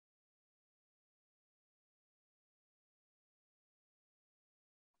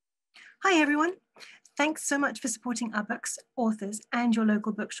Hi everyone. Thanks so much for supporting our books, authors and your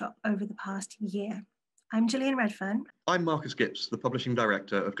local bookshop over the past year. I'm Gillian Redfern. I'm Marcus Gibbs, the Publishing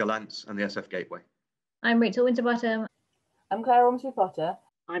Director of Gollantz and the SF Gateway. I'm Rachel Winterbottom. I'm Claire Ormsby-Potter.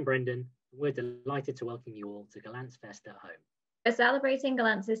 I'm Brendan. We're delighted to welcome you all to GollanczFest at home. We're celebrating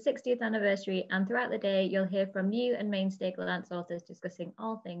Gollantz's 60th anniversary, and throughout the day you'll hear from new and mainstay Gollantz authors discussing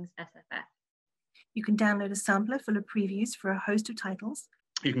all things SFF. You can download a sampler full of previews for a host of titles.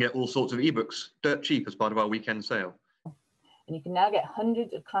 You can get all sorts of ebooks, dirt cheap as part of our weekend sale. And you can now get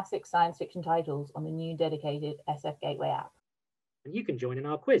hundreds of classic science fiction titles on the new dedicated SF Gateway app. And you can join in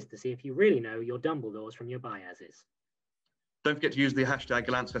our quiz to see if you really know your Dumbledores from your biases. Don't forget to use the hashtag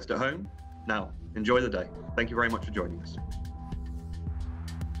GollanczFest at home. Now, enjoy the day. Thank you very much for joining us.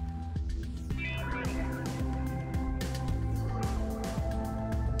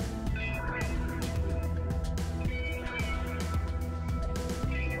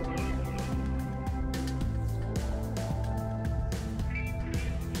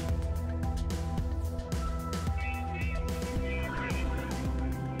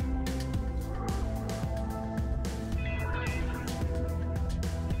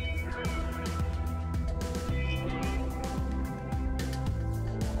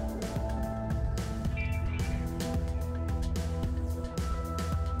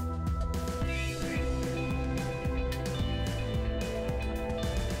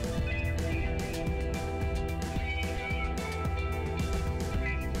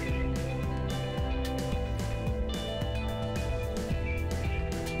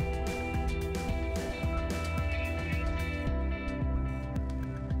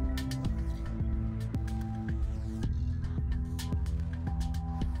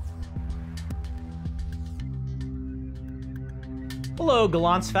 Hello,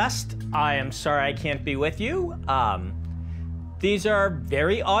 GollanczFest. I am sorry I can't be with you. These are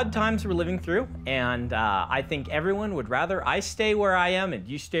very odd times we're living through, and I think everyone would rather I stay where I am and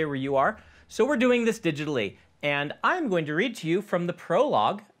you stay where you are. So we're doing this digitally, and I'm going to read to you from the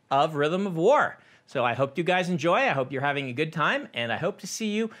prologue of Rhythm of War. So I hope you guys enjoy, I hope you're having a good time, and I hope to see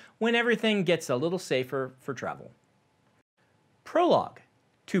you when everything gets a little safer for travel. Prologue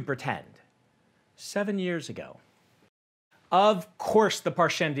to Pretend. 7 years ago. Of course the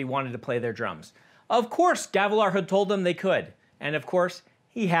Parshendi wanted to play their drums. Of course Gavilar had told them they could. And of course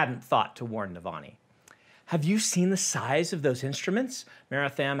he hadn't thought to warn Navani. Have you seen the size of those instruments?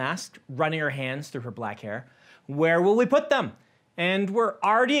 Maratham asked, running her hands through her black hair. Where will we put them? And we're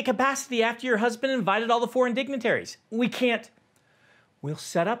already at capacity after your husband invited all the foreign dignitaries. We can't. We'll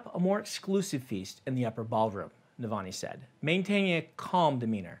set up a more exclusive feast in the upper ballroom, Navani said, maintaining a calm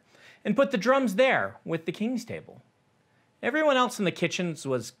demeanor, and put the drums there with the king's table. Everyone else in the kitchens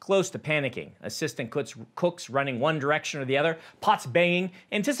was close to panicking, assistant cooks running one direction or the other, pots banging,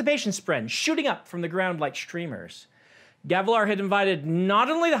 anticipation spread shooting up from the ground like streamers. Gavilar had invited not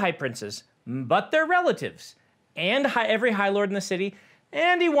only the High Princes, but their relatives, and every High Lord in the city,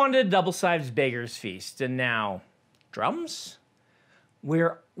 and he wanted a double-sized beggar's feast, and now, drums?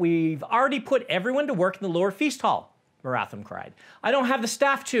 We've already put everyone to work in the lower feast hall, Maratham cried. I don't have the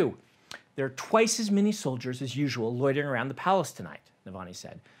staff to. There are twice as many soldiers as usual loitering around the palace tonight, Navani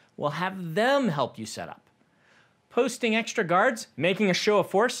said. We'll have them help you set up. Posting extra guards, making a show of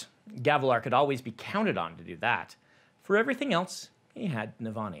force, Gavilar could always be counted on to do that. For everything else, he had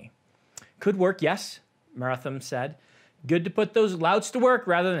Navani. Could work, yes, Maratham said. Good to put those louts to work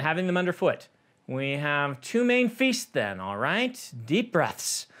rather than having them underfoot. We have 2 main feasts then, all right? Deep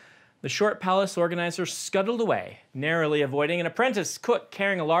breaths. The short palace organizer scuttled away, narrowly avoiding an apprentice cook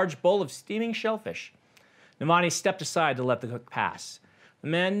carrying a large bowl of steaming shellfish. Navani stepped aside to let the cook pass. The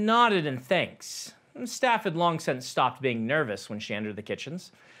man nodded in thanks. The staff had long since stopped being nervous when she entered the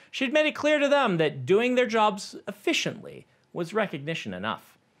kitchens. She'd made it clear to them that doing their jobs efficiently was recognition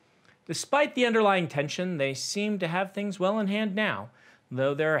enough. Despite the underlying tension, they seemed to have things well in hand now,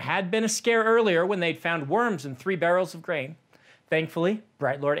 though there had been a scare earlier when they'd found worms in 3 barrels of grain. Thankfully,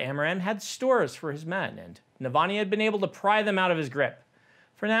 Bright Lord Amaram had stores for his men, and Navani had been able to pry them out of his grip.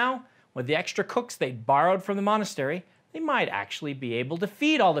 For now, with the extra cooks they'd borrowed from the monastery, they might actually be able to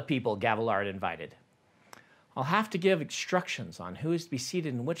feed all the people Gavilar had invited. I'll have to give instructions on who is to be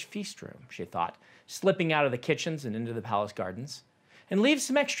seated in which feast room, she thought, slipping out of the kitchens and into the palace gardens, and leave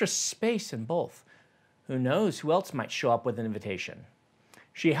some extra space in both. Who knows who else might show up with an invitation.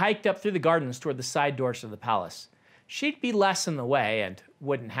 She hiked up through the gardens toward the side doors of the palace. She'd be less in the way and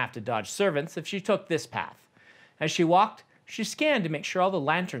wouldn't have to dodge servants if she took this path. As she walked, she scanned to make sure all the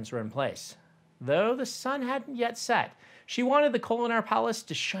lanterns were in place. Though the sun hadn't yet set, she wanted the Kholinar Palace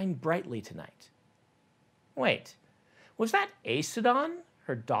to shine brightly tonight. Wait, was that Aesidon?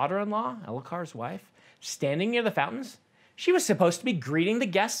 her daughter-in-law, Elkar's wife, standing near the fountains? She was supposed to be greeting the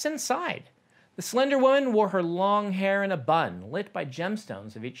guests inside. The slender woman wore her long hair in a bun, lit by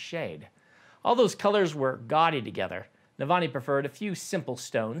gemstones of each shade. All those colors were gaudy together. Navani preferred a few simple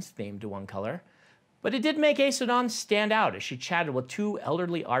stones themed to one color, but it did make Aesudan stand out as she chatted with two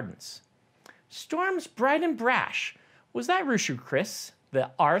elderly ardents. Storms bright and brash. Was that Rushu Chris, the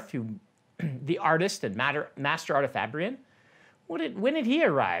artist and master artifabrian? When had he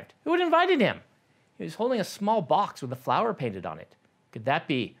arrived? Who had invited him? He was holding a small box with a flower painted on it. Could that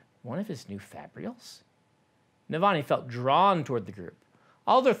be one of his new fabrials? Navani felt drawn toward the group,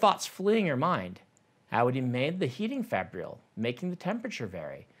 all their thoughts fleeing her mind. How had he made the heating fabrial, making the temperature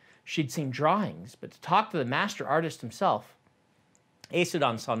vary? She'd seen drawings, but to talk to the master artist himself,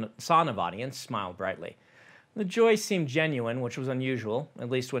 Aesudan saw Navani and smiled brightly. The joy seemed genuine, which was unusual, at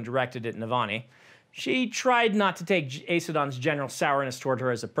least when directed at Navani. She tried not to take Aesudan's general sourness toward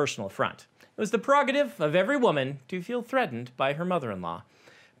her as a personal affront. It was the prerogative of every woman to feel threatened by her mother-in-law,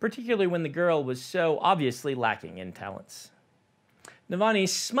 particularly when the girl was so obviously lacking in talents. Navani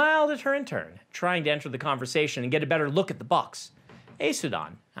smiled at her in turn, trying to enter the conversation and get a better look at the box.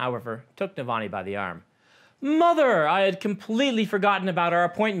 Aesudan, however, took Navani by the arm. Mother, I had completely forgotten about our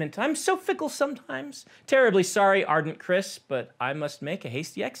appointment. I'm so fickle sometimes. Terribly sorry, ardent Chris, but I must make a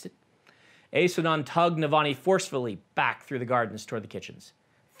hasty exit. Aesudan tugged Navani forcefully back through the gardens toward the kitchens.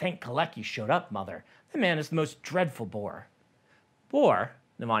 Thank Kalek you showed up, Mother. The man is the most dreadful bore. Bore?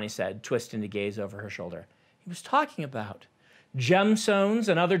 Navani said, twisting to gaze over her shoulder. He was talking about gemstones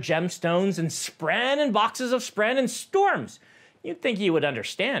and other gemstones and spren and boxes of spren and storms. You'd think he would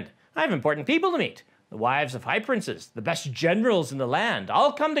understand. I have important people to meet. The wives of high princes, the best generals in the land,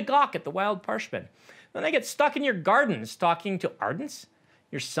 all come to gawk at the wild parshman. Then I get stuck in your gardens talking to ardents.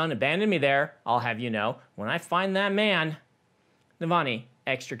 Your son abandoned me there, I'll have you know. When I find that man... Navani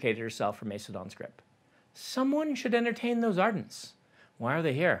extricated herself from Aesudan's grip. Someone should entertain those ardents. Why are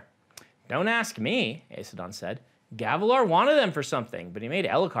they here? Don't ask me, Aesudan said. Gavilar wanted them for something, but he made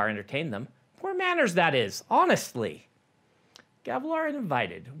Elkar entertain them. Poor manners, that is, honestly. Gavilar had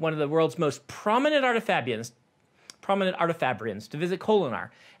invited one of the world's most prominent artifabrians to visit Kolinar,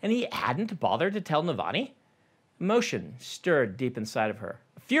 and he hadn't bothered to tell Navani? Emotion stirred deep inside of her.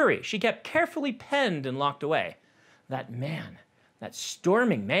 Fury she kept carefully penned and locked away. That man, that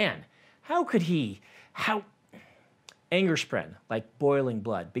storming man, how could he, Anger spren, like boiling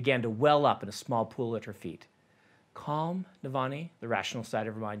blood, began to well up in a small pool at her feet. Calm, Navani, the rational side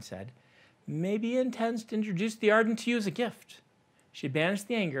of her mind said. Maybe he intends to introduce the ardent to you as a gift. She banished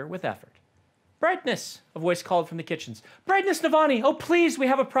the anger with effort. Brightness, a voice called from the kitchens. Brightness, Navani! Oh, please, we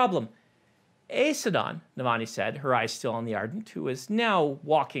have a problem. Aesudan, Navani said, her eyes still on the ardent, who was now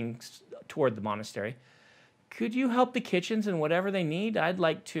walking toward the monastery. Could you help the kitchens in whatever they need? I'd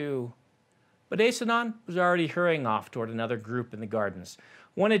like to... But Aesudan was already hurrying off toward another group in the gardens,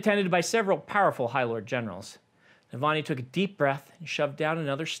 one attended by several powerful High Lord generals. Navani took a deep breath and shoved down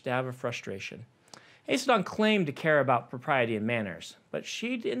another stab of frustration. Aesudan claimed to care about propriety and manners, but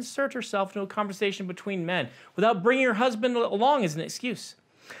she'd insert herself into a conversation between men without bringing her husband along as an excuse.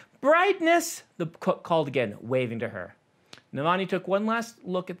 Brightness, the cook called again, waving to her. Navani took one last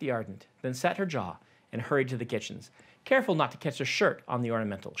look at the ardent, then set her jaw and hurried to the kitchens, careful not to catch a shirt on the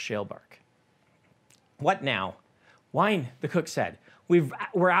ornamental shale bark. What now? Wine, the cook said.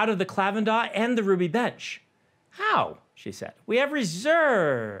 We're out of the Clavendaw and the Ruby Bench. How? She said. We have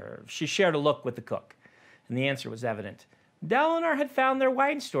reserve. She shared a look with the cook, and the answer was evident. Dalinar had found their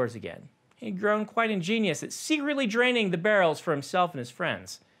wine stores again. He'd grown quite ingenious at secretly draining the barrels for himself and his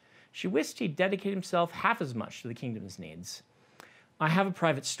friends. She wished he'd dedicate himself half as much to the kingdom's needs. I have a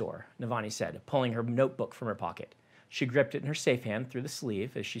private store, Navani said, pulling her notebook from her pocket. She gripped it in her safe hand through the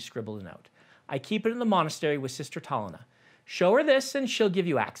sleeve as she scribbled a note. I keep it in the monastery with Sister Talina. Show her this and she'll give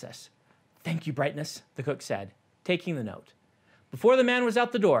you access. Thank you, Brightness, the cook said, taking the note. Before the man was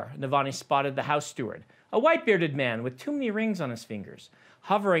out the door, Navani spotted the house steward, a white-bearded man with too many rings on his fingers,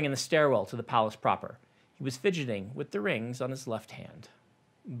 hovering in the stairwell to the palace proper. He was fidgeting with the rings on his left hand.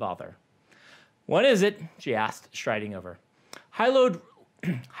 Bother. What is it? She asked, striding over. High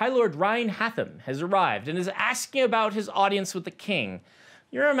Lord Ryan Hatham has arrived and is asking about his audience with the king.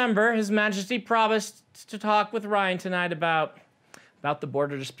 You remember, His Majesty promised to talk with Ryan tonight about the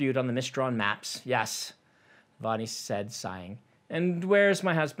border dispute on the misdrawn maps. Yes, Navani said, sighing. And where's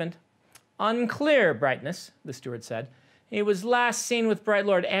my husband? Unclear, Brightness, the steward said. He was last seen with Bright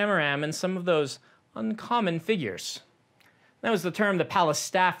Lord Amaram and some of those uncommon figures. That was the term the palace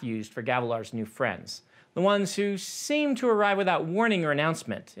staff used for Gavilar's new friends, the ones who seemed to arrive without warning or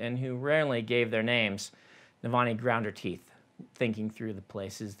announcement, and who rarely gave their names. Navani ground her teeth. thinking through the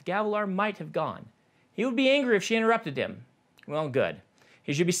places the Gavilar might have gone. He would be angry if she interrupted him. Well, good.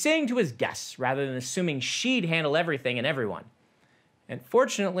 He should be saying to his guests rather than assuming she'd handle everything and everyone. And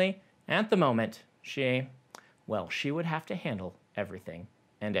fortunately, at the moment, she would have to handle everything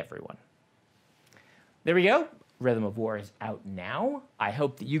and everyone. There we go. Rhythm of War is out now. I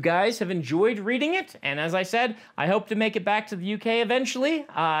hope that you guys have enjoyed reading it. And as I said, I hope to make it back to the UK eventually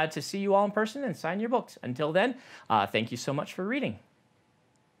to see you all in person and sign your books. Until then, thank you so much for reading.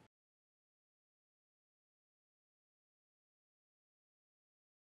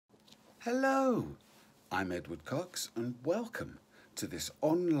 Hello, I'm Edward Cox and welcome to this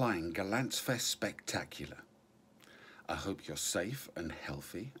online GollanczFest spectacular. I hope you're safe and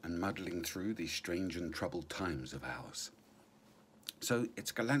healthy and muddling through these strange and troubled times of ours. So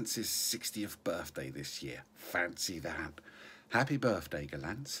it's Gollancz's 60th birthday this year. Fancy that. Happy birthday,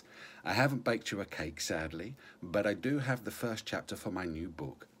 Gollantz. I haven't baked you a cake, sadly, but I do have the first chapter for my new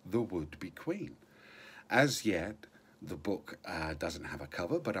book, The Would-Be Queen. As yet, the book doesn't have a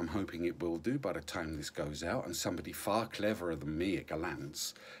cover, but I'm hoping it will do by the time this goes out, and somebody far cleverer than me at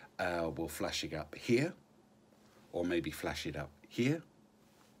Gollantz will flash it up here, or maybe flash it up here.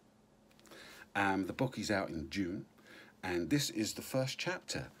 The book is out in June, and this is the first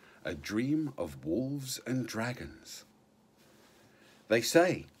chapter, A Dream of Wolves and Dragons. They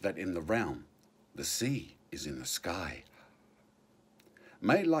say that in the realm, the sea is in the sky.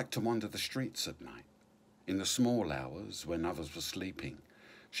 May liked to wander the streets at night. In the small hours when others were sleeping,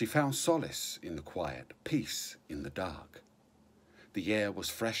 she found solace in the quiet, peace in the dark. The air was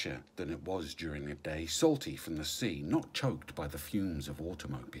fresher than it was during the day, salty from the sea, not choked by the fumes of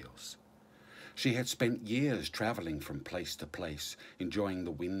automobiles. She had spent years travelling from place to place, enjoying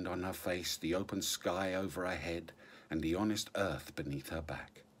the wind on her face, the open sky over her head, and the honest earth beneath her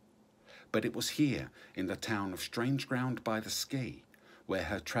back. But it was here, in the town of Strange Ground by the Ski, where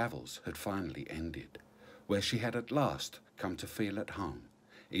her travels had finally ended, where she had at last come to feel at home,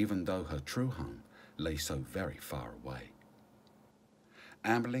 even though her true home lay so very far away.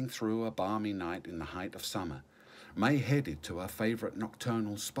 Ambling through a balmy night in the height of summer, May headed to her favourite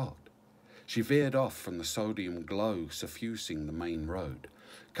nocturnal spot. She veered off from the sodium glow suffusing the main road,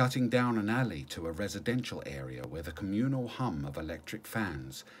 cutting down an alley to a residential area where the communal hum of electric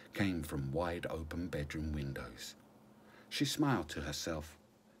fans came from wide open bedroom windows. She smiled to herself,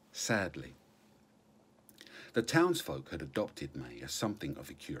 sadly. The townsfolk had adopted May as something of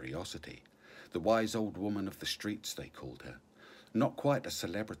a curiosity, the wise old woman of the streets they called her. Not quite a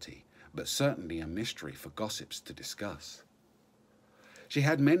celebrity, but certainly a mystery for gossips to discuss. She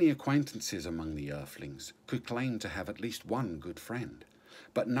had many acquaintances among the earthlings, could claim to have at least one good friend,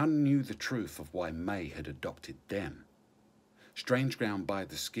 but none knew the truth of why May had adopted them. Strange Ground by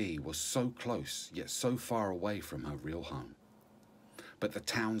the Ski was so close, yet so far away from her real home. But the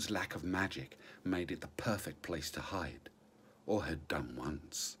town's lack of magic made it the perfect place to hide, or had done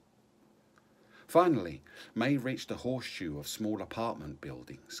once. Finally, May reached a horseshoe of small apartment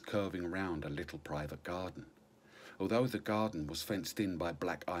buildings curving round a little private garden. Although the garden was fenced in by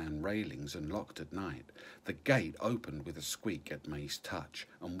black iron railings and locked at night, the gate opened with a squeak at May's touch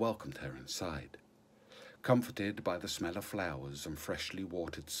and welcomed her inside. Comforted by the smell of flowers and freshly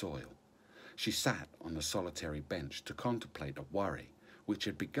watered soil, she sat on the solitary bench to contemplate a worry which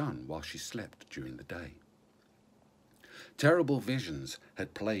had begun while she slept during the day. Terrible visions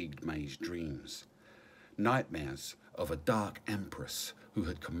had plagued May's dreams. Nightmares of a dark empress who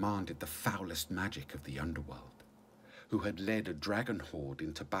had commanded the foulest magic of the underworld, who had led a dragon horde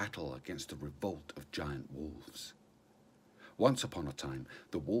into battle against a revolt of giant wolves. Once upon a time,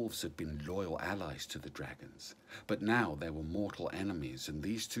 the wolves had been loyal allies to the dragons, but now they were mortal enemies, and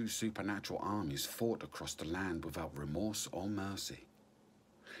these two supernatural armies fought across the land without remorse or mercy.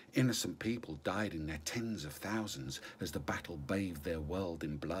 Innocent people died in their tens of thousands as the battle bathed their world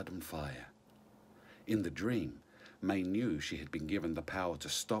in blood and fire. In the dream, May knew she had been given the power to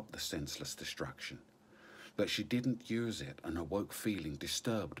stop the senseless destruction, but she didn't use it and awoke feeling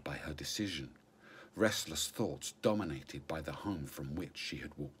disturbed by her decision, restless thoughts dominated by the home from which she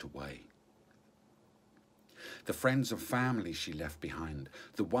had walked away. The friends and family she left behind,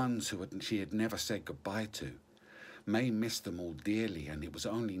 the ones who she had never said goodbye to, May missed them all dearly, and it was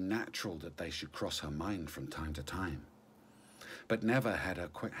only natural that they should cross her mind from time to time. But never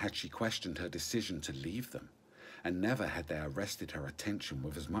had she questioned her decision to leave them, and never had they arrested her attention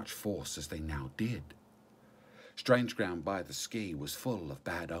with as much force as they now did. Strange Ground by the Ski was full of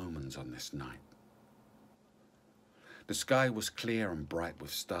bad omens on this night. The sky was clear and bright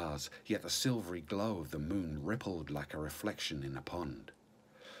with stars, yet the silvery glow of the moon rippled like a reflection in a pond.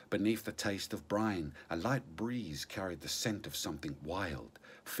 Beneath the taste of brine, a light breeze carried the scent of something wild,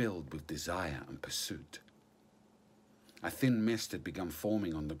 filled with desire and pursuit. A thin mist had begun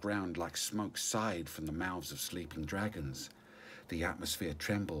forming on the ground like smoke sighed from the mouths of sleeping dragons. The atmosphere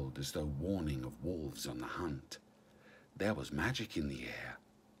trembled as though warning of wolves on the hunt. There was magic in the air.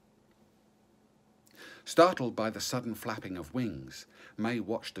 Startled by the sudden flapping of wings, May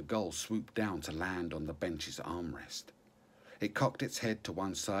watched a gull swoop down to land on the bench's armrest. It cocked its head to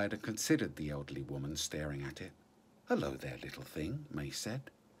one side and considered the elderly woman staring at it. "Hello there, little thing," May said.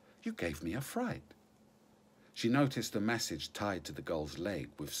 "You gave me a fright." She noticed a message tied to the gull's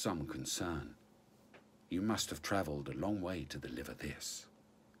leg with some concern. "You must have travelled a long way to deliver this."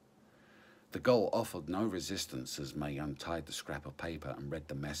 The gull offered no resistance as May untied the scrap of paper and read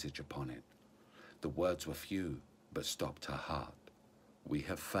the message upon it. The words were few, but stopped her heart. "We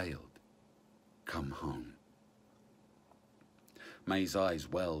have failed. Come home." May's eyes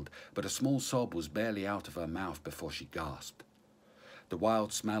welled, but a small sob was barely out of her mouth before she gasped. The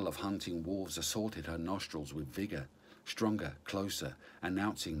wild smell of hunting wolves assaulted her nostrils with vigour, stronger, closer,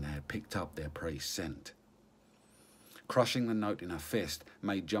 announcing they had picked up their prey's scent. Crushing the note in her fist,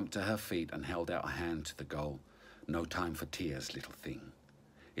 May jumped to her feet and held out a hand to the gull. "No time for tears, little thing.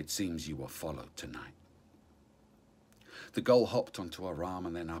 It seems you were followed tonight." The gull hopped onto her arm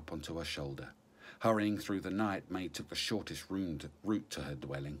and then up onto her shoulder. Hurrying through the night, May took the shortest route to her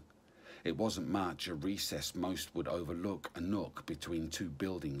dwelling. It wasn't much, a recess most would overlook a nook between two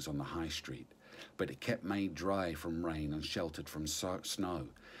buildings on the high street, but it kept May dry from rain and sheltered from snow,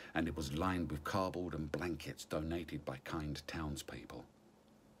 and it was lined with cardboard and blankets donated by kind townspeople.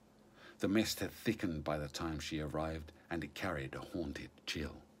 The mist had thickened by the time she arrived, and it carried a haunted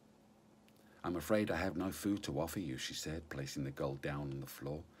chill. "I'm afraid I have no food to offer you," she said, placing the gull down on the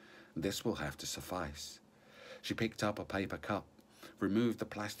floor. "This will have to suffice." She picked up a paper cup, removed the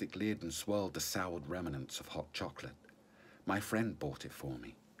plastic lid and swirled the soured remnants of hot chocolate. "My friend bought it for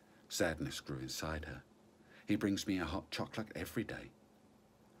me." Sadness grew inside her. "He brings me a hot chocolate every day.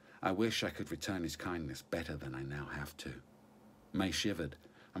 I wish I could return his kindness better than I now have to." May shivered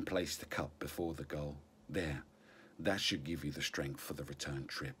and placed the cup before the gull. "There, that should give you the strength for the return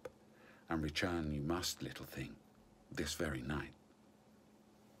trip. And return you must, little thing, this very night."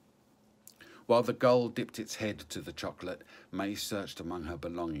 While the gull dipped its head to the chocolate, May searched among her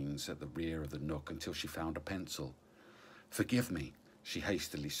belongings at the rear of the nook until she found a pencil. "Forgive me," she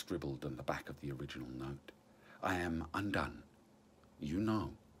hastily scribbled on the back of the original note. "I am undone. You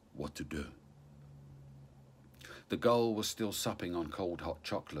know what to do." The gull was still supping on cold hot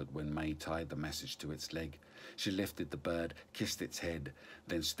chocolate when May tied the message to its leg. She lifted the bird, kissed its head,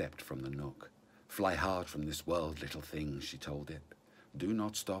 then stepped from the nook. "Fly hard from this world, little thing," she told it. "Do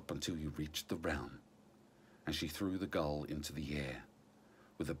not stop until you reach the realm." And she threw the gull into the air.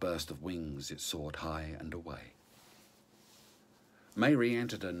 With a burst of wings, it soared high and away. May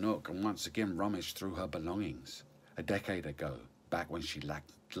re-entered her nook and once again rummaged through her belongings. A decade ago, back when she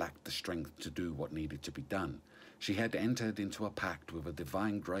lacked the strength to do what needed to be done, she had entered into a pact with a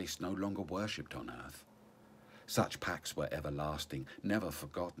divine grace no longer worshipped on earth. Such pacts were everlasting, never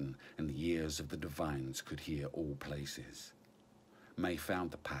forgotten, and the ears of the divines could hear all places. May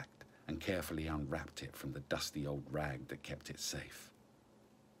found the pact and carefully unwrapped it from the dusty old rag that kept it safe.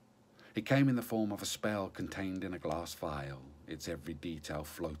 It came in the form of a spell contained in a glass vial, its every detail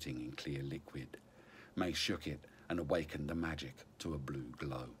floating in clear liquid. May shook it and awakened the magic to a blue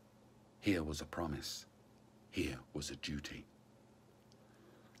glow. Here was a promise. Here was a duty.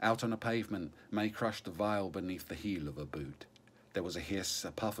 Out on the pavement, May crushed the vial beneath the heel of her boot. There was a hiss,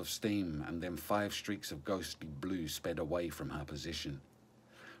 a puff of steam, and then 5 streaks of ghostly blue sped away from her position.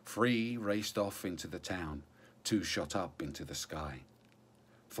 3 raced off into the town, 2 shot up into the sky.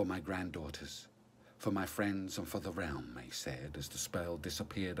 "For my granddaughters, for my friends, and for the realm," May said, as the spell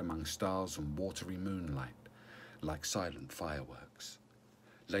disappeared among stars and watery moonlight, like silent fireworks.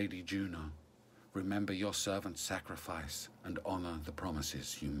 "Lady Juno, remember your servant's sacrifice and honour the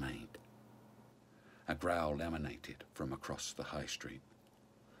promises you made." A growl emanated from across the high street.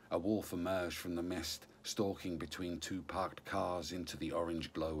 A wolf emerged from the mist, stalking between 2 parked cars into the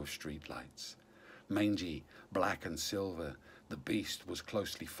orange glow of streetlights. Mangy, black and silver, the beast was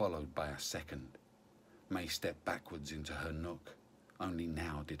closely followed by a second. May stepped backwards into her nook. Only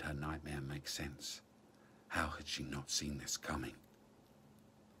now did her nightmare make sense. How had she not seen this coming?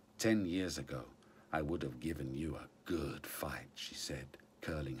 10 years ago, I would have given you a good fight, she said,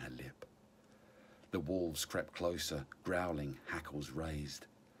 curling her lip. The wolves crept closer, growling, hackles raised.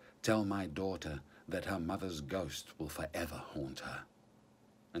 Tell my daughter that her mother's ghost will forever haunt her.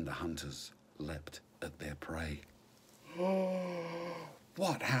 And the hunters leapt at their prey.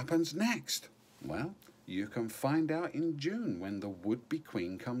 What happens next? Well, you can find out in June when the would-be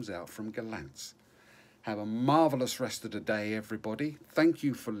queen comes out from Gollantz. Have a marvellous rest of the day, everybody. Thank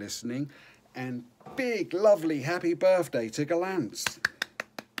you for listening, and big, lovely, happy birthday to Gollantz.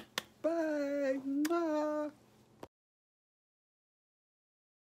 Bye. Mwah.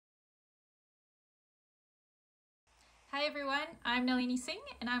 Hi everyone, I'm Nalini Singh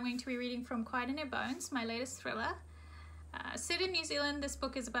and I'm going to be reading from Quiet in Her Bones, my latest thriller. Set in New Zealand, this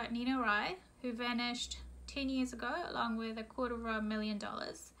book is about Nina Rai, who vanished 10 years ago along with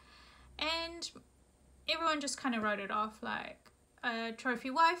 $250,000. And everyone just kind of wrote it off like a trophy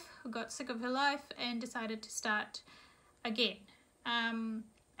wife who got sick of her life and decided to start again. And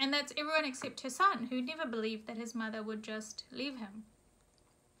that's everyone except her son, who never believed that his mother would just leave him.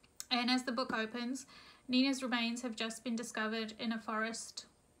 And as the book opens, Nina's remains have just been discovered in a forest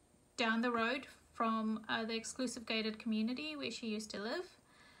down the road from the exclusive gated community where she used to live.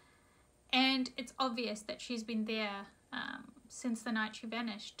 And it's obvious that she's been there since the night she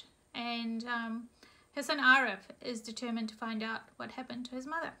vanished. And her son Arif is determined to find out what happened to his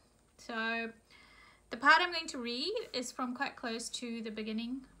mother. So the part I'm going to read is from quite close to the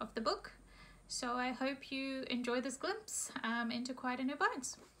beginning of the book. So I hope you enjoy this glimpse into Quiet in Her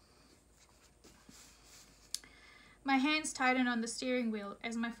Bones. My hands tightened on the steering wheel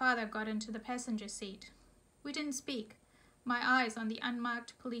as my father got into the passenger seat. We didn't speak, my eyes on the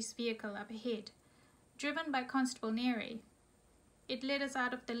unmarked police vehicle up ahead, driven by Constable Neri. It led us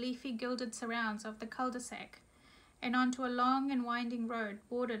out of the leafy gilded surrounds of the cul-de-sac and onto a long and winding road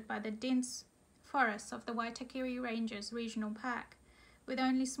bordered by the dense forests of the Waitakere Ranges Regional Park, with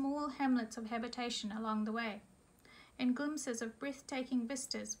only small hamlets of habitation along the way, and glimpses of breathtaking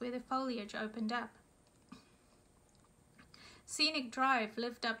vistas where the foliage opened up. Scenic Drive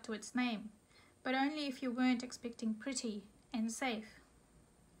lived up to its name, but only if you weren't expecting pretty and safe.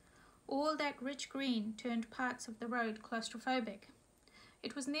 All that rich green turned parts of the road claustrophobic.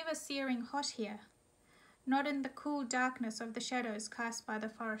 It was never searing hot here, not in the cool darkness of the shadows cast by the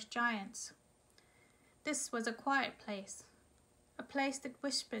forest giants. This was a quiet place, a place that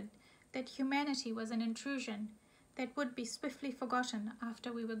whispered that humanity was an intrusion that would be swiftly forgotten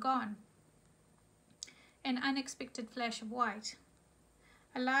after we were gone. An unexpected flash of white.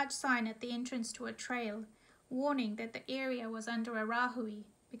 A large sign at the entrance to a trail, warning that the area was under a rahui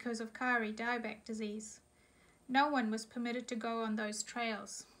because of Kari dieback disease. No one was permitted to go on those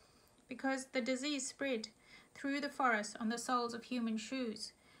trails, because the disease spread through the forest on the soles of human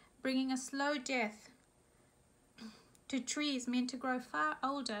shoes, bringing a slow death to trees meant to grow far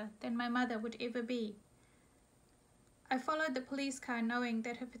older than my mother would ever be. I followed the police car, knowing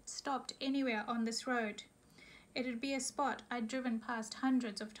that if it stopped anywhere on this road, it'd be a spot I'd driven past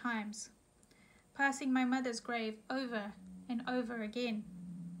hundreds of times, passing my mother's grave over and over again.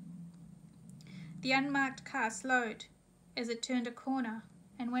 The unmarked car slowed as it turned a corner,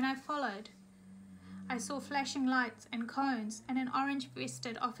 and when I followed, I saw flashing lights and cones and an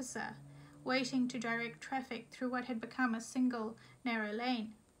orange-vested officer waiting to direct traffic through what had become a single narrow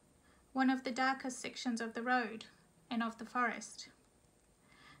lane, one of the darkest sections of the road and of the forest.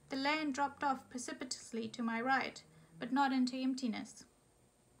 The land dropped off precipitously to my right, but not into emptiness.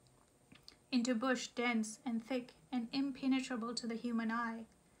 Into bush dense and thick and impenetrable to the human eye.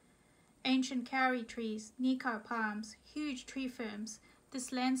 Ancient kauri trees, nikau palms, huge tree ferns,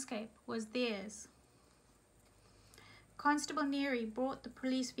 this landscape was theirs. Constable Neri brought the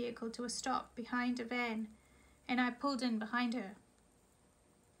police vehicle to a stop behind a van, and I pulled in behind her.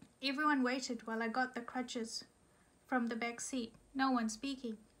 Everyone waited while I got the crutches from the back seat, no one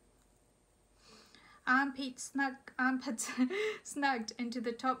speaking. Armpits snugged into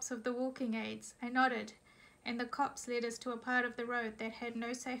the tops of the walking aids. I nodded, and the cops led us to a part of the road that had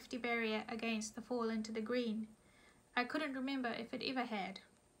no safety barrier against the fall into the green. I couldn't remember if it ever had.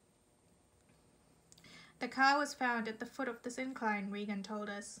 The car was found at the foot of this incline, Regan told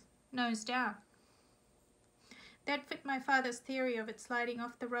us, nose down. That fit my father's theory of it sliding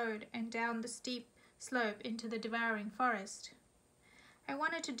off the road and down the steep slope into the devouring forest. I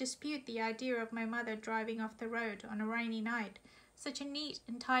wanted to dispute the idea of my mother driving off the road on a rainy night, such a neat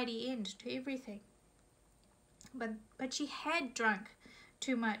and tidy end to everything. But she had drunk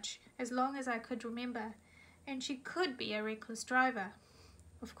too much, as long as I could remember, and she could be a reckless driver.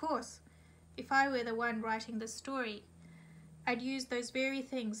 Of course, if I were the one writing the story, I'd use those very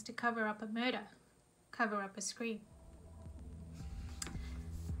things to cover up a murder, cover up a scream.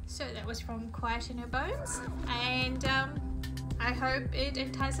 So that was from Quiet in Her Bones, and I hope it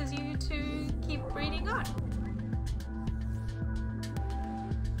entices you to keep reading on.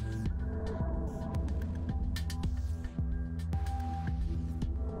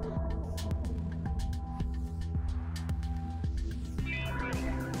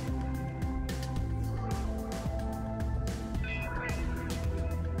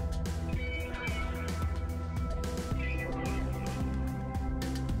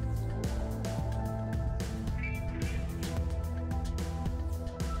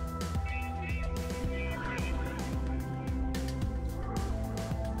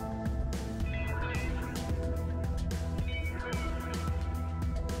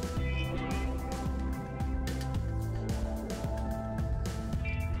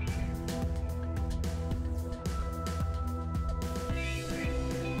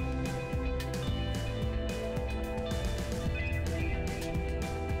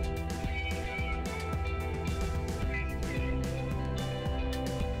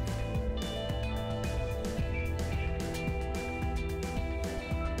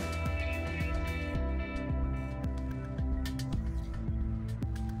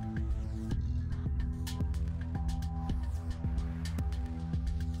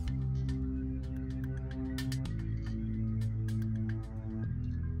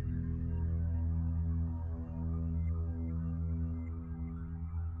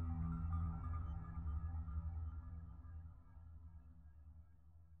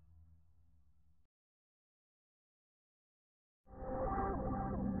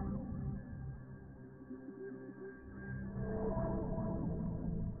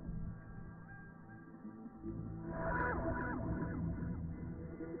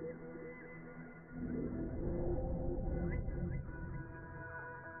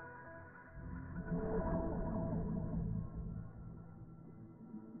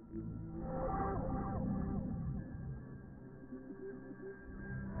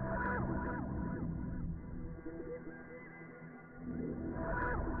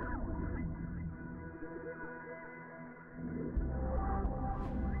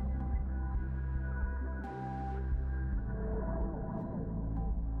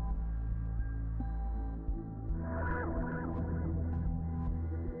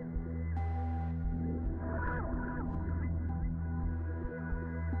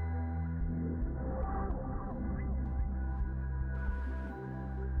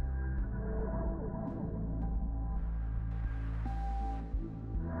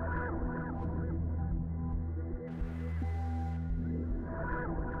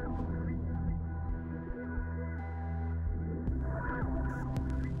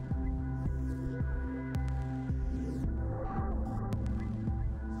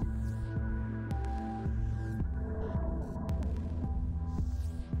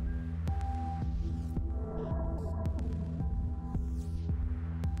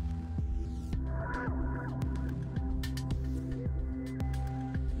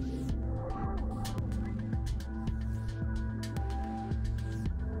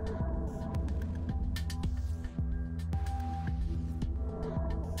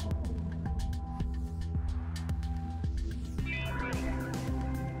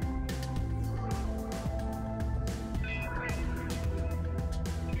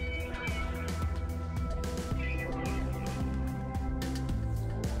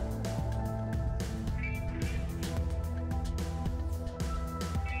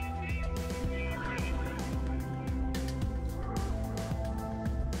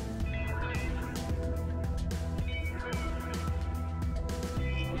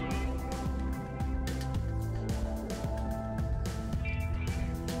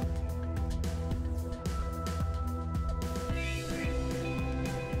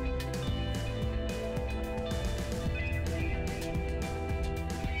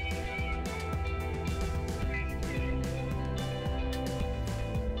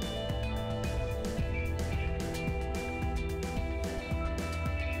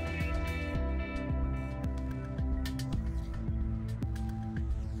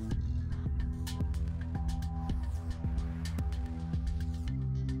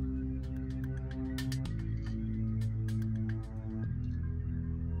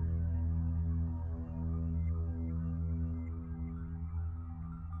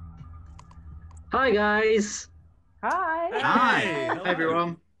 Hi guys. Hi. Hi, Hello.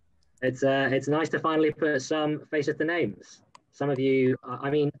 everyone. It's nice to finally put some faces to names. Some of you,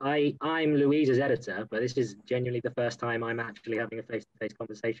 I'm Louise's editor, but this is genuinely the first time I'm actually having a face-to-face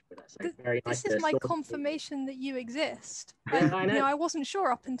conversation with her. So very nice. This is my confirmation that you exist. Yeah, I know. I wasn't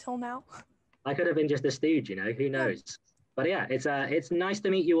sure up until now. I could have been just a stooge, who knows? But yeah, it's nice to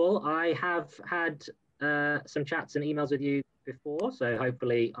meet you all. I have had some chats and emails with you before, so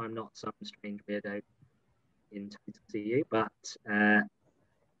hopefully I'm not some strange weirdo in to see you. But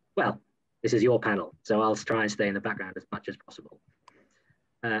well, this is your panel, so I'll try and stay in the background as much as possible.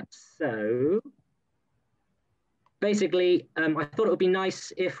 So basically, I thought it would be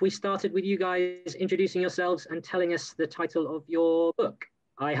nice if we started with you guys introducing yourselves and telling us the title of your book.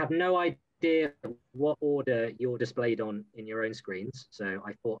 I have no idea what order you're displayed on in your own screens, so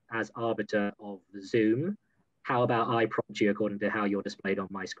I thought as arbiter of the Zoom, how about I prompt you according to how you're displayed on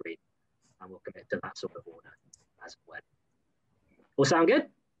my screen, and we'll commit to that sort of order as well. All sound good?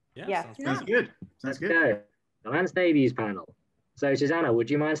 Yeah. Sounds good. Let's go. The Lance Davies panel. So Susanna, would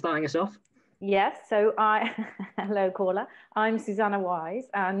you mind starting us off? Yes, so hello caller, I'm Susanna Wise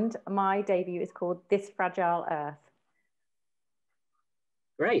and my debut is called This Fragile Earth.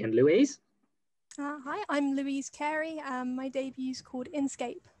 Great, and Louise? Hi, I'm Louise Carey. My debut is called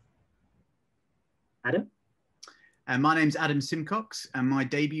Inscape. Adam? My name's Adam Simcox and my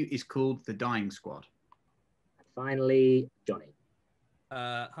debut is called The Dying Squad. And finally, Johnny.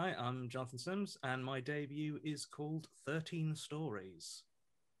 Hi, I'm Jonathan Sims, and my debut is called 13 Stories.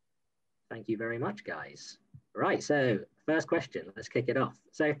 Thank you very much, guys. Right, so first question, let's kick it off.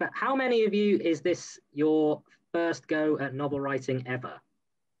 So for how many of you is this your first go at novel writing ever?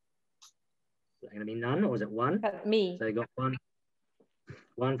 Is it going to be none, or is it one? Me. So you got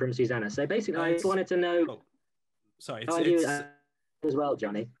one from Susanna. So basically, I just wanted to know... Oh, sorry, it's as well,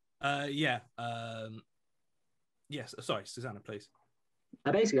 Johnny. Yeah. Yes, sorry, Susanna, please.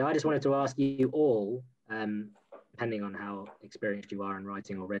 Basically, I just wanted to ask you all, depending on how experienced you are in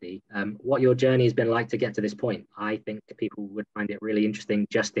writing already, what your journey has been like to get to this point. I think people would find it really interesting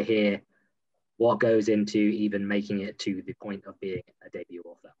just to hear what goes into even making it to the point of being a debut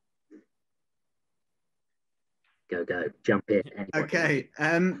author. Go, jump in. Anybody. Okay,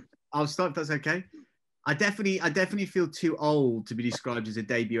 I'll start if that's okay. I definitely feel too old to be described as a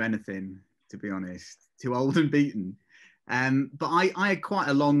debut anything, to be honest. Too old and beaten. But I had quite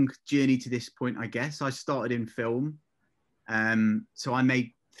a long journey to this point, I guess. I started in film. So I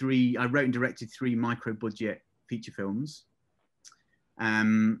wrote and directed 3 micro-budget feature films.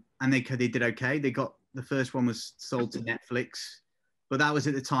 And they did okay. The first one was sold to Netflix, but that was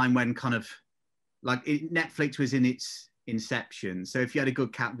at the time when kind of, Netflix was in its inception. So if you had a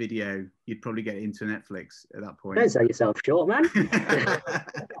good cat video, you'd probably get into Netflix at that point. Don't sell yourself short, man.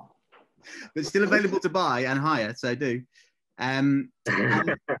 But still available to buy and hire, so do. So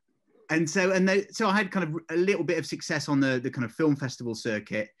I had kind of a little bit of success on the kind of film festival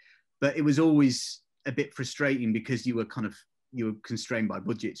circuit, but it was always a bit frustrating because you were constrained by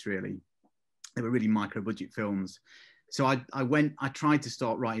budgets, really. They were really micro budget films. So I tried to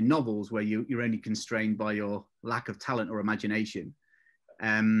start writing novels where you're only constrained by your lack of talent or imagination.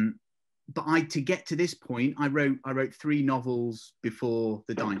 But to get to this point, I wrote 3 novels before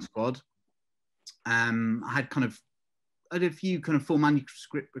The Dying Squad. I had a few kind of full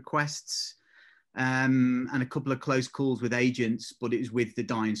manuscript requests and a couple of close calls with agents, but it was with The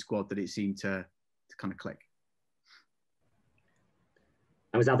Dying Squad that it seemed to kind of click.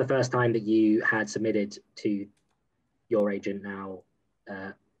 And was that the first time that you had submitted to your agent now?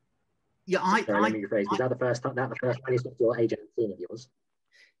 Yeah, let me rephrase. Was that the first manuscript your agent had seen of yours?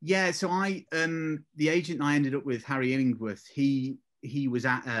 Yeah, so the agent I ended up with, Harry Illingworth, he was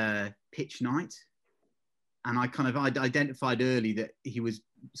at pitch night, and I'd identified early that he was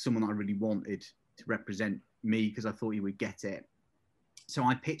someone I really wanted to represent me because I thought he would get it. So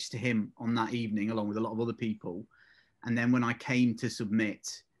I pitched to him on that evening along with a lot of other people, and then when I came to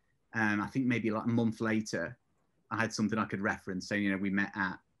submit, I think maybe like a month later, I had something I could reference saying, we met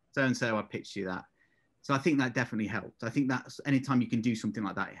at so and so. I pitched you that. So I think that definitely helped. I think that's anytime you can do something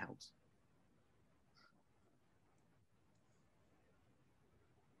like that, it helps.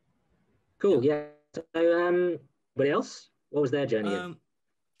 Cool. Yeah. So, anybody else? What was their journey?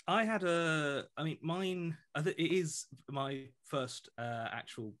 I had mine. It is my first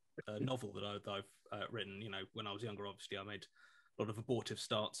actual novel that I've written. When I was younger, obviously, I made a lot of abortive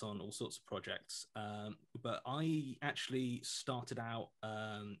starts on all sorts of projects. But I actually started out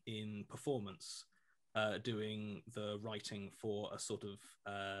in performance, doing the writing for a sort of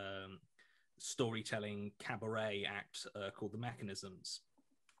storytelling cabaret act called The Mechanisms.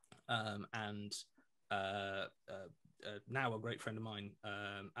 and now a great friend of mine,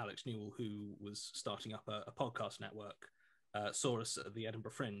 Alex Newell, who was starting up a podcast network, saw us at the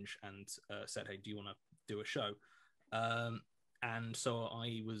Edinburgh Fringe and said, "Hey, do you want to do a show?" And so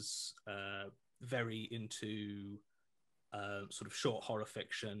I was very into sort of short horror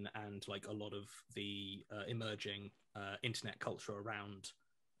fiction and like a lot of the emerging internet culture around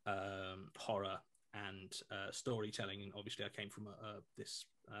horror and storytelling. And obviously I came from this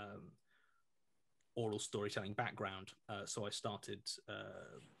oral storytelling background, so I started a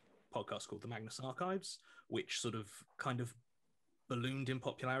podcast called The Magnus Archives, which sort of kind of ballooned in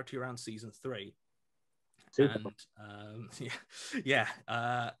popularity around season 3. Super.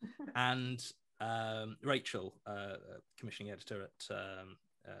 And Rachel, commissioning editor at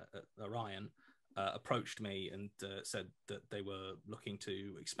Orion, approached me and said that they were looking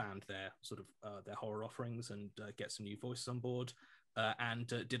to expand their sort of their horror offerings and get some new voices on board. And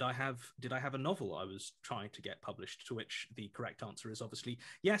did I have a novel I was trying to get published? To which the correct answer is obviously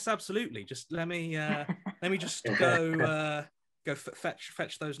yes, absolutely. Just let me just go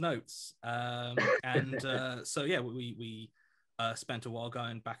fetch those notes. So yeah, we spent a while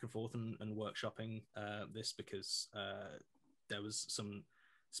going back and forth and workshopping this because there was some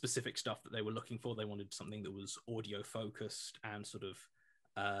specific stuff that they were looking for. They wanted something that was audio focused and sort of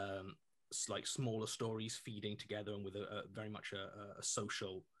like smaller stories feeding together and with a very much a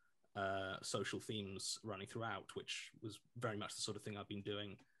social themes running throughout, which was very much the sort of thing I've been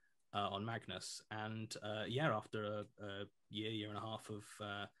doing on Magnus. And after a year and a half of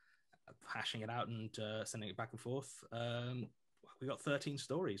hashing it out and sending it back and forth, we got 13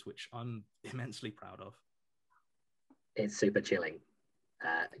 stories, which I'm immensely proud of. It's super chilling.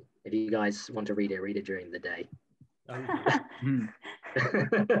 If you guys want to read it during the day. Oh, yeah.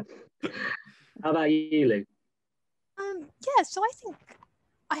 How about you, Lou? Yeah, so I think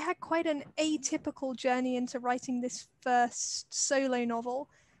I had quite an atypical journey into writing this first solo novel.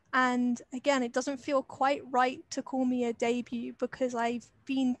 And again, it doesn't feel quite right to call me a debut because I've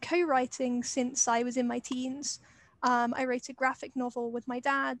been co-writing since I was in my teens. I wrote a graphic novel with my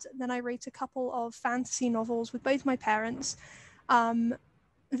dad, then I wrote a couple of fantasy novels with both my parents.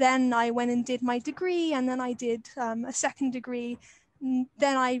 Then I went and did my degree, and then I did a second degree.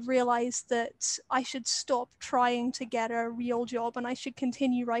 Then I realized that I should stop trying to get a real job and I should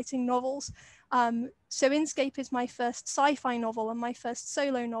continue writing novels. So Inscape is my first sci-fi novel and my first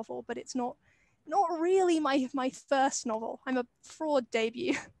solo novel, but it's not really my first novel. I'm a fraud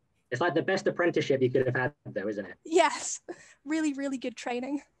debut. It's like the best apprenticeship you could have had, though, isn't it? Yes, really, really good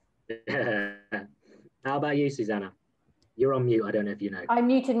training. How about you, Susanna? You're on mute. I don't know if you know. I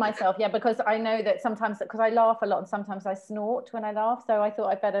muted myself, yeah, because I know that sometimes, because I laugh a lot and sometimes I snort when I laugh. So I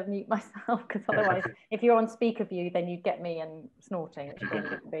thought I'd better mute myself because otherwise, if you're on speaker view, then you'd get me and snorting, which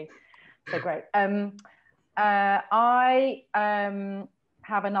wouldn't be so great. I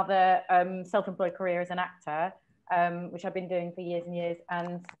have another self-employed career as an actor, which I've been doing for years and years.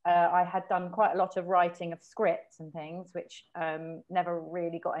 And I had done quite a lot of writing of scripts and things, which never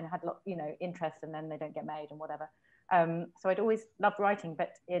really got in, had a lot, interest, and then they don't get made and whatever. So I'd always loved writing,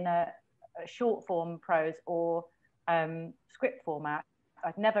 but in a short form prose or script format.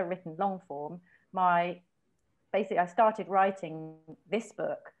 I'd never written long form. Basically, I started writing this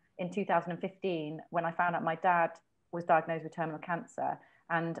book in 2015 when I found out my dad was diagnosed with terminal cancer.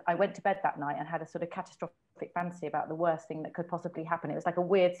 And I went to bed that night and had a sort of catastrophic fantasy about the worst thing that could possibly happen. It was like a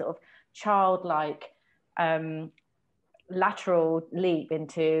weird sort of childlike lateral leap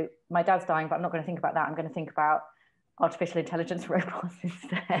into my dad's dying, but I'm not going to think about that. I'm going to think about artificial intelligence robots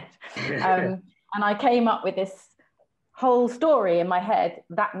instead. And I came up with this whole story in my head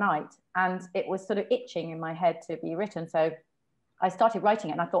that night, and it was sort of itching in my head to be written. So I started writing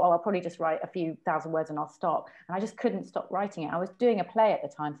it, and I thought, oh, I'll probably just write a few thousand words and I'll stop. And I just couldn't stop writing it. I was doing a play at the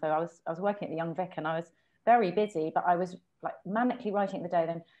time, so I was working at the Young Vic, and I was very busy, but I was like manically writing in the day,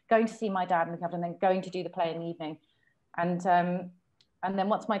 then going to see my dad in the afternoon, and then going to do the play in the evening. And then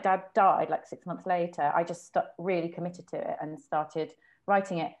once my dad died, like 6 months later, I just really committed to it and started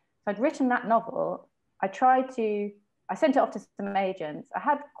writing it. So I'd written that novel. I sent it off to some agents. I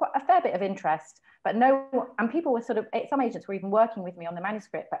had quite a fair bit of interest, but and people were some agents were even working with me on the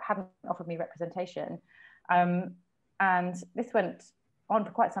manuscript, but hadn't offered me representation. And this went on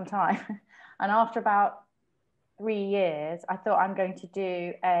for quite some time. And after about 3 years, I thought I'm going to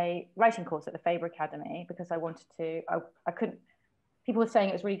do a writing course at the Faber Academy because I wanted to, I couldn't, people were saying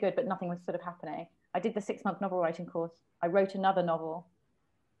it was really good, but nothing was sort of happening. I did the 6-month novel writing course. I wrote another novel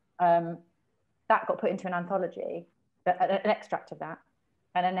that got put into an anthology, an extract of that,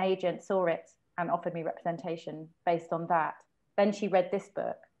 and an agent saw it and offered me representation based on that. Then she read this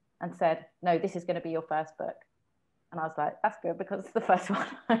book and said, no, this is going to be your first book. And I was like, that's good, because it's the first one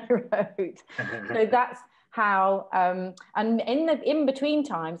I wrote. So that's how, and in between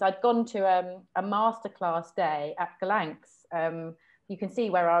times, I'd gone to a masterclass day at GollanczFest. You can see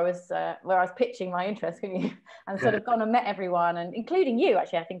where I was pitching my interest, can you? And sort of gone and met everyone, and including you,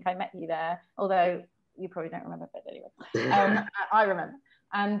 actually. I think I met you there, although you probably don't remember, but anyway, I remember.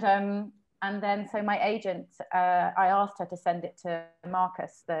 And then, so my agent, I asked her to send it to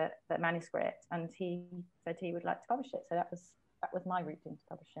Marcus, the manuscript, and he said he would like to publish it. So that was my route into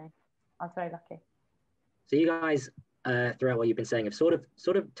publishing. I was very lucky. So you guys, throughout what you've been saying, have sort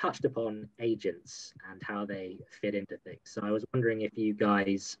of touched upon agents and how they fit into things. So I was wondering if you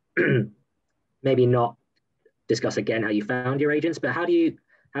guys maybe not discuss again how you found your agents, but how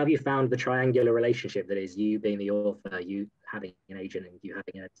have you found the triangular relationship that is you being the author, you having an agent, and you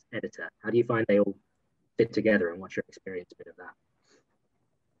having an editor? How do you find they all fit together, and what's your experience bit of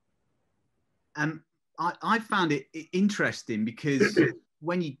that? I found it interesting because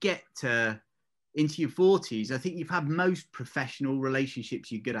when you get into your 40s, I think you've had most professional relationships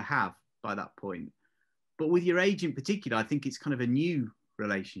you're going to have by that point. But with your agent in particular, I think it's kind of a new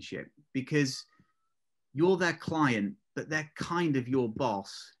relationship, because you're their client, but they're kind of your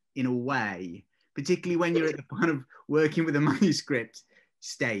boss in a way, particularly when you're at the kind of working with a manuscript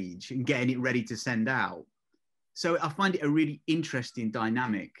stage and getting it ready to send out. So I find it a really interesting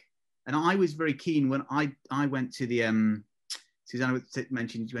dynamic. And I was very keen when I went to the, Susanna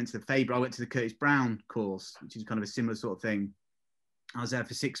mentioned you went to the Faber, I went to the Curtis Brown course, which is kind of a similar sort of thing. I was there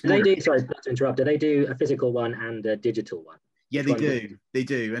for 6 months. Sorry not to interrupt, do they do a physical one and a digital one? Yeah, they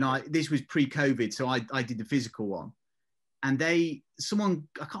do. And this was pre-COVID, so I did the physical one. And someone,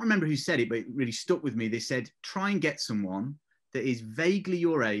 I can't remember who said it, but it really stuck with me. They said, try and get someone that is vaguely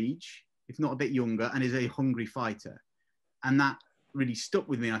your age, if not a bit younger, and is a hungry fighter. And that really stuck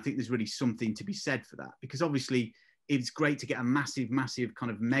with me. And I think there's really something to be said for that, because obviously it's great to get a massive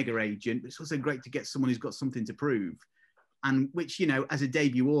kind of mega agent, but it's also great to get someone who's got something to prove. And which, as a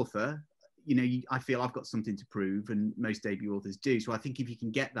debut author, I feel I've got something to prove, and most debut authors do. So I think if you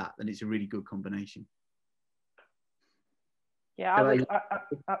can get that, then it's a really good combination. Yeah, sorry,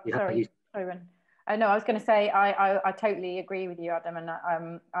 Ren. No, I was going to say I totally agree with you, Adam, and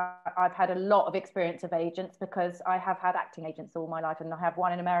I've had a lot of experience of agents, because I have had acting agents all my life, and I have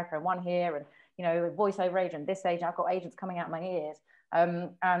one in America and one here, and a voiceover agent, this agent. I've got agents coming out of my ears,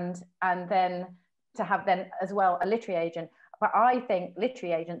 and then to have then as well a literary agent. But I think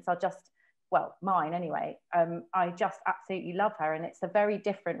literary agents are just, well, mine anyway. I just absolutely love her, and it's a very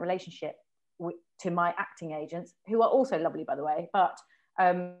different relationship to my acting agents, who are also lovely, by the way, but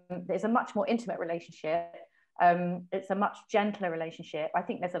there's a much more intimate relationship. It's a much gentler relationship. I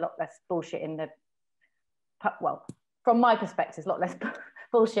think there's a lot less bullshit in the, well, from my perspective, there's a lot less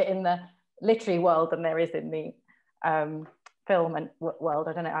bullshit in the literary world than there is in the film and world.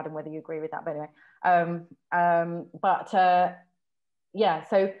 I don't know, Adam, whether you agree with that, but anyway. Yeah,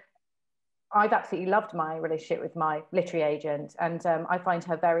 so I've absolutely loved my relationship with my literary agent, and I find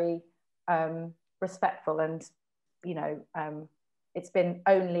her very respectful, and it's been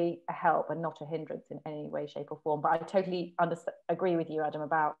only a help and not a hindrance in any way, shape or form. But I totally agree with you, Adam,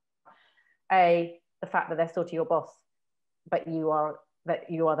 about the fact that they're sort of your boss, but you are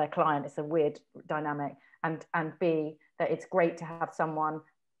their client. It's a weird dynamic. And B, that it's great to have someone,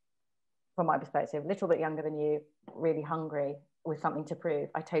 from my perspective, a little bit younger than you, really hungry with something to prove.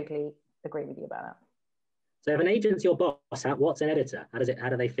 I totally agree with you about that. So if an agent's your boss, what's an editor? How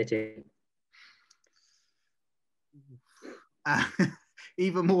do they fit in?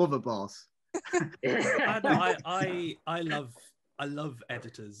 Even more of a boss. I love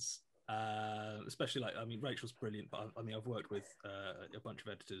editors, especially Rachel's brilliant, but I've worked with a bunch of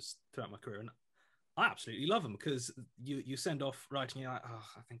editors throughout my career, and I absolutely love them, because you send off writing, you're like, oh,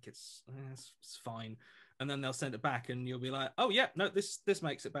 I think it's fine, and then they'll send it back, and you'll be like, oh yeah, no, this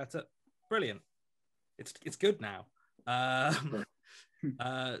makes it better, brilliant, it's good now.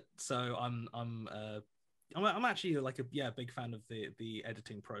 So I'm actually a big fan of the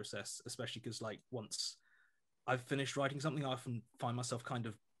editing process, especially because once I've finished writing something, I often find myself kind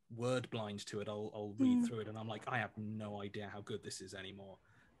of word blind to it. I'll read through it and I'm like, I have no idea how good this is anymore.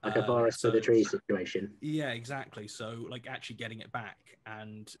 Like a forest for the trees situation. Yeah, exactly. So actually getting it back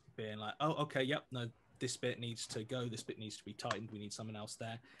and being like, oh, okay, yep, no, this bit needs to go, this bit needs to be tightened, we need someone else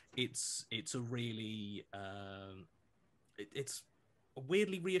there. It's a really it's a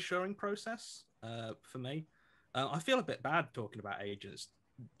weirdly reassuring process for me. I feel a bit bad talking about agents,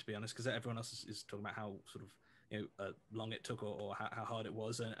 to be honest, because everyone else is talking about how sort of long it took or how hard it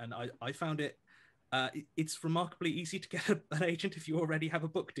was, and I found it it's remarkably easy to get an agent if you already have a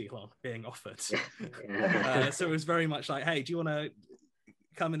book deal on being offered. So it was very much like, hey, do you want to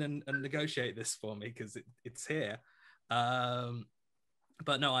come in and negotiate this for me, because it's here.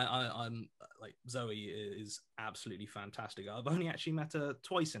 But no, I'm like, Zoe is absolutely fantastic. I've only actually met her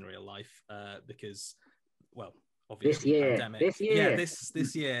twice in real life, because, well, obviously pandemic. This year. Yeah,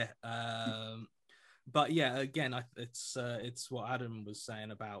 this year. But yeah, again, it's what Adam was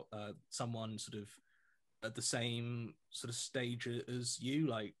saying about someone sort of at the same sort of stage as you.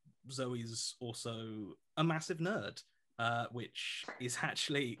 Like, Zoe's also a massive nerd, which was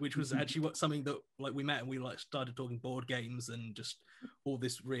actually something that, like, we met and we like started talking board games and just all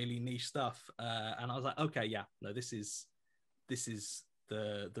this really niche stuff. And I was like, okay, yeah, no, this is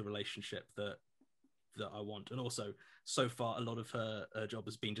the relationship that I want. And also, so far, a lot of her job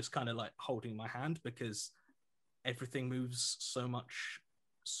has been just kind of like holding my hand, because everything moves so much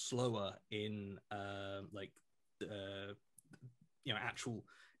slower in actual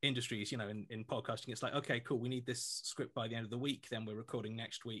industries. In podcasting, it's like, okay, cool, we need this script by the end of the week, then we're recording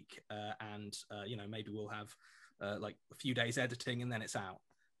next week, and maybe we'll have like a few days editing and then it's out.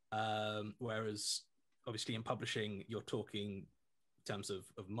 Whereas obviously in publishing, you're talking in terms of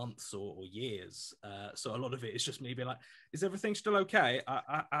months or years. So a lot of it is just me being like, is everything still okay?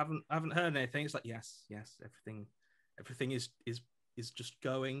 I haven't heard anything. It's like, yes, everything is just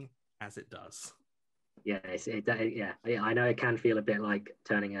going as it does. Yeah, I know it can feel a bit like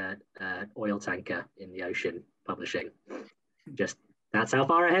turning a oil tanker in the ocean, publishing. Just, that's how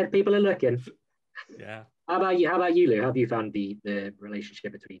far ahead people are looking. Yeah. How about you, Lou? How have you found the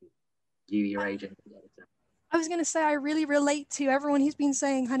relationship between you, your agent, and the editor? I was going to say, I really relate to everyone who's been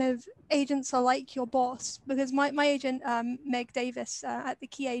saying kind of agents are like your boss, because my agent, Meg Davis at the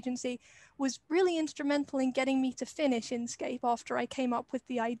Key Agency, was really instrumental in getting me to finish Inkscape after I came up with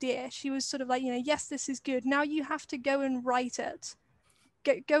the idea. She was sort of like, yes, this is good. Now you have to go and write it.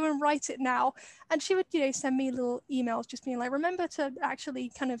 Go and write it now. And she would, send me little emails just being like, remember to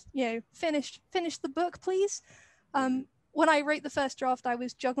actually kind of, finish the book, please. When I wrote the first draft, I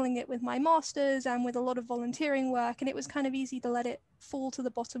was juggling it with my master's and with a lot of volunteering work, and it was kind of easy to let it fall to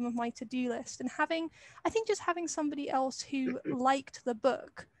the bottom of my to-do list. And having somebody else who liked the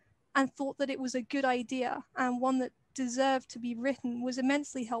book and thought that it was a good idea and one that deserved to be written was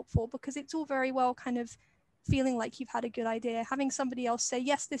immensely helpful, because it's all very well kind of feeling like you've had a good idea. Having somebody else say,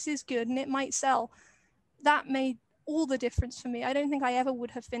 yes, this is good and it might sell, that made all the difference for me. I don't think I ever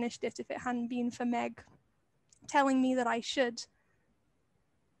would have finished it if it hadn't been for Meg telling me that I should.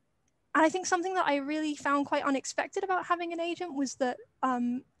 And I think something that I really found quite unexpected about having an agent was that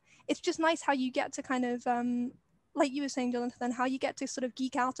it's just nice how you get to kind of, like you were saying, Jonathan, how you get to sort of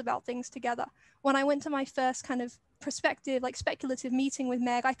geek out about things together. When I went to my first kind of prospective, like speculative meeting with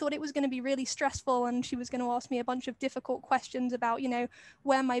Meg, I thought it was going to be really stressful and she was going to ask me a bunch of difficult questions about,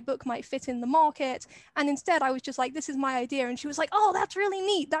 where my book might fit in the market. And instead I was just like, this is my idea. And she was like, oh, that's really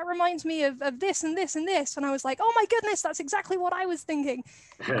neat. That reminds me of this and this and this. And I was like, oh my goodness, that's exactly what I was thinking.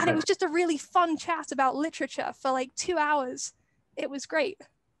 And it was just a really fun chat about literature for like 2 hours. It was great.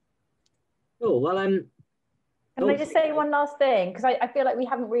 Cool. Well, can I just say one last thing? Because I feel like we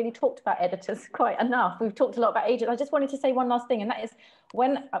haven't really talked about editors quite enough. We've talked a lot about agents. I just wanted to say one last thing, and that is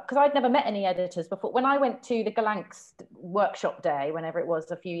because I'd never met any editors before. When I went to the Gollanczfest workshop day, whenever it was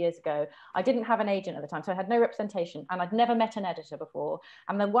a few years ago, I didn't have an agent at the time, so I had no representation, and I'd never met an editor before.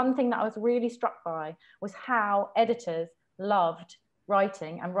 And the one thing that I was really struck by was how editors loved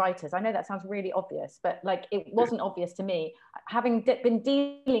writing and writers. I know that sounds really obvious, but like it wasn't obvious to me. Having been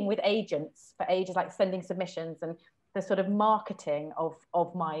dealing with agents for ages, like sending submissions and the sort of marketing of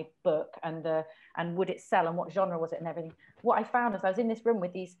my book and would it sell and what genre was it and everything. What I found is I was in this room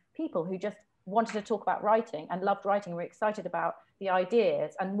with these people who just wanted to talk about writing and loved writing, were excited about the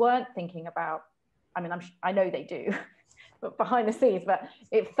ideas and weren't thinking about, I know they do, but behind the scenes, but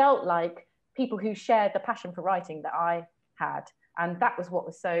it felt like people who shared the passion for writing that I had. And that was what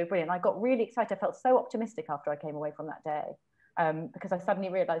was so brilliant. I got really excited. I felt so optimistic after I came away from that day, because I suddenly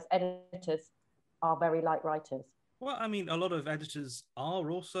realized editors are very like writers. Well, I mean, a lot of editors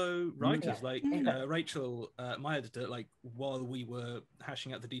are also writers. Yeah. Like Rachel, my editor, like while we were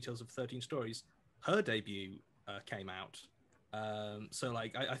hashing out the details of 13 Stories, her debut came out. So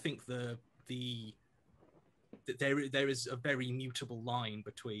like, I think there is a very mutable line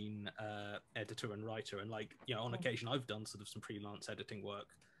between editor and writer, and like, on occasion I've done sort of some freelance editing work,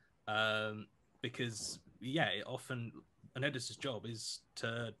 because often an editor's job is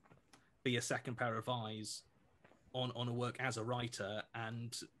to be a second pair of eyes on a work as a writer,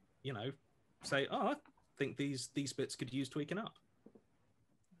 and say, oh, I think these bits could use tweaking up.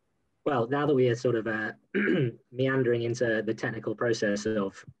 Well, now that we are sort of meandering into the technical process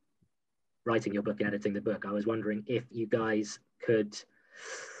of writing your book and editing the book, I was wondering if you guys could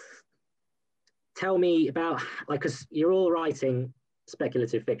tell me about, like, because you're all writing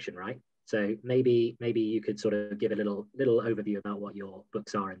speculative fiction, right? So maybe you could sort of give a little overview about what your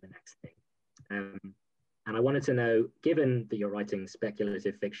books are in the next thing. And I wanted to know, given that you're writing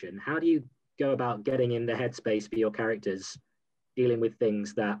speculative fiction, how do you go about getting in the headspace for your characters, dealing with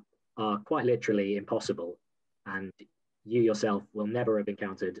things that are quite literally impossible and you yourself will never have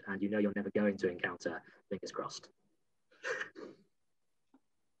encountered, and you know you're never going to encounter, fingers crossed?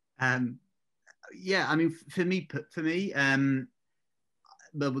 Yeah, I mean, for me,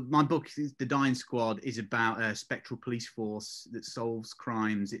 my book, The Dying Squad, is about a spectral police force that solves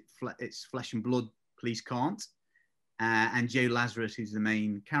crimes it's flesh and blood police can't. And Joe Lazarus, who's the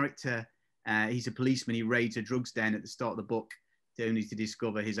main character, he's a policeman. He raids a drugs den at the start of the book, only to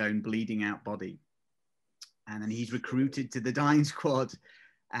discover his own bleeding out body. And then he's recruited to the Dying Squad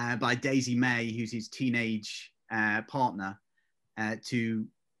by Daisy May, who's his teenage partner, to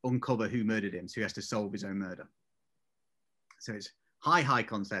uncover who murdered him. So he has to solve his own murder. So it's high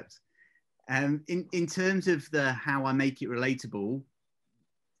concept. In terms of how I make it relatable,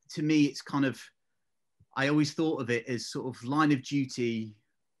 to me, it's kind of, I always thought of it as sort of Line of Duty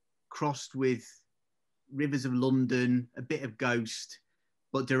crossed with Rivers of London, a bit of Ghost,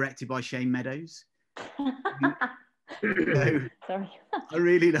 but directed by Shane Meadows. So Sorry. I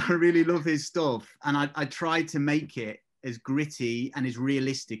really love his stuff, and I tried to make it as gritty and as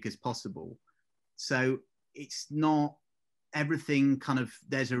realistic as possible. So it's not everything kind of,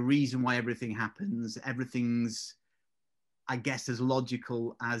 there's a reason why everything happens. Everything's, I guess, as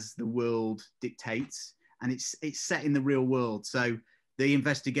logical as the world dictates, and it's set in the real world. So the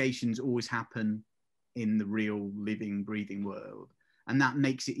investigations always happen in the real living, breathing world. And that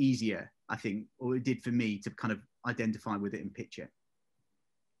makes it easier, I think, or it did for me, to kind of identify with it and pitch it.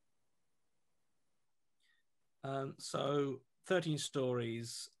 So 13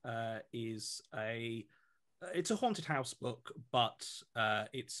 Stories is it's a haunted house book, but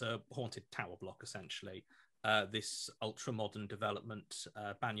it's a haunted tower block, essentially. This ultra-modern development,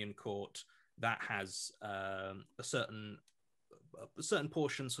 Banyan Court, that has a certain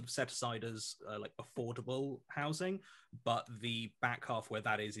portion sort of set aside as like affordable housing, but the back half where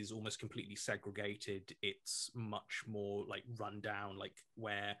that is almost completely segregated. It's much more like run down, like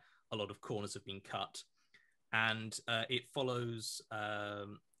where a lot of corners have been cut. And it follows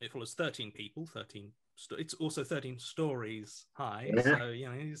 13 people, it's also 13 stories high. Yeah. So you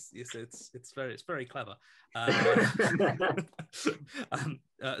know, it's very clever.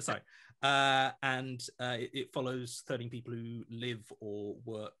 Sorry. And it follows 13 people who live or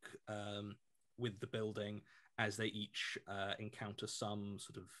work with the building, as they each encounter some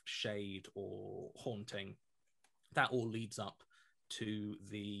sort of shade or haunting. That all leads up to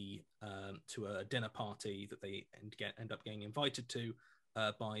to a dinner party that they end up getting invited to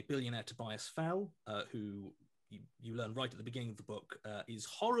by billionaire Tobias Fell, who you learn right at the beginning of the book is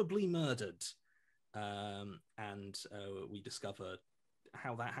horribly murdered, and we discover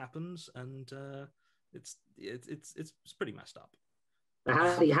how that happens, and it's pretty messed up.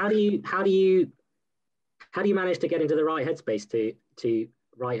 How do you manage to get into the right headspace to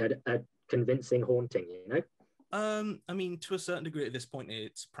write a convincing haunting? You know. I mean, to a certain degree at this point,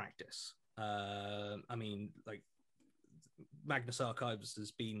 it's practice. I mean, like, Magnus Archives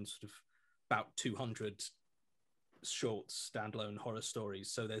has been sort of about 200 short standalone horror stories.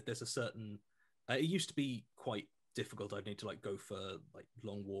 So there's a certain, it used to be quite difficult. I'd need to like go for like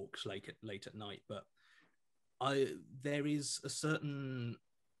long walks late at night, but there is a certain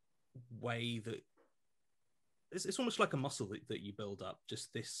way that it's almost like a muscle that you build up,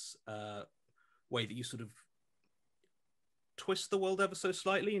 just this way that you sort of twist the world ever so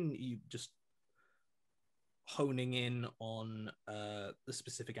slightly, and you just honing in on the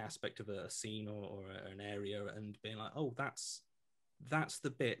specific aspect of a scene or an area, and being like, oh, that's the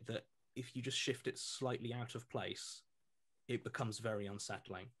bit that if you just shift it slightly out of place, it becomes very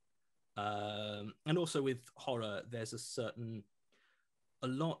unsettling. And also with horror, there's a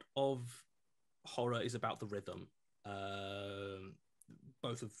lot of horror is about the rhythm,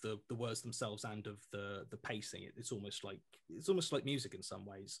 both of the words themselves and of the pacing. It's almost like music in some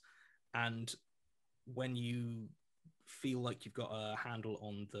ways. And when you feel like you've got a handle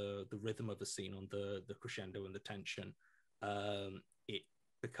on the rhythm of the scene, on the crescendo and the tension, it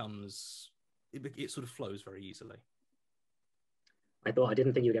sort of flows very easily. I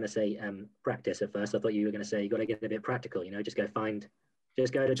didn't think you were going to say practice at first. I thought you were going to say you got to get a bit practical, you know, just go find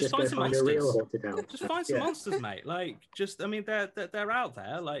Just go find some find a real monsters. haunted house. Just find some monsters, mate. Like, I mean, they're out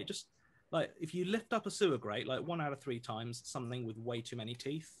there. Like, just like if you lift up a sewer grate, like 1 out of 3 times, something with way too many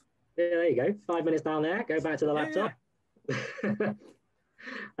teeth. Yeah, there you go. 5 minutes down there. Go back to the laptop. Yeah.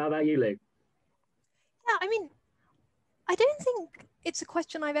 How about you, Lou? Yeah, I mean, I don't think it's a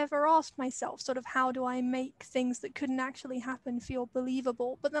question I've ever asked myself, sort of how do I make things that couldn't actually happen feel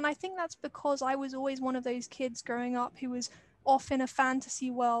believable? But then I think that's because I was always one of those kids growing up who was off in a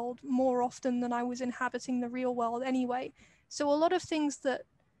fantasy world more often than I was inhabiting the real world anyway. So a lot of things that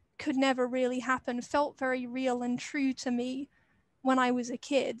could never really happen felt very real and true to me when I was a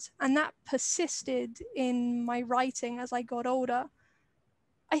kid. And that persisted in my writing as I got older.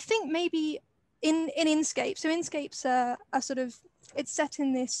 I think maybe in Inscape. So Inscape's a sort of, it's set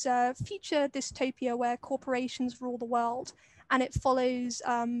in this future dystopia where corporations rule the world, and it follows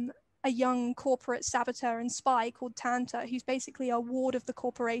a young corporate saboteur and spy called Tanta, who's basically a ward of the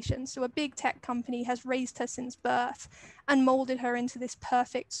corporation. So a big tech company has raised her since birth and molded her into this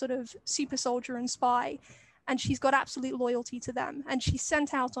perfect sort of super soldier and spy. And she's got absolute loyalty to them. And she's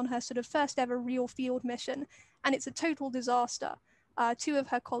sent out on her sort of first ever real field mission. And it's a total disaster. 2 of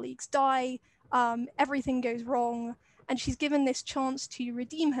her colleagues die. Everything goes wrong. And she's given this chance to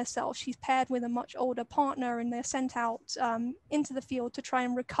redeem herself. She's paired with a much older partner, and they're sent out into the field to try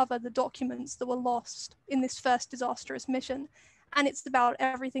and recover the documents that were lost in this first disastrous mission. And it's about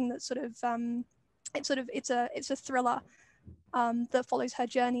everything that it's a thriller that follows her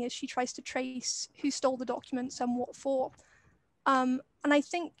journey as she tries to trace who stole the documents and what for. And I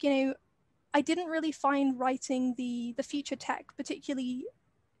think, I didn't really find writing the future tech particularly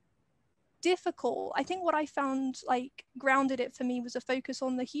difficult. I think what I found grounded it for me was a focus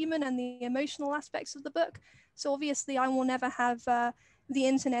on the human and the emotional aspects of the book. So obviously I will never have the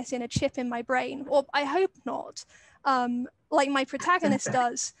internet in a chip in my brain, or I hope not, like my protagonist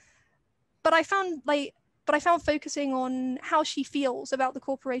does. But I found focusing on how she feels about the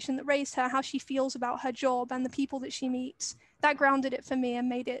corporation that raised her, how she feels about her job and the people that she meets, that grounded it for me and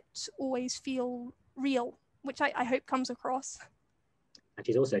made it always feel real, which I hope comes across. And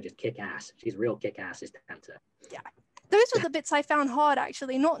she's also just kick-ass. She's real kick-ass, is Tanta. Yeah. Those were the bits I found hard,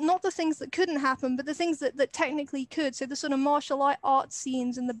 actually. Not the things that couldn't happen, but the things that technically could. So the sort of martial arts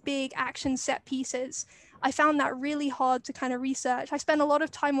scenes and the big action set pieces. I found that really hard to kind of research. I spent a lot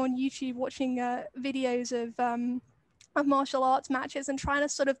of time on YouTube watching videos of martial arts matches and trying to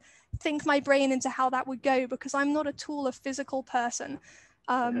sort of think my brain into how that would go, because I'm not at all a physical person.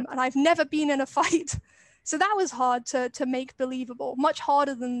 And I've never been in a fight. So that was hard to make believable, much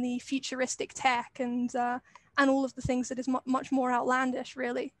harder than the futuristic tech and all of the things that is much more outlandish,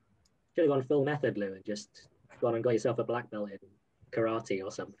 really. Should have gone full method, Lou, and just gone and got yourself a black belt in karate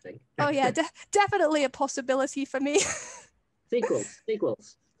or something. Oh yeah, definitely a possibility for me.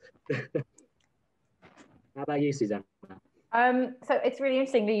 Sequels. How about you, Susanna? So it's really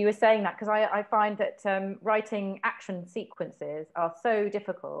interesting that you were saying that, because I find that writing action sequences are so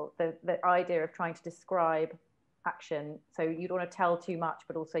difficult. The idea of trying to describe action, so you don't want to tell too much,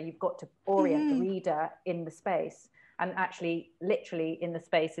 but also you've got to orient the reader in the space, and actually literally in the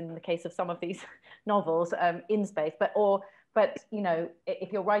space in the case of some of these novels, in space, but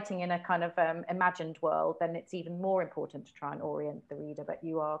if you're writing in a kind of imagined world, then it's even more important to try and orient the reader, but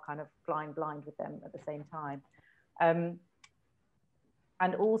you are kind of flying blind with them at the same time.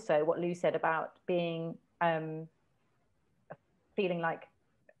 And also what Lou said about being feeling like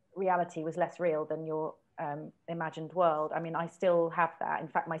reality was less real than your imagined world. I mean, I still have that. In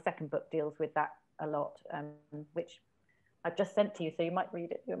fact, my second book deals with that a lot, which I've just sent to you, so you might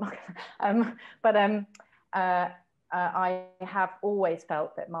read it. I have always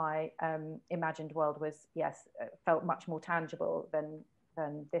felt that my imagined world was, felt much more tangible than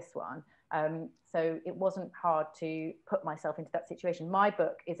this one. So it wasn't hard to put myself into that situation. My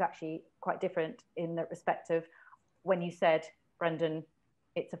book is actually quite different in the respect of when you said, Brendan,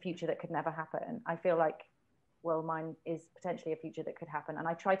 it's a future that could never happen. I feel like, well, mine is potentially a future that could happen. And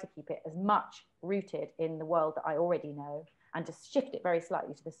I try to keep it as much rooted in the world that I already know and just shift it very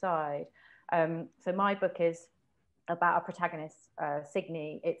slightly to the side. So my book is about a protagonist,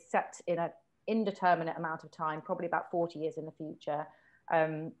 Signe. It's set in an indeterminate amount of time, probably about 40 years in the future.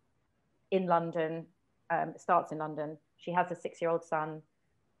 In London, starts in London. She has a 6-year-old son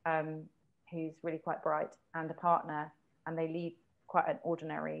who's really quite bright, and a partner, and they lead quite an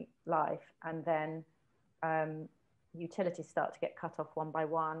ordinary life. And then utilities start to get cut off one by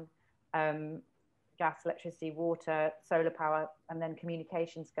one. Gas, electricity, water, solar power, and then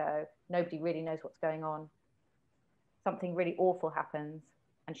communications go. Nobody really knows what's going on. Something really awful happens,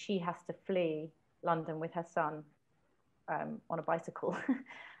 and she has to flee London with her son on a bicycle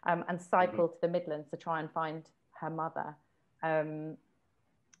and cycle to the Midlands to try and find her mother, who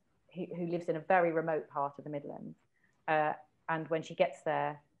lives in a very remote part of the Midlands. And when she gets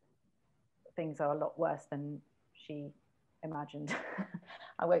there, things are a lot worse than she imagined.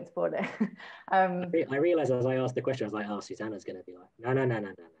 I won't spoil it. I realized as I asked the question, I was like, oh, Susanna's going to be like, no.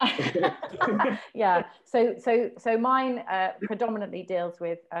 Yeah. So mine predominantly deals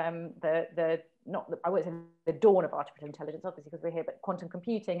with I won't say the dawn of artificial intelligence, obviously, because we're here, but quantum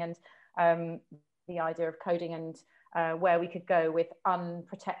computing and the idea of coding and where we could go with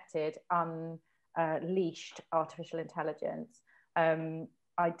unprotected, unleashed artificial intelligence.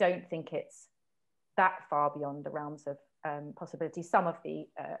 I don't think it's that far beyond the realms of possibility. Some of the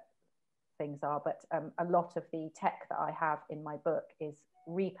things are, but a lot of the tech that I have in my book is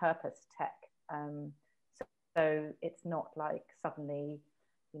repurposed tech. So it's not like suddenly,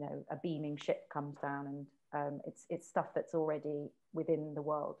 a beaming ship comes down, and it's stuff that's already within the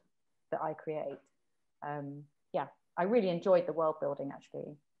world that I create. Yeah, I really enjoyed the world building,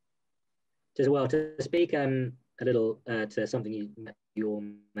 actually. As well, to speak a little to something you all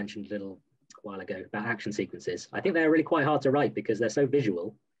mentioned a little while ago about action sequences. I think they're really quite hard to write because they're so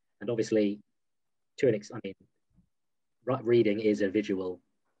visual, and obviously, reading is a visual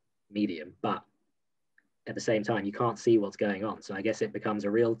medium, but at the same time, you can't see what's going on. So I guess it becomes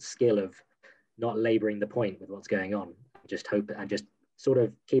a real skill of not laboring the point with what's going on, just sort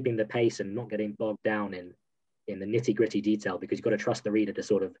of keeping the pace and not getting bogged down in the nitty gritty detail, because you've got to trust the reader to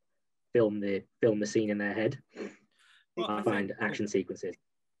sort of film the scene in their head. Well, I find action sequences.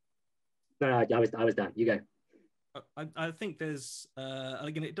 No, I was done. You go. I think there's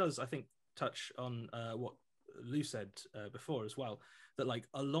again, it does, I think, touch on what Lou said before as well, that like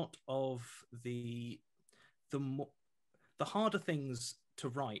a lot of the harder things to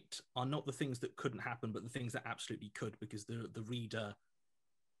write are not the things that couldn't happen, but the things that absolutely could, because the reader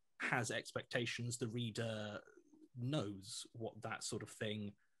has expectations. The reader knows what that sort of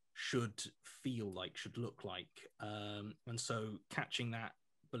thing should feel like, should look like, and so catching that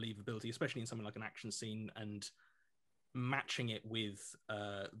believability, especially in something like an action scene, and matching it with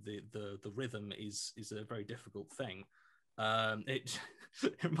the rhythm is a very difficult thing. It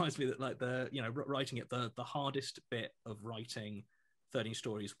reminds me that like writing it, the hardest bit of writing 13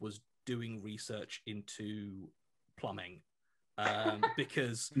 Stories was doing research into plumbing,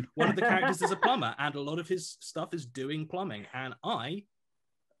 because one of the characters is a plumber and a lot of his stuff is doing plumbing, and I'm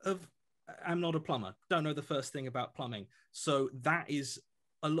not a plumber, don't know the first thing about plumbing, so that is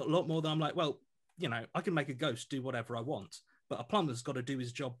a lot more than I'm like, well, I can make a ghost do whatever I want, but a plumber's got to do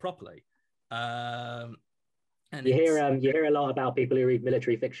his job properly. And you hear a lot about people who read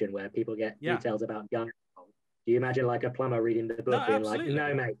military fiction where people get details about guns. Do you imagine like a plumber reading the book being like,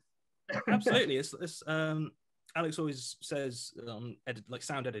 no, mate? Absolutely. It's Alex always says on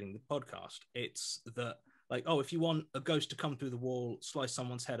sound editing the podcast, it's that like, oh, if you want a ghost to come through the wall, slice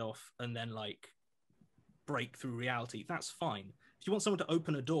someone's head off, and then like break through reality, that's fine. If you want someone to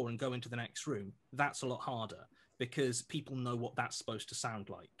open a door and go into the next room, that's a lot harder, because people know what that's supposed to sound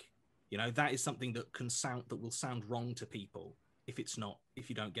like. That is something that will sound wrong to people if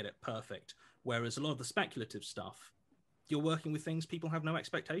you don't get it perfect. Whereas a lot of the speculative stuff, you're working with things people have no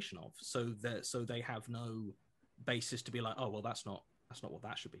expectation of, so they have no basis to be like, oh, well, that's not what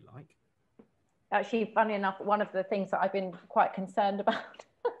that should be like. Actually, funny enough, one of the things that I've been quite concerned about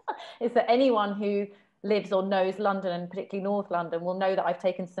is that anyone who lives or knows London, and particularly North London, will know that I've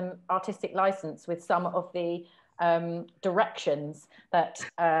taken some artistic license with some of the directions that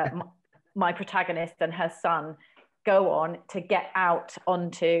my protagonist and her son go on to get out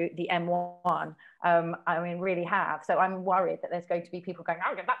onto the M1. Really have. So I'm worried that there's going to be people going,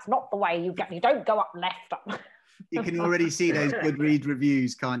 oh, that's not the way you don't go up left. You can already see those Goodreads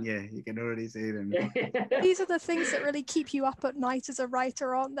reviews, can't you? You can already see them. These are the things that really keep you up at night as a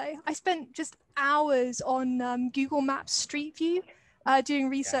writer, aren't they? I spent just hours on Google Maps Street View doing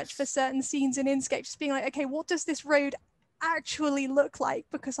research for certain scenes in Inkscape, just being like, okay, what does this road actually look like?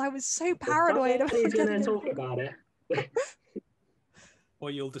 Because I was so paranoid about it. Talk about it. Or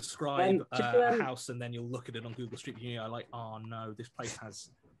you'll describe a house and then you'll look at it on Google Street View and you're like, oh no, this place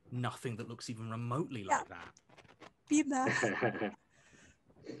has nothing that looks even remotely like that. Been there.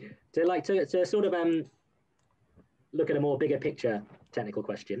 to sort of look at a more bigger picture technical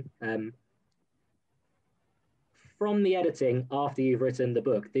question. From the editing after you've written the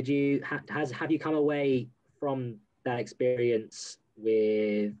book, have you come away from that experience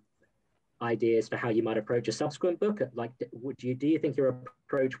with ideas for how you might approach a subsequent book? Like, do you think your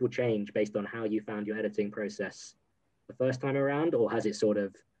approach will change based on how you found your editing process the first time around, or has it sort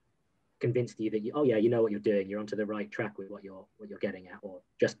of convinced you that oh yeah, you know what you're doing, you're onto the right track with what you're getting at, or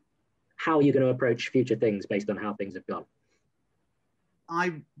just how you're going to approach future things based on how things have gone?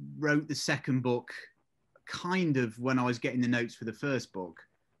 I wrote the second book kind of when I was getting the notes for the first book,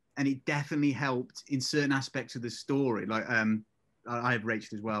 and it definitely helped in certain aspects of the story. Like I have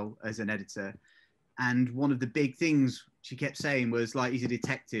Rachel as well as an editor, and one of the big things she kept saying was like, he's a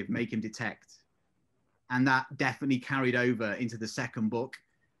detective, make him detect. And that definitely carried over into the second book,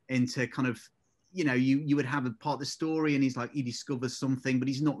 into kind of, you know, you would have a part of the story and he's like, he discovers something, but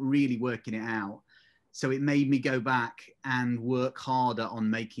he's not really working it out. So it made me go back and work harder on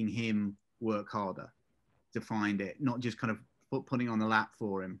making him work harder to find it, not just kind of putting on the lap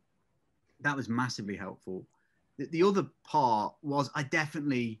for him. That was massively helpful. The other part was I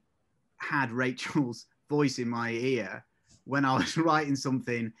definitely had Rachel's voice in my ear when I was writing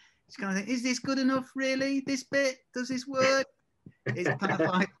something. It's kind of think, is this good enough, really? This bit, does this work? It's kind of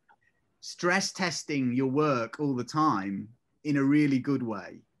like stress testing your work all the time in a really good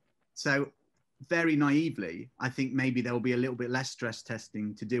way. So very naively, I think maybe there will be a little bit less stress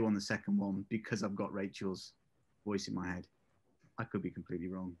testing to do on the second one because I've got Rachel's voice in my head. I could be completely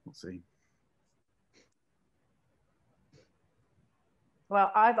wrong. We'll see.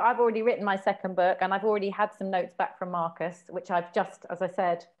 Well, I've already written my second book, and I've already had some notes back from Marcus, which I've just, as I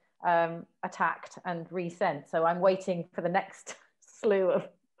said, attacked and resent. So I'm waiting for the next slew of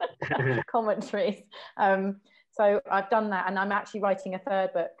commentaries. So I've done that, and I'm actually writing a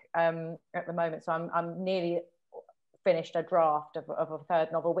third book at the moment. So I'm nearly finished a draft of a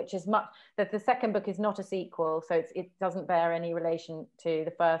third novel, which is much, that the second book is not a sequel, so it doesn't bear any relation to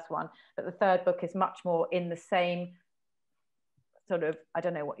the first one, but the third book is much more in the same sort of, I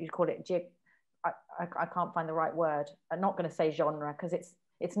don't know what you'd call it, I can't find the right word. I'm not going to say genre because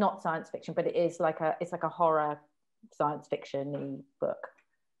it's not science fiction, but it's like a horror science fiction-y book.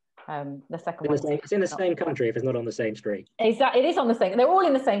 The second one, it's in the same country if it's not on the same street. Exactly, it is on the same. They're all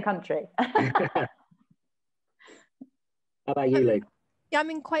in the same country. How about you, Luke? Yeah, I'm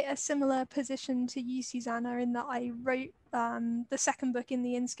in quite a similar position to you, Susanna, in that I wrote the second book in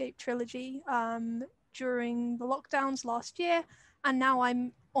the Inkscape trilogy during the lockdowns last year, and now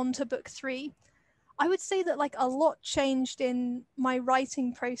I'm on to book 3. I would say that like a lot changed in my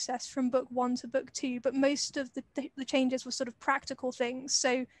writing process from book 1 to book 2, but most of the changes were sort of practical things.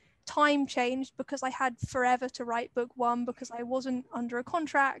 So time changed because I had forever to write book 1 because I wasn't under a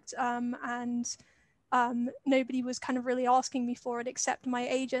contract, and nobody was kind of really asking me for it except my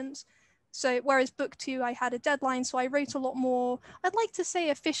agent. So whereas book 2, I had a deadline, so I wrote a lot more, I'd like to say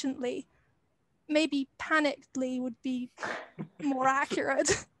efficiently, maybe panickedly would be more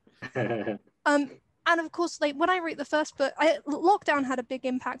accurate. And of course, like when I wrote the first book, lockdown had a big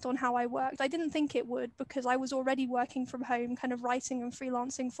impact on how I worked. I didn't think it would because I was already working from home, kind of writing and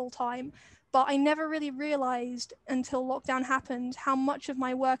freelancing full time. But I never really realized until lockdown happened how much of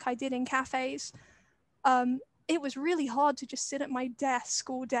my work I did in cafes. It was really hard to just sit at my desk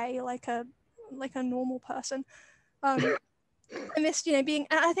all day like a normal person. I missed, being,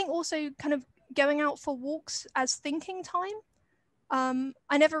 and I think also kind of going out for walks as thinking time.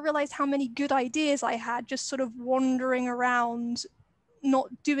 I never realized how many good ideas I had just sort of wandering around, not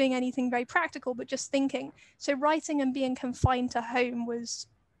doing anything very practical, but just thinking. So writing and being confined to home was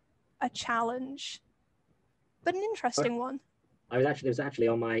a challenge, but an interesting one. It was actually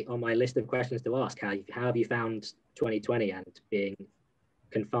on my list of questions to ask. How have you found 2020 and being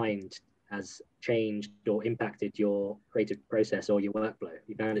confined has changed or impacted your creative process or your workflow?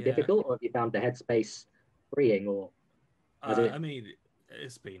 You found it difficult, or have you found the headspace freeing, or? I mean,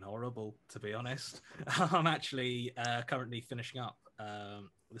 it's been horrible, to be honest. I'm actually currently finishing up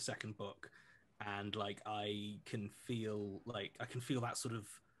the second book, and like I can feel that sort of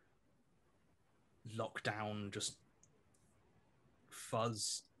lockdown just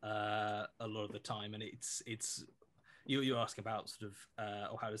fuzz a lot of the time, and it's you ask about sort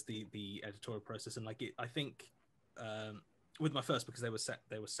of or how does the editorial process, and like I think with my first, because they were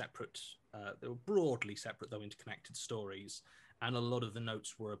separate, they were broadly separate though interconnected stories, and a lot of the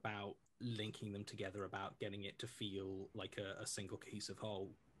notes were about linking them together, about getting it to feel like a single cohesive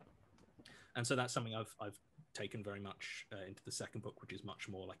whole. And so that's something I've taken very much into the second book, which is much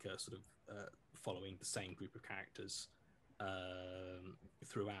more like a sort of following the same group of characters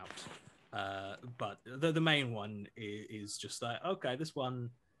throughout. But the main one is just like, okay, this one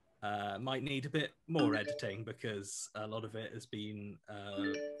might need a bit more editing because a lot of it has been,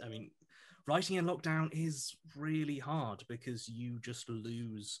 I mean, writing in lockdown is really hard because you just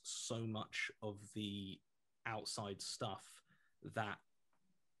lose so much of the outside stuff that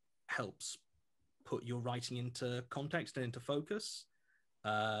helps put your writing into context and into focus.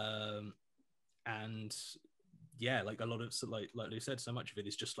 And yeah, like a lot of, like Lou said, so much of it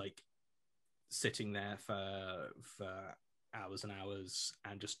is just like sitting there for hours and hours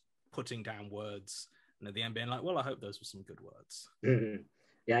and just putting down words, and at the end being like, well, I hope those were some good words. Mm-hmm.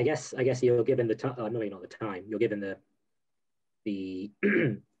 Yeah, I guess you're given the time. No, not the time. You're given the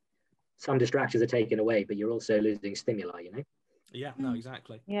some distractions are taken away, but you're also losing stimuli. You know. Yeah. No.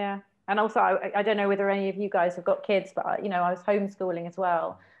 Exactly. Yeah. And also, I don't know whether any of you guys have got kids, but, you know, I was homeschooling as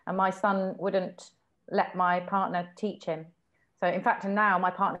well. And my son wouldn't let my partner teach him. So in fact, and now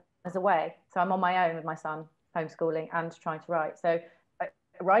my partner's away. So I'm on my own with my son, homeschooling and trying to write. So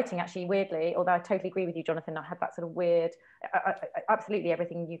writing, actually, weirdly, although I totally agree with you, Jonathan, I had that sort of weird, absolutely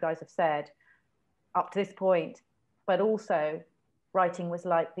everything you guys have said up to this point. But also writing was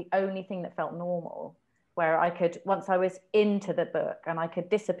like the only thing that felt normal, where I could, once I was into the book and I could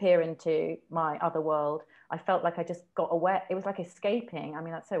disappear into my other world, I felt like I just got away. It was like escaping. I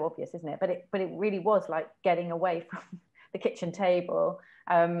mean, that's so obvious, isn't it? But it really was like getting away from the kitchen table,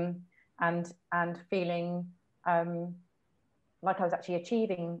 and feeling like I was actually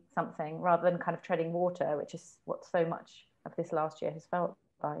achieving something rather than kind of treading water, which is what so much of this last year has felt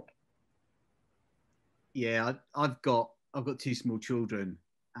like. Yeah, I've got 2 small children,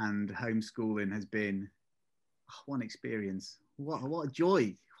 and homeschooling has been one experience. What a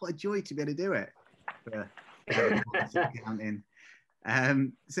joy! What a joy to be able to do it. Counting.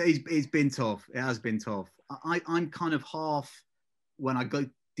 So it's been tough. It has been tough. I'm kind of half. When I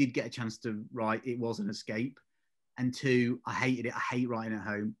did get a chance to write, it was an escape. And 2, I hated it. I hate writing at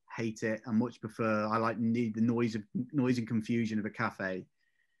home. Hate it. I much prefer. I like the noise and confusion of a cafe.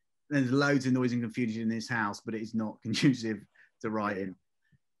 There's loads of noise and confusion in this house, but it is not conducive to writing.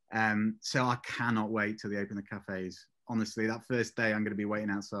 So I cannot wait till they open the cafes. Honestly, that first day I'm going to be waiting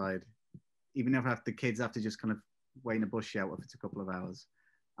outside. Even if the kids have to just kind of wait in a bus shelter for a couple of hours,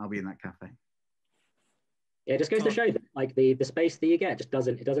 I'll be in that cafe. Yeah, it just goes to show that like the space that you get just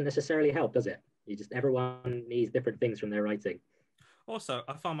doesn't necessarily help, does it? Everyone needs different things from their writing. Also,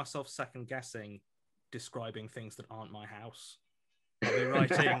 I find myself second guessing describing things that aren't my house. I'll be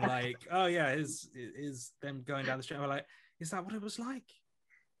writing like, oh yeah, is them going down the street? I'm like, is that what it was like?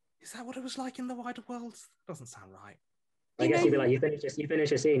 Is that what it was like in the wider world? Doesn't sound right. I guess you'd be like, you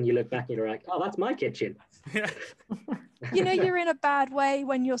finish a scene, you look back and you're like, oh, that's my kitchen. Yeah. You know, you're in a bad way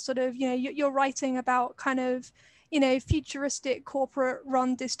when you're sort of, you know, you're writing about kind of, you know, futuristic corporate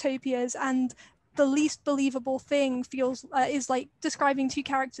run dystopias, and the least believable thing is like describing 2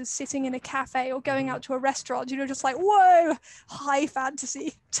 characters sitting in a cafe or going out to a restaurant. You know, just like, whoa, high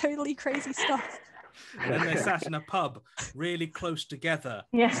fantasy, totally crazy stuff. And then they sat in a pub really close together.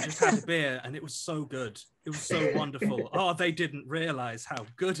 Yes. And just had a beer, and it was so good. It was so wonderful. Oh, they didn't realize how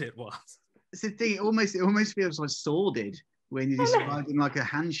good it was. It's the thing. It almost feels like sordid when you're describing like a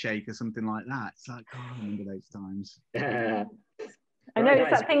handshake or something like that. It's like, oh, I remember those times. I know,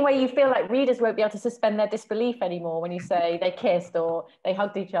 it's that thing where you feel like readers won't be able to suspend their disbelief anymore when you say they kissed or they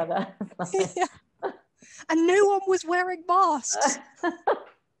hugged each other. Yeah. And no one was wearing masks.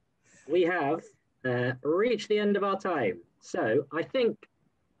 We have reached the end of our time. So I think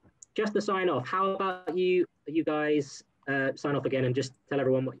just to sign off, how about you guys sign off again and just tell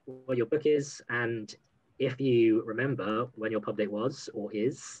everyone what your book is, and if you remember when your pub date was or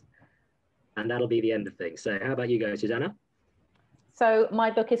is, and that'll be the end of things. So how about you guys, Susanna? So my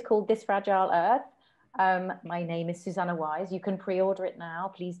book is called This Fragile Earth. My name is Susanna Wise. You can pre-order it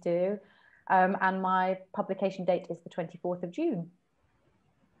now, please do. And my publication date is the 24th of June.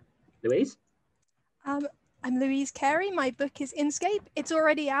 Louise? I'm Louise Carey. My book is Inscape. It's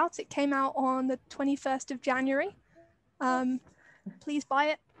already out. It came out on the 21st of January. Please buy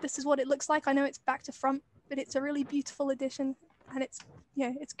it. This is what it looks like. I know it's back to front, but it's a really beautiful edition, and it's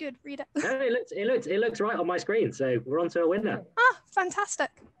good. Read it. It looks right on my screen, so we're on to a winner. Ah, fantastic.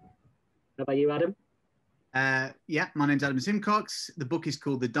 How about you, Adam? Yeah, my name's Adam Simcox. The book is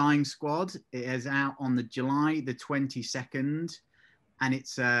called The Dying Squad. It is out on July the 22nd, and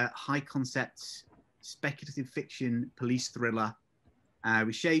it's a high concept speculative fiction police thriller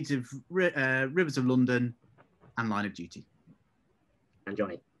with shades of Rivers of London and Line of Duty. And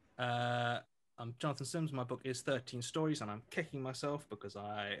Johnny? I'm Jonathan Sims. My book is 13 Stories, and I'm kicking myself because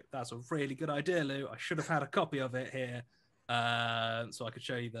that's a really good idea, Lou. I should have had a copy of it here so I could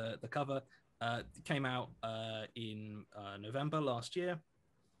show you the cover. It came out in November last year,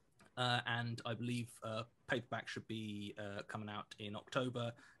 and I believe paperback should be coming out in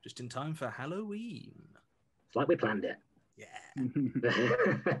October, just in time for Halloween. It's like we planned it. Yeah.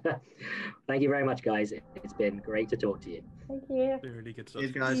 Thank you very much, guys. It's been great to talk to you. Thank you. It's been really good stuff.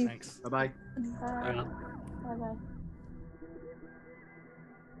 Cheers, guys. Thanks. Bye-bye. Bye. Bye-bye.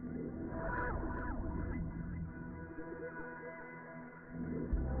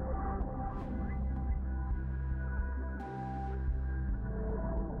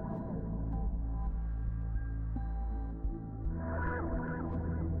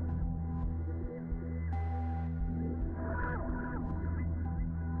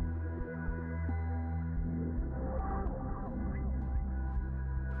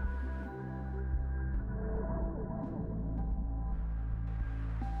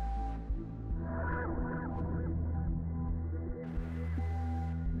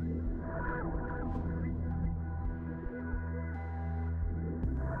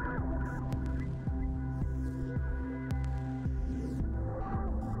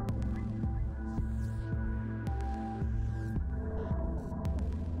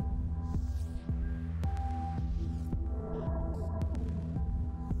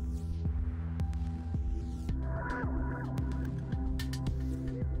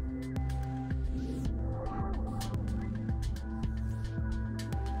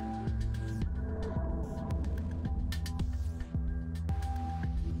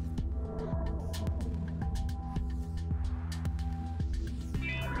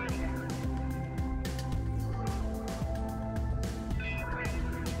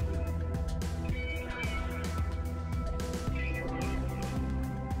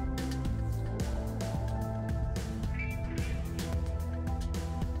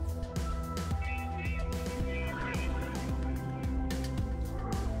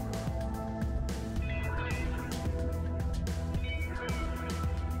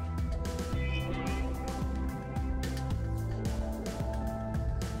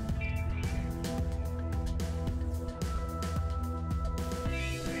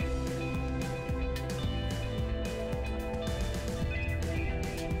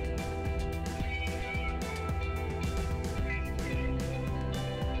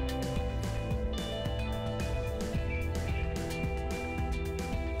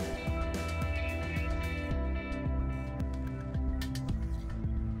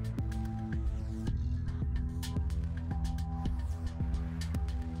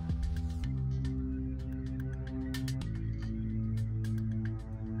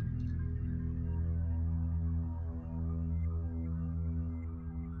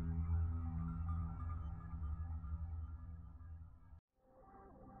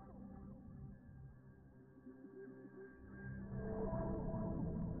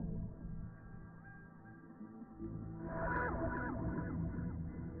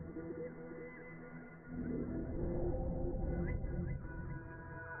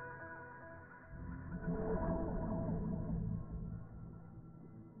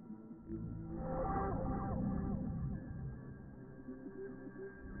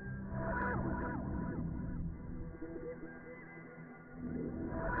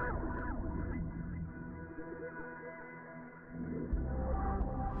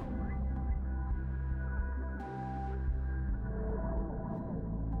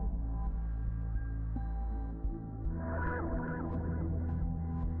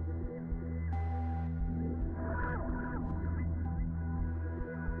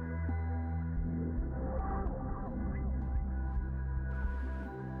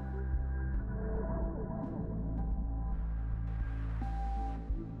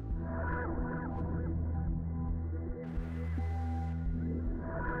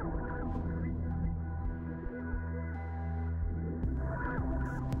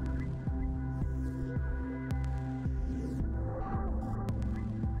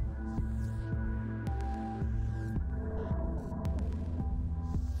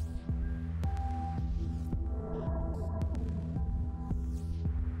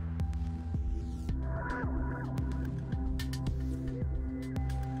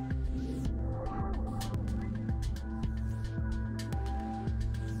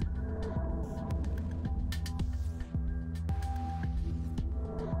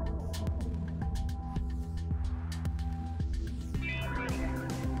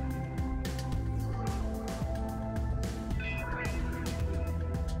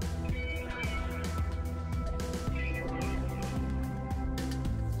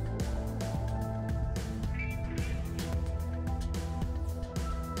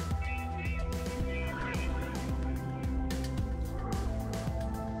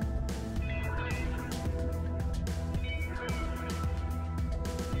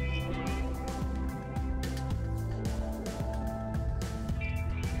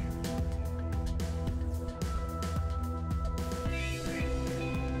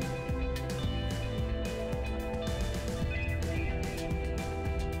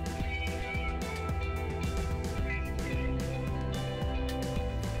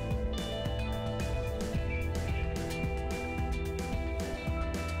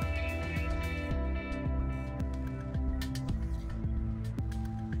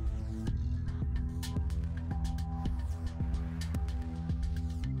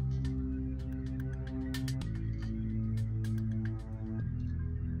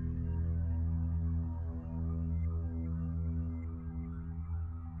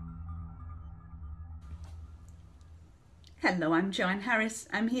 Hello, I'm Joanne Harris.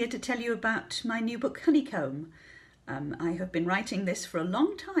 I'm here to tell you about my new book, Honeycomb. I have been writing this for a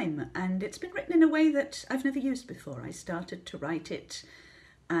long time, and it's been written in a way that I've never used before. I started to write it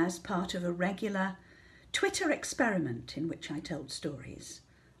as part of a regular Twitter experiment in which I told stories,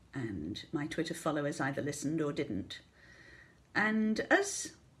 and my Twitter followers either listened or didn't. And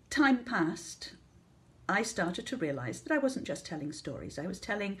as time passed, I started to realise that I wasn't just telling stories. I was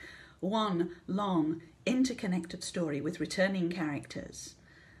telling one long, interconnected story with returning characters.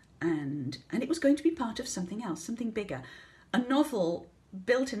 And it was going to be part of something else, something bigger. A novel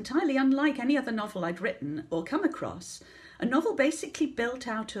built entirely unlike any other novel I'd written or come across. A novel basically built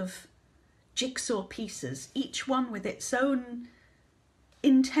out of jigsaw pieces, each one with its own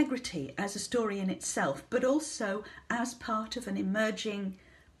integrity as a story in itself, but also as part of an emerging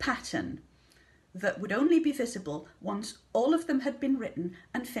pattern that would only be visible once all of them had been written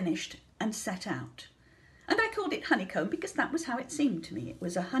and finished and set out. And I called it Honeycomb because that was how it seemed to me. It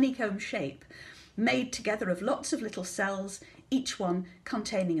was a honeycomb shape made together of lots of little cells, each one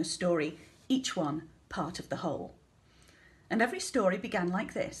containing a story, each one part of the whole. And every story began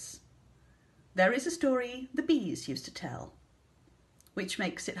like this. There is a story the bees used to tell, which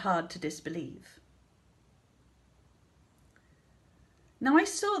makes it hard to disbelieve. Now, I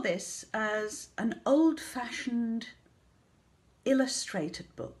saw this as an old-fashioned illustrated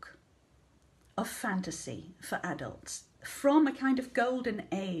book of fantasy for adults from a kind of golden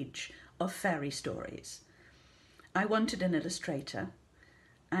age of fairy stories. I wanted an illustrator,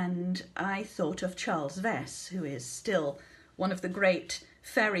 and I thought of Charles Vess, who is still one of the great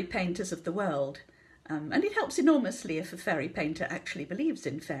fairy painters of the world. And it helps enormously if a fairy painter actually believes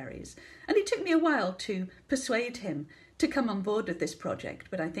in fairies. And it took me a while to persuade him to come on board with this project,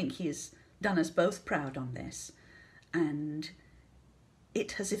 but I think he's done us both proud on this. And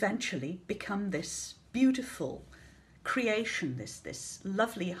it has eventually become this beautiful creation, this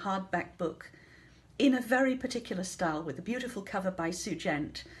lovely hardback book in a very particular style with a beautiful cover by Sue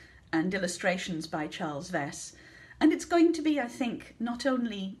Gent and illustrations by Charles Vess. And it's going to be, I think, not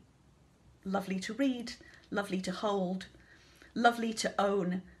only lovely to read, lovely to hold, lovely to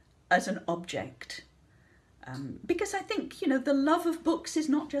own as an object. Because I think, the love of books is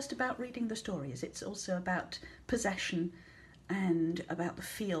not just about reading the stories, it's also about possession and about the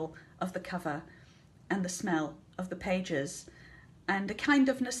feel of the cover and the smell of the pages, and a kind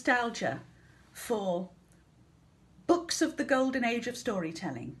of nostalgia for books of the golden age of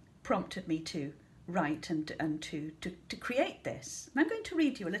storytelling prompted me to write and to create this. And I'm going to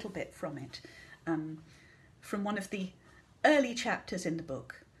read you a little bit from it, from one of the early chapters in the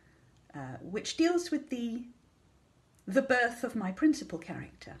book, which deals with the birth of my principal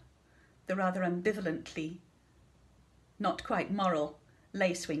character, the rather ambivalently not quite moral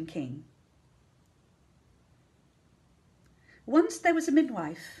Lacewing King. Once there was a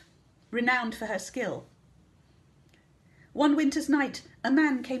midwife, renowned for her skill. One winter's night, a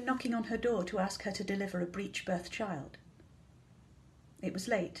man came knocking on her door to ask her to deliver a breech-birth child. It was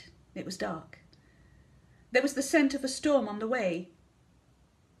late, it was dark. There was the scent of a storm on the way.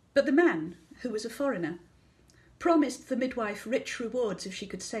 But the man, who was a foreigner, promised the midwife rich rewards if she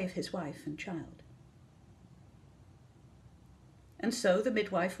could save his wife and child. And so the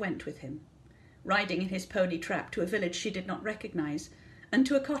midwife went with him, riding in his pony trap to a village she did not recognise, and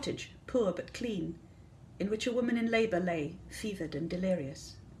to a cottage, poor but clean, in which a woman in labour lay, fevered and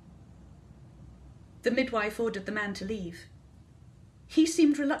delirious. The midwife ordered the man to leave. He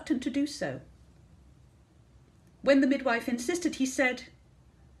seemed reluctant to do so. When the midwife insisted, he said,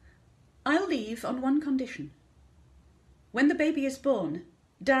 "I'll leave on one condition. When the baby is born,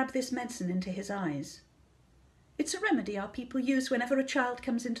 dab this medicine into his eyes. It's a remedy our people use whenever a child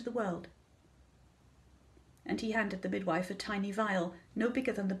comes into the world." And he handed the midwife a tiny vial, no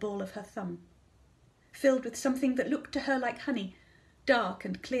bigger than the ball of her thumb, filled with something that looked to her like honey, dark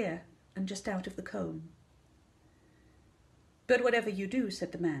and clear and just out of the comb. "But whatever you do,"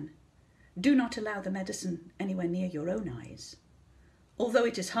 said the man, "do not allow the medicine anywhere near your own eyes. Although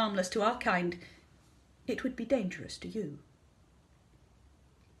it is harmless to our kind, it would be dangerous to you."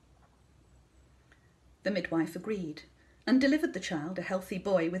 The midwife agreed and delivered the child, a healthy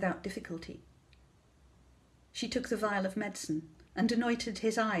boy, without difficulty. She took the vial of medicine and anointed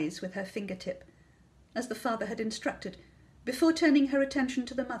his eyes with her fingertip, as the father had instructed, before turning her attention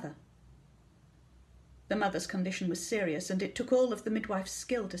to the mother. The mother's condition was serious, and it took all of the midwife's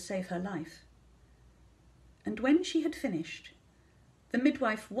skill to save her life. And when she had finished, the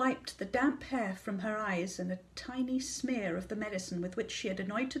midwife wiped the damp hair from her eyes, and a tiny smear of the medicine with which she had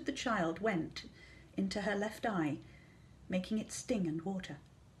anointed the child went into her left eye, making it sting and water.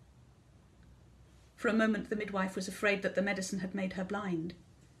 For a moment the midwife was afraid that the medicine had made her blind.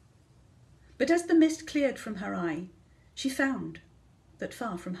 But as the mist cleared from her eye, she found that,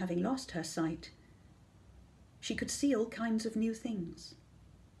 far from having lost her sight, she could see all kinds of new things.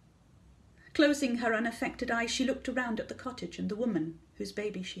 Closing her unaffected eyes, she looked around at the cottage and the woman whose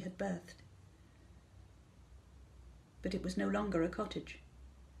baby she had birthed. But it was no longer a cottage.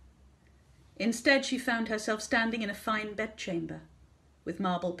 Instead, she found herself standing in a fine bedchamber, with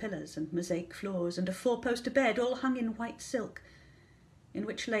marble pillars and mosaic floors, and a four-poster bed all hung in white silk, in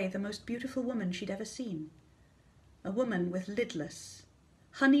which lay the most beautiful woman she'd ever seen, a woman with lidless,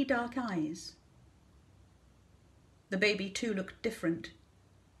 honey-dark eyes. The baby, too, looked different.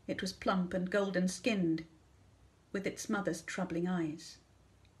 It was plump and golden-skinned, with its mother's troubling eyes.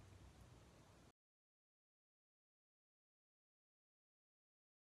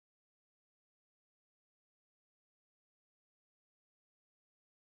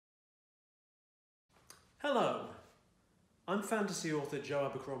 Hello, I'm fantasy author Joe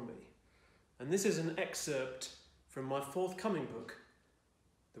Abercrombie, and this is an excerpt from my forthcoming book,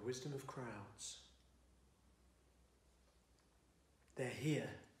 The Wisdom of Crowds. "They're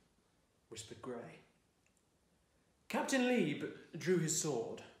here," whispered Grey. Captain Lieb drew his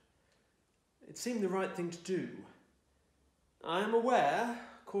sword. It seemed the right thing to do. "I am aware,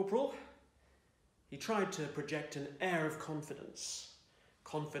 Corporal." He tried to project an air of confidence.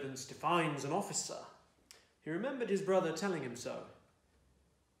 Confidence defines an officer. He remembered his brother telling him so.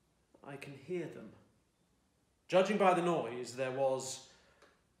 "I can hear them." Judging by the noise, there was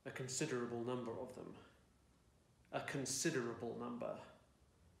a considerable number of them. A considerable number.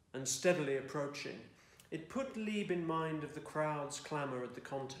 And steadily approaching. It put Lieb in mind of the crowd's clamour at the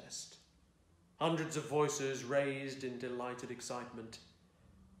contest. Hundreds of voices raised in delighted excitement.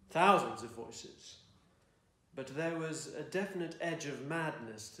 Thousands of voices. But there was a definite edge of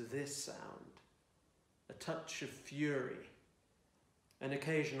madness to this sound. A touch of fury, an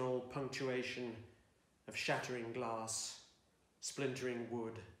occasional punctuation of shattering glass, splintering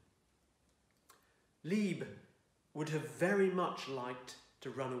wood. Lieb would have very much liked to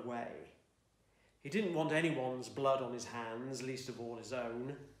run away. He didn't want anyone's blood on his hands, least of all his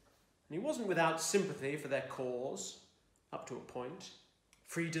own, and he wasn't without sympathy for their cause, up to a point,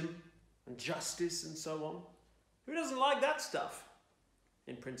 freedom and justice and so on. Who doesn't like that stuff?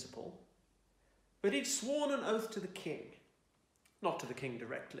 In principle. But he'd sworn an oath to the king. Not to the king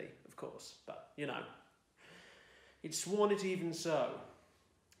directly, of course, but, you know. He'd sworn it even so.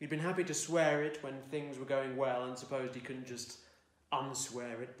 He'd been happy to swear it when things were going well and supposed he couldn't just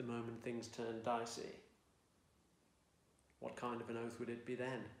unswear it the moment things turned dicey. What kind of an oath would it be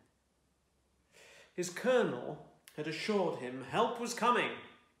then? His colonel had assured him help was coming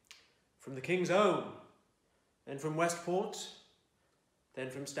from the king's own, then from Westport, then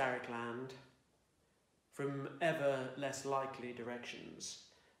from Starrickland, from ever less likely directions,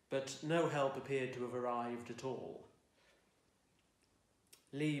 but no help appeared to have arrived at all.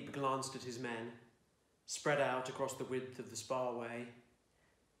 Lieb glanced at his men, spread out across the width of the sparway.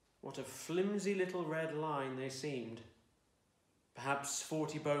 What a flimsy little red line they seemed. Perhaps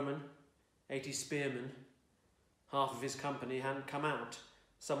 40 bowmen, 80 spearmen. Half of his company hadn't come out,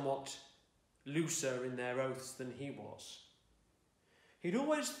 somewhat looser in their oaths than he was. He'd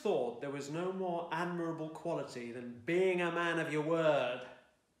always thought there was no more admirable quality than being a man of your word.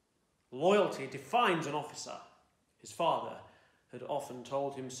 Loyalty defines an officer. His father had often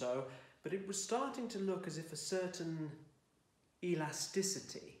told him so, but it was starting to look as if a certain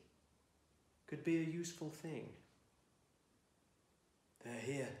elasticity could be a useful thing. "They're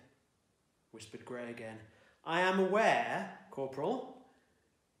here," whispered Grey again. "I am aware, Corporal."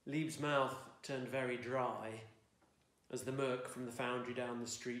 Lieb's mouth turned very dry as the murk from the foundry down the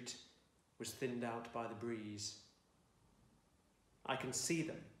street was thinned out by the breeze. "I can see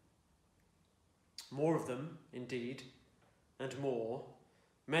them. More of them, indeed, and more.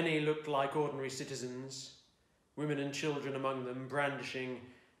 Many looked like ordinary citizens, women and children among them,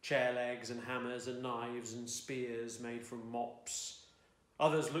 brandishing chair legs and hammers and knives and spears made from mops.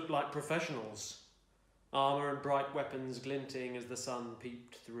 Others looked like professionals, armour and bright weapons glinting as the sun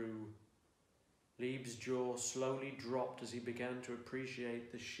peeped through. Lieb's jaw slowly dropped as he began to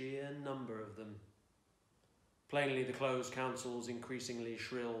appreciate the sheer number of them. Plainly the closed council's increasingly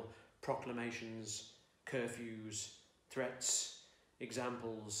shrill proclamations, curfews, threats,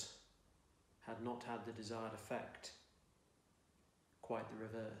 examples had not had the desired effect. Quite the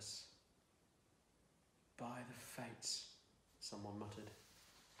reverse. "By the fates," someone muttered.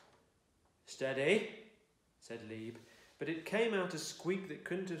 "Steady," said Lieb, but it came out a squeak that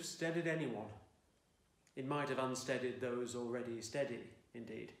couldn't have steadied anyone. It might have unsteadied those already steady,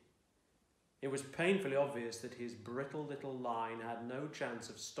 indeed. It was painfully obvious that his brittle little line had no chance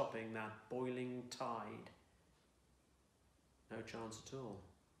of stopping that boiling tide. No chance at all.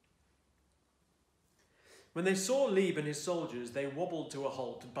 When they saw Lieb and his soldiers, they wobbled to a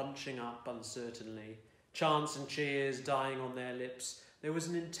halt, bunching up uncertainly, chants and cheers dying on their lips. There was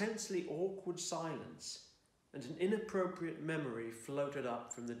an intensely awkward silence, and an inappropriate memory floated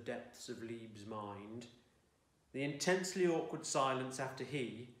up from the depths of Lieb's mind. The intensely awkward silence after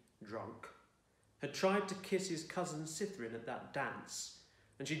he, drunk, had tried to kiss his cousin Cytherin at that dance,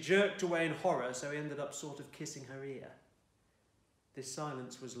 and she jerked away in horror, so he ended up sort of kissing her ear. This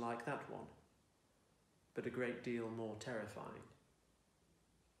silence was like that one, but a great deal more terrifying.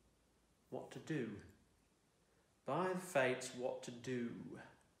 What to do? By the fates, what to do?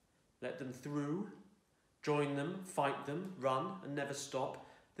 Let them through? Join them, fight them, run, and never stop?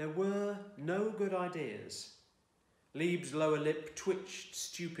 There were no good ideas. Lieb's lower lip twitched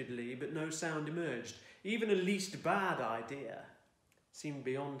stupidly, but no sound emerged. Even a least bad idea seemed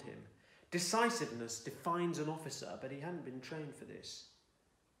beyond him. Decisiveness defines an officer, but he hadn't been trained for this.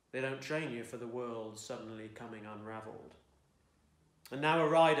 They don't train you for the world suddenly coming unravelled. And now a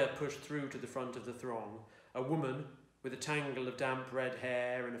rider pushed through to the front of the throng, a woman with a tangle of damp red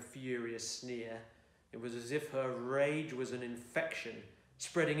hair and a furious sneer. It was as if her rage was an infection,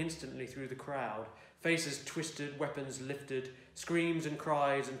 spreading instantly through the crowd. Faces twisted, weapons lifted, screams and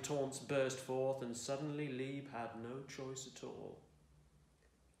cries and taunts burst forth, and suddenly Lieb had no choice at all.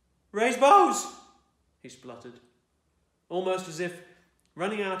 "Raise bows!" he spluttered, almost as if,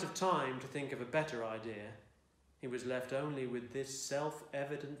 running out of time to think of a better idea, he was left only with this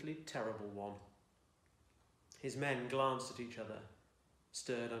self-evidently terrible one. His men glanced at each other,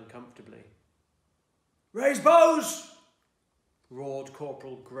 stirred uncomfortably. "Raise bows!" roared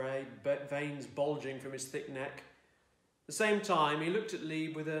Corporal Grey, veins bulging from his thick neck. At the same time, he looked at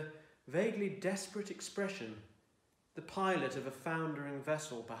Lieb with a vaguely desperate expression, the pilot of a foundering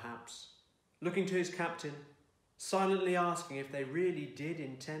vessel, perhaps, looking to his captain, silently asking if they really did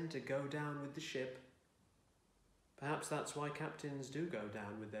intend to go down with the ship. Perhaps that's why captains do go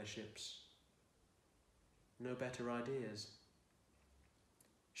down with their ships. No better ideas.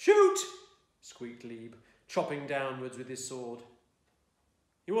 "Shoot!" squeaked Lieb, chopping downwards with his sword.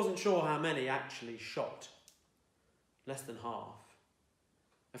 He wasn't sure how many actually shot. less than half.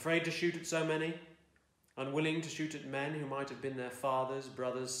 Afraid to shoot at so many, unwilling to shoot at men who might have been their fathers,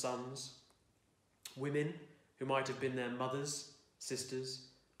 brothers, sons, women who might have been their mothers, sisters,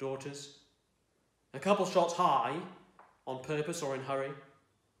 daughters. A couple shots high, on purpose or in hurry,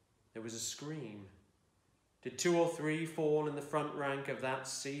 there was a scream. Did 2 or 3 fall in the front rank of that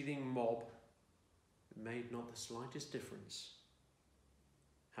seething mob? It made not the slightest difference.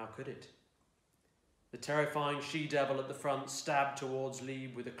 How could it? The terrifying she-devil at the front stabbed towards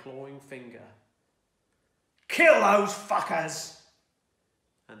Lieb with a clawing finger. "Kill those fuckers!"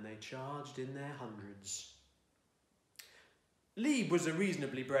 And they charged in their hundreds. Lieb was a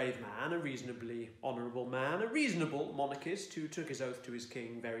reasonably brave man, a reasonably honourable man, a reasonable monarchist who took his oath to his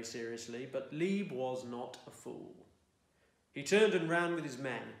king very seriously, but Lieb was not a fool. He turned and ran with his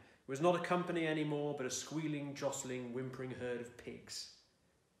men. It was not a company anymore, but a squealing, jostling, whimpering herd of pigs.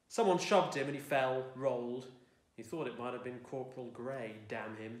 Someone shoved him and he fell, rolled. He thought it might have been Corporal Grey,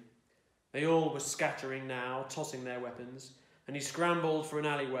 damn him. They all were scattering now, tossing their weapons, and he scrambled for an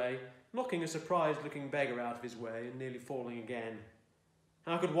alleyway, knocking a surprised-looking beggar out of his way and nearly falling again.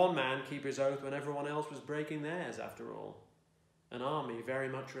 How could one man keep his oath when everyone else was breaking theirs, after all? An army very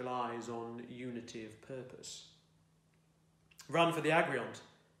much relies on unity of purpose. Run for the Agriont.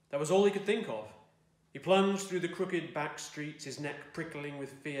 That was all he could think of. He plunged through the crooked back streets, his neck prickling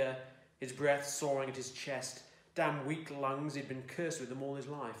with fear, his breath soaring at his chest. Damn weak lungs, he'd been cursed with them all his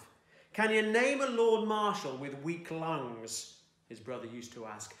life. "Can you name a Lord Marshal with weak lungs?" his brother used to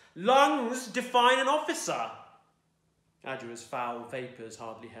ask. "Lungs define an officer!" Adjua's foul vapours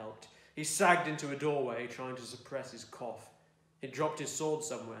hardly helped. He sagged into a doorway, trying to suppress his cough. He'd dropped his sword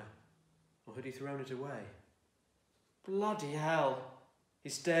somewhere, or had he thrown it away? Bloody hell! He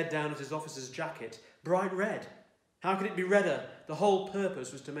stared down at his officer's jacket, bright red. How could it be redder? The whole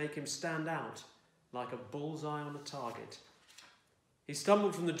purpose was to make him stand out, like a bullseye on a target. He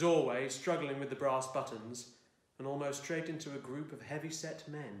stumbled from the doorway, struggling with the brass buttons, and almost straight into a group of heavy-set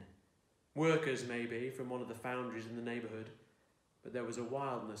men. Workers, maybe, from one of the foundries in the neighbourhood, but there was a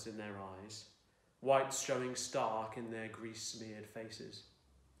wildness in their eyes, whites showing stark in their grease-smeared faces.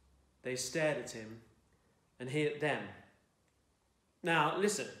 They stared at him, and he at them. "Now,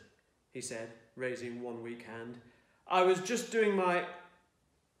 listen," he said, raising one weak hand. "I was just doing my—"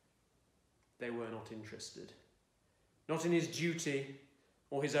 They were not interested. Not in his duty,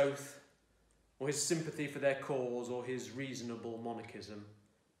 or his oath, or his sympathy for their cause, or his reasonable monarchism.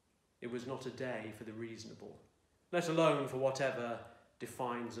 It was not a day for the reasonable, let alone for whatever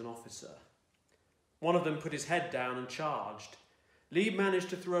defines an officer. One of them put his head down and charged. Lieb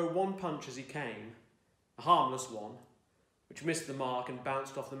managed to throw one punch as he came, a harmless one, which missed the mark and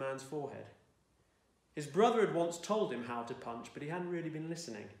bounced off the man's forehead. His brother had once told him how to punch, but he hadn't really been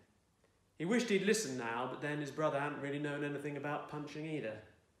listening. He wished he'd listened now, but then his brother hadn't really known anything about punching either.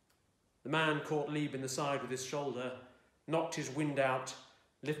 The man caught Lieb in the side with his shoulder, knocked his wind out,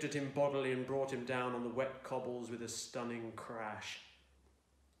 lifted him bodily and brought him down on the wet cobbles with a stunning crash.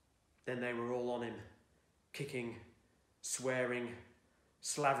 Then they were all on him, kicking, swearing,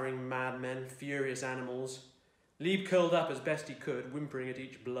 slavering madmen, furious animals. Lieb curled up as best he could, whimpering at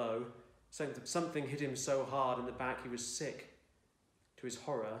each blow. Something hit him so hard in the back he was sick. To his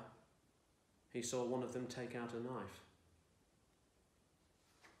horror, he saw one of them take out a knife.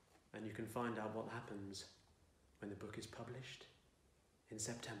 And you can find out what happens when the book is published in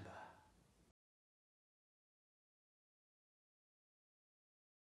September.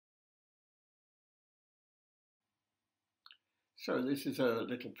 So this is a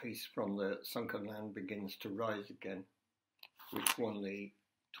little piece from The Sunken Land Begins to Rise Again, which won the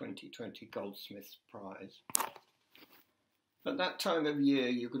 2020 Goldsmiths Prize. At that time of year,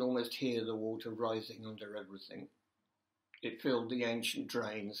 you could almost hear the water rising under everything. It filled the ancient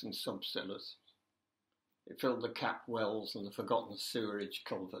drains and sub-cellars. It filled the capped wells and the forgotten sewerage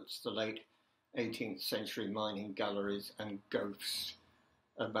culverts, the late 18th century mining galleries and ghosts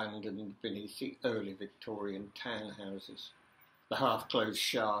abandoned beneath the early Victorian townhouses, the half-closed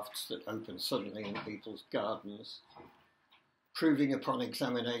shafts that opened suddenly in people's gardens, proving upon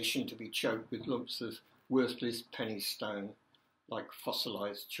examination to be choked with lumps of worthless penny stone like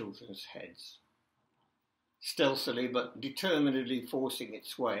fossilised children's heads. Stealthily but determinedly forcing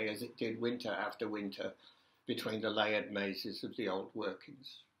its way, as it did winter after winter, between the layered mazes of the old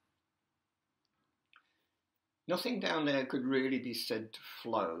workings. Nothing down there could really be said to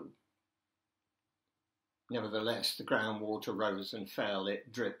flow. Nevertheless, the groundwater rose and fell,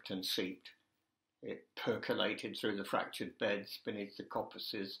 it dripped and seeped. It percolated through the fractured beds beneath the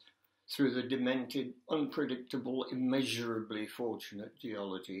coppices, through the demented, unpredictable, immeasurably fortunate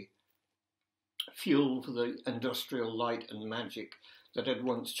geology, fuel for the industrial light and magic that had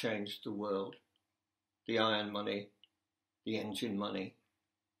once changed the world. The iron money, the engine money,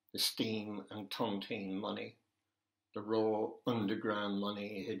 the steam and tontine money, the raw underground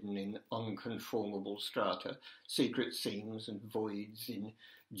money hidden in unconformable strata, secret seams and voids in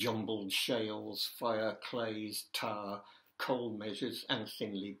jumbled shales, fire, clays, tar, coal measures and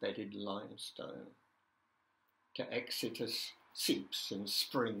thinly bedded limestone. To Exeter's seeps and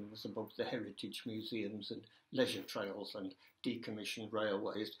springs above the heritage museums and leisure trails and decommissioned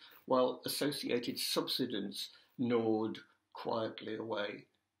railways, while associated subsidence gnawed quietly away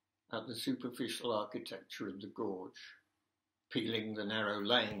at the superficial architecture of the gorge, peeling the narrow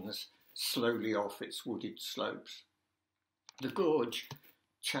lanes slowly off its wooded slopes. The gorge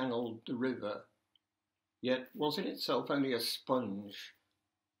channeled the river, yet was in itself only a sponge,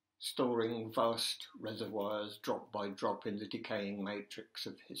 storing vast reservoirs drop by drop in the decaying matrix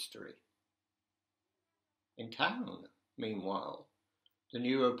of history. In town, meanwhile, the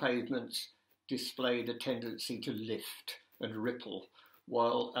newer pavements displayed a tendency to lift and ripple,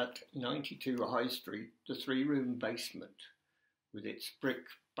 while at 92 High Street, the three-room basement, with its brick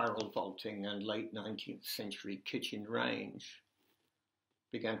barrel vaulting and late 19th century kitchen range,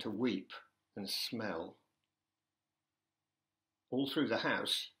 began to weep and smell. All through the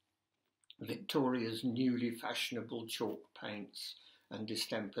house, Victoria's newly fashionable chalk paints and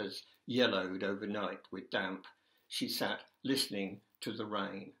distempers yellowed overnight with damp. She sat listening to the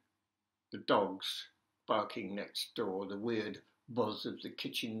rain, the dogs barking next door, the weird buzz of the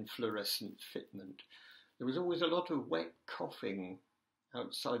kitchen fluorescent fitment. There was always a lot of wet coughing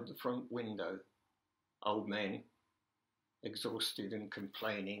outside the front window. Old men, exhausted and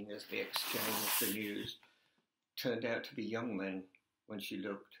complaining as they exchanged the news, turned out to be young men when she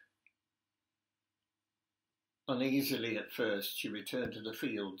looked. Uneasily at first, she returned to the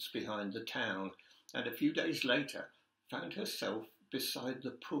fields behind the town, and a few days later found herself beside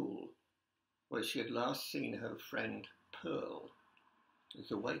the pool where she had last seen her friend Pearl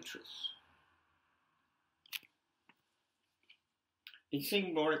as a waitress. It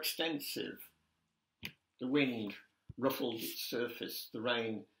seemed more extensive. The wind ruffled its surface, the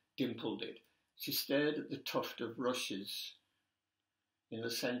rain dimpled it. She stared at the tuft of rushes in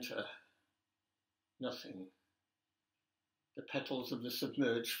the centre. Nothing. The petals of the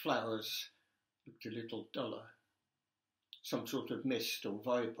submerged flowers looked a little duller. Some sort of mist or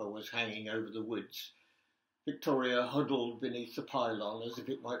viper was hanging over the woods. Victoria huddled beneath the pylon as if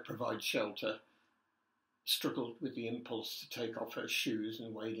it might provide shelter, struggled with the impulse to take off her shoes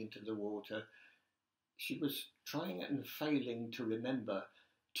and wade into the water. She was trying and failing to remember,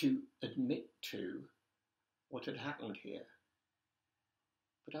 to admit to what had happened here.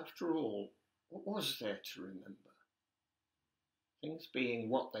 But after all, what was there to remember? Things being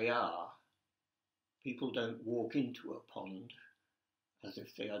what they are, people don't walk into a pond as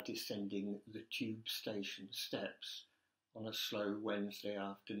if they are descending the tube station steps on a slow Wednesday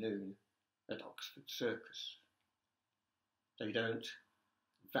afternoon at Oxford Circus. They don't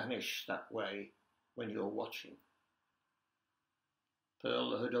vanish that way when you're watching.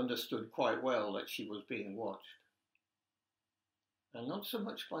 Pearl had understood quite well that she was being watched. And not so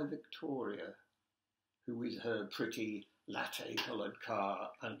much by Victoria, who with her pretty latte-coloured car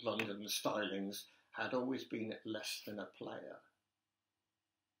and London stylings had always been less than a player,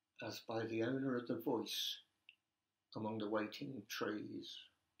 as by the owner of the voice among the waiting trees.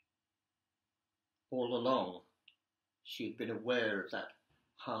 All along, she had been aware of that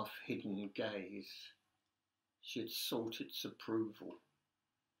half-hidden gaze. She had sought its approval,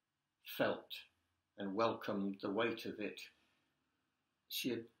 felt and welcomed the weight of it. She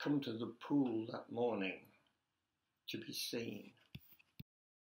had come to the pool that morning to be seen.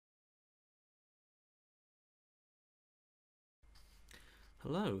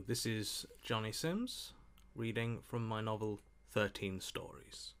 Hello, this is Johnny Sims, reading from my novel 13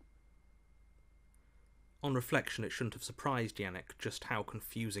 Stories. On reflection, it shouldn't have surprised Yannick just how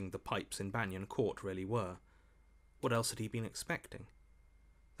confusing the pipes in Banyan Court really were. What else had he been expecting?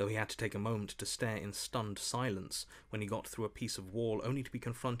 Though he had to take a moment to stare in stunned silence when he got through a piece of wall only to be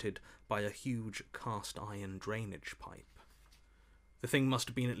confronted by a huge cast-iron drainage pipe. The thing must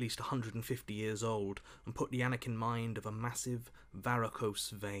have been at least 150 years old, and put Yannick in mind of a massive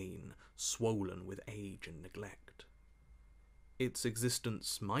varicose vein, swollen with age and neglect. Its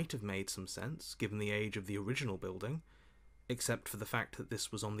existence might have made some sense, given the age of the original building, except for the fact that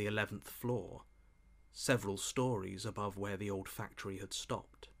this was on the 11th floor, several stories above where the old factory had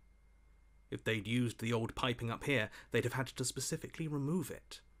stopped. If they'd used the old piping up here, they'd have had to specifically remove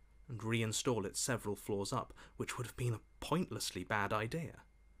it and reinstall it several floors up, which would have been a pointlessly bad idea.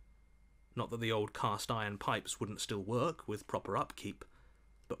 Not that the old cast iron pipes wouldn't still work with proper upkeep,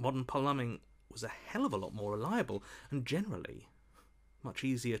 but modern plumbing was a hell of a lot more reliable and generally much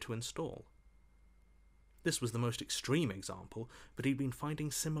easier to install. This was the most extreme example, but he'd been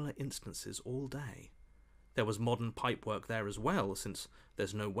finding similar instances all day. There was modern pipework there as well, since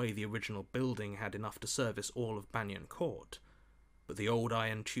there's no way the original building had enough to service all of Banyan Court. But the old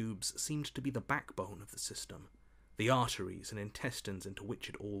iron tubes seemed to be the backbone of the system, the arteries and intestines into which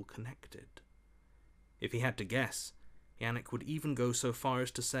it all connected. If he had to guess, Yannick would even go so far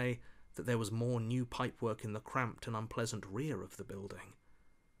as to say that there was more new pipework in the cramped and unpleasant rear of the building,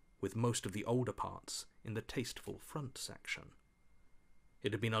 with most of the older parts in the tasteful front section.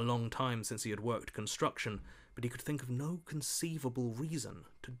 It had been a long time since he had worked construction, but he could think of no conceivable reason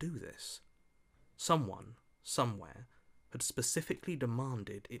to do this. Someone, somewhere, had specifically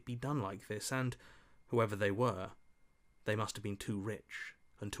demanded it be done like this, and, whoever they were, they must have been too rich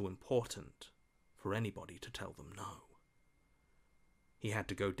and too important for anybody to tell them no. He had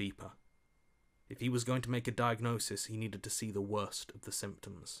to go deeper. If he was going to make a diagnosis, he needed to see the worst of the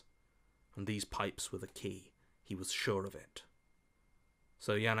symptoms, and these pipes were the key. He was sure of it.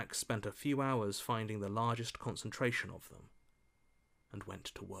 So Yannick spent a few hours finding the largest concentration of them, and went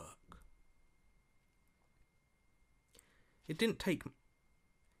to work. It didn't take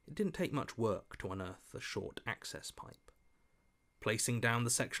much work to unearth the short access pipe. Placing down the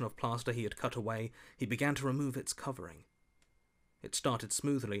section of plaster he had cut away, he began to remove its covering. It started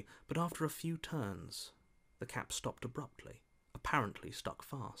smoothly, but after a few turns, the cap stopped abruptly, apparently stuck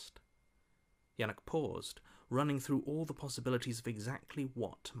fast. Yannick paused, running through all the possibilities of exactly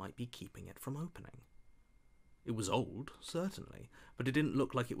what might be keeping it from opening. It was old, certainly, but it didn't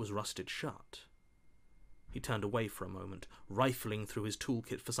look like it was rusted shut. He turned away for a moment, rifling through his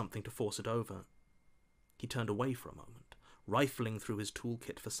toolkit for something to force it open.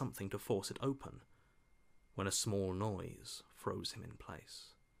 When a small noise froze him in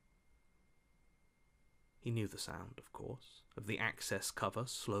place. He knew the sound, of course, of the access cover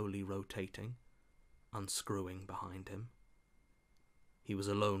slowly rotating, unscrewing behind him. He was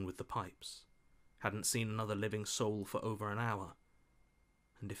alone with the pipes, hadn't seen another living soul for over an hour,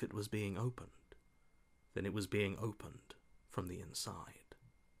 and if it was being opened, then it was being opened from the inside.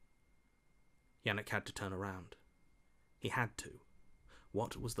 Yannick had to turn around. He had to.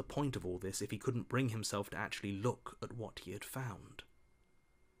 What was the point of all this if he couldn't bring himself to actually look at what he had found?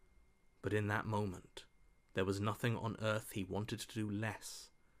 But in that moment, there was nothing on earth he wanted to do less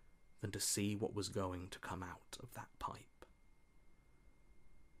than to see what was going to come out of that pipe.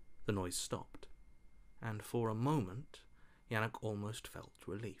 The noise stopped, and for a moment, Yannick almost felt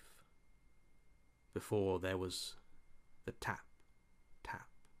relief. Before there was the tap, tap,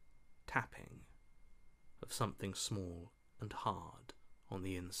 tapping of something small and hard on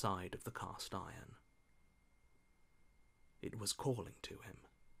the inside of the cast iron. It was calling to him.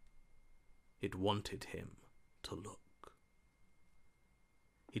 It wanted him to look.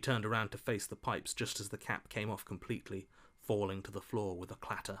 He turned around to face the pipes just as the cap came off completely, falling to the floor with a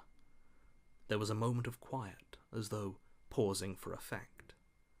clatter. There was a moment of quiet, as though pausing for effect.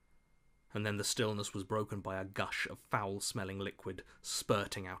 And then the stillness was broken by a gush of foul-smelling liquid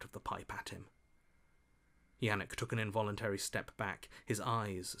spurting out of the pipe at him. Yannick took an involuntary step back, his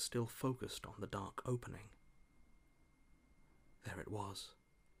eyes still focused on the dark opening. There it was,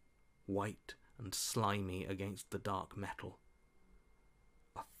 white and slimy against the dark metal.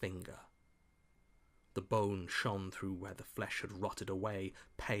 A finger. The bone shone through where the flesh had rotted away,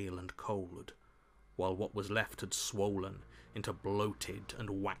 pale and cold, while what was left had swollen into bloated and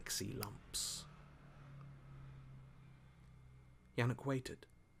waxy lumps. Yannick waited.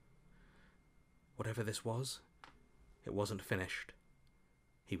 Whatever this was, it wasn't finished.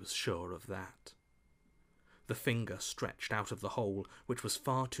 He was sure of that. The finger stretched out of the hole, which was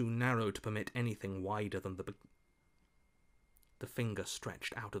far too narrow to permit anything wider than the finger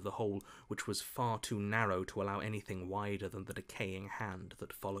stretched out of the hole, which was far too narrow to allow anything wider than the decaying hand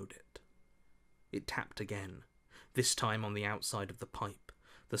that followed it. It tapped again, this time on the outside of the pipe,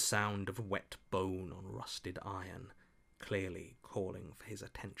 the sound of wet bone on rusted iron, clearly calling for his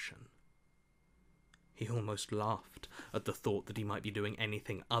attention. He almost laughed at the thought that he might be doing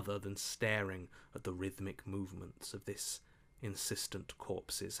anything other than staring at the rhythmic movements of this insistent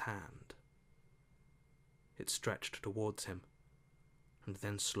corpse's hand. It stretched towards him, and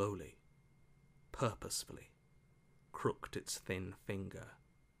then slowly, purposefully, crooked its thin finger,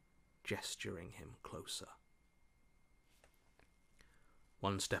 gesturing him closer.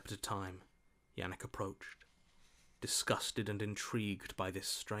 One step at a time, Yannick approached, disgusted and intrigued by this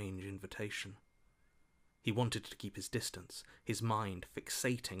strange invitation. He wanted to keep his distance, his mind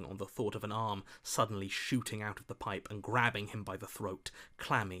fixating on the thought of an arm suddenly shooting out of the pipe and grabbing him by the throat,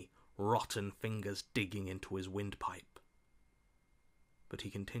 clammy, rotten fingers digging into his windpipe. But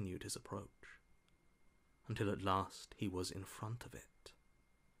he continued his approach, until at last he was in front of it.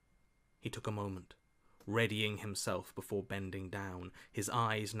 He took a moment, readying himself before bending down, his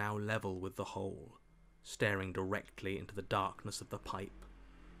eyes now level with the hole, staring directly into the darkness of the pipe,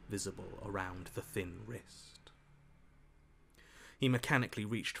 visible around the thin wrist. He mechanically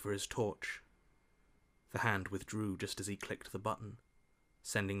reached for his torch. The hand withdrew just as he clicked the button,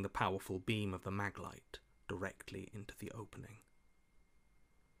 sending the powerful beam of the maglite directly into the opening.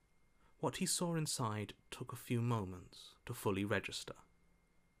 What he saw inside took a few moments to fully register.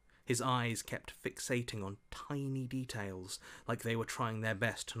 His eyes kept fixating on tiny details, like they were trying their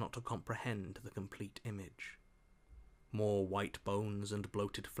best not to comprehend the complete image. More white bones and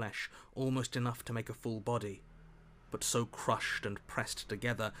bloated flesh, almost enough to make a full body, but so crushed and pressed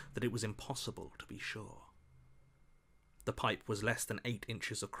together that it was impossible to be sure. The pipe was less than 8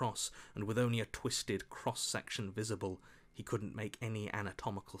 inches across, and with only a twisted cross-section visible, he couldn't make any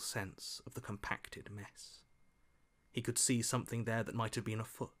anatomical sense of the compacted mess. He could see something there that might have been a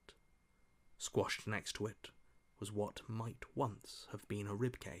foot. Squashed next to it was what might once have been a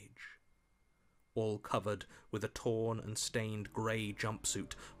ribcage, all covered with a torn and stained grey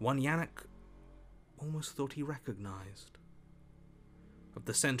jumpsuit, one Yannick almost thought he recognised. At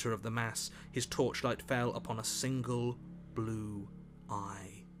the centre of the mass, his torchlight fell upon a single blue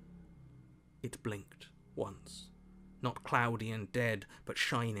eye. It blinked once, not cloudy and dead, but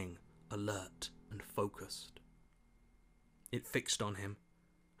shining, alert and focused. It fixed on him,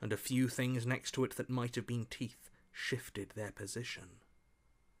 and a few things next to it that might have been teeth shifted their position.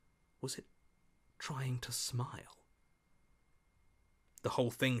 Was it trying to smile? The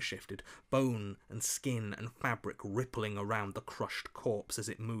whole thing shifted, bone and skin and fabric rippling around the crushed corpse as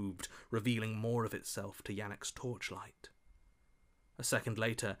it moved, revealing more of itself to Yannick's torchlight. A second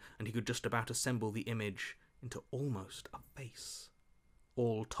later, and he could just about assemble the image into almost a face,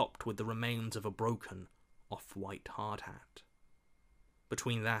 all topped with the remains of a broken, off-white hard hat.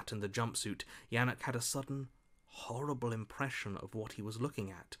 Between that and the jumpsuit, Yannick had a sudden, horrible impression of what he was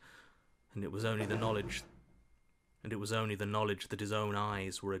looking at, and it was only the knowledge that his own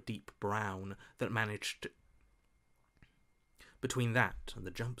eyes were a deep brown that managed to... Between that and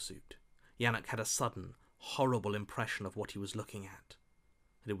the jumpsuit, Yannick had a sudden, horrible impression of what he was looking at,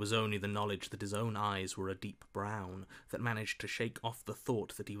 and it was only the knowledge that his own eyes were a deep brown that managed to shake off the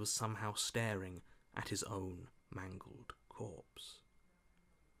thought that he was somehow staring at his own mangled corpse.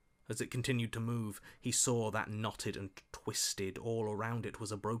 As it continued to move, he saw that knotted and twisted all around it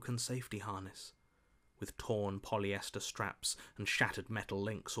was a broken safety harness, with torn polyester straps and shattered metal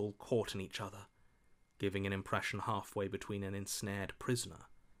links all caught in each other, giving an impression halfway between an ensnared prisoner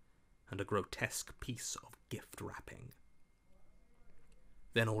and a grotesque piece of gift wrapping.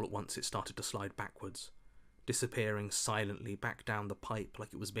 Then all at once it started to slide backwards, disappearing silently back down the pipe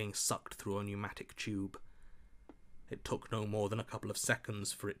like it was being sucked through a pneumatic tube. It took no more than a couple of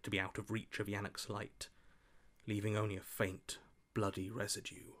seconds for it to be out of reach of Yannick's light, leaving only a faint, bloody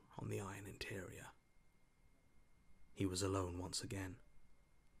residue on the iron interior. He was alone once again.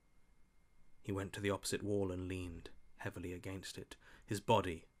 He went to the opposite wall and leaned heavily against it, his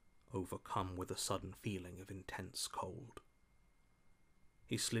body overcome with a sudden feeling of intense cold.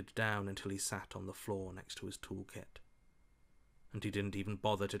 He slid down until he sat on the floor next to his toolkit, and he didn't even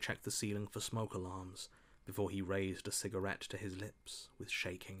bother to check the ceiling for smoke alarms before he raised a cigarette to his lips with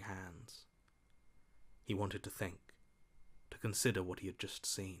shaking hands. He wanted to think, to consider what he had just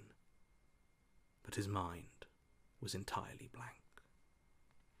seen, but his mind was entirely blank.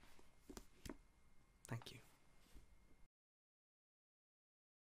 Thank you.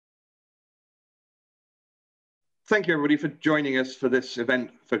 Thank you, everybody, for joining us for this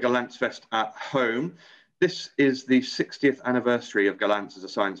event for GollanczFest at home. This is the 60th anniversary of Gollantz as a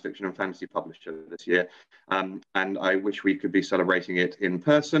science fiction and fantasy publisher this year, and I wish we could be celebrating it in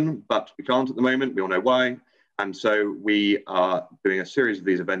person, but we can't at the moment. We all know why, and so we are doing a series of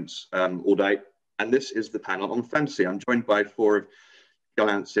these events all day, and this is the panel on fantasy. I'm joined by 4 of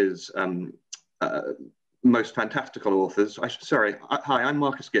Gollantz's most fantastical authors. Hi, I'm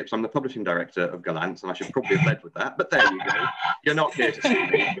Marcus Gibbs. I'm the publishing director of Gollantz, and I should probably have led with that, but there you go. You're not here to see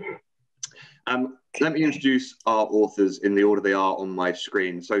me. Let me introduce our authors in the order they are on my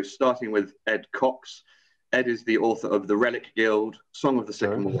screen. So starting with Ed Cox. Ed is the author of The Relic Guild, Song of the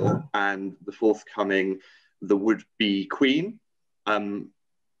Sycamore, and the forthcoming The Would-Be Queen.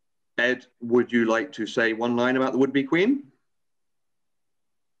 Ed, would you like to say one line about The Would-Be Queen?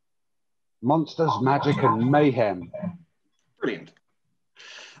 Monsters, Magic and Mayhem. Brilliant.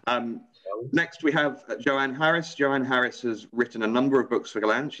 Next, we have Joanne Harris. Joanne Harris has written a number of books for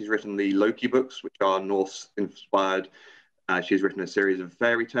Gollancz. She's written the Loki books, which are Norse-inspired. She's written a series of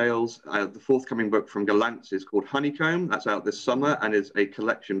fairy tales. The forthcoming book from Gollancz is called Honeycomb. That's out this summer and is a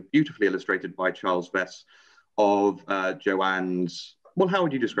collection beautifully illustrated by Charles Vess of Joanne's... Well, how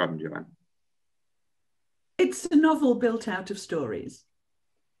would you describe them, Joanne? It's a novel built out of stories.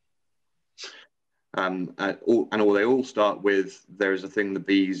 And they all start with, there is a thing the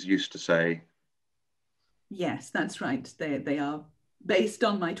bees used to say. Yes, that's right. They are based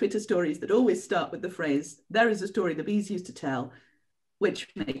on my Twitter stories that always start with the phrase, there is a story the bees used to tell, which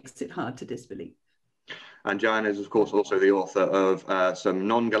makes it hard to disbelieve. And Joanne is, of course, also the author of some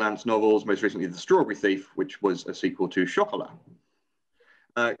non-Gollancz novels, most recently The Strawberry Thief, which was a sequel to Chocolat.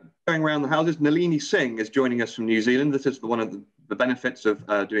 Going around the houses, Nalini Singh is joining us from New Zealand. This is one of the benefits of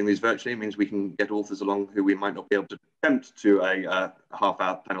doing these virtually. It means we can get authors along who we might not be able to tempt to a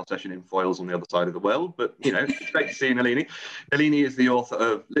half-hour panel session in foils on the other side of the world. But, you know, it's great to see Nalini. Nalini is the author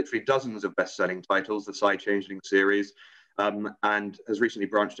of literally dozens of best-selling titles, the Psy Changeling series, and has recently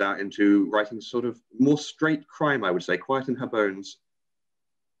branched out into writing sort of more straight crime, I would say, quiet in her bones.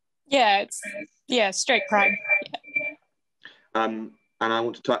 Yeah, straight crime. Yeah. And I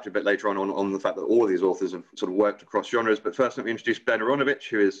want to touch a bit later on the fact that all of these authors have sort of worked across genres. But first, let me introduce Ben Aronovich,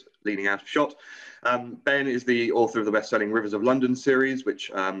 who is leaning out of shot. Ben is the author of the best-selling Rivers of London series,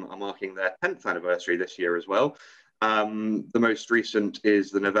 which are marking their 10th anniversary this year as well. The most recent is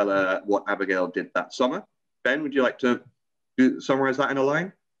the novella What Abigail Did That Summer. Ben, would you like to summarize that in a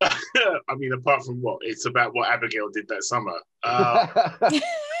line? I mean, apart from what? It's about what Abigail did that summer.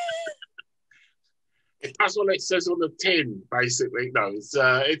 That's what it says on the tin, basically. No,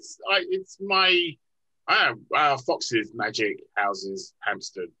 it's my foxes, magic, houses,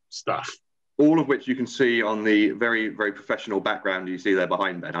 hamster stuff. All of which you can see on the very, very professional background you see there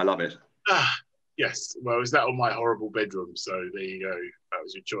behind Ben. I love it. Yes. Well, is that on my horrible bedroom? So there you go. That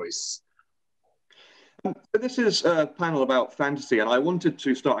was your choice. This is a panel about fantasy, and I wanted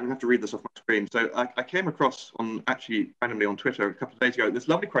to start, I'm going to have to read this off my screen. So I came across, actually randomly on Twitter a couple of days ago, this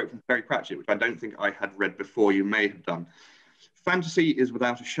lovely quote from Terry Pratchett, which I don't think I had read before. You may have done. Fantasy is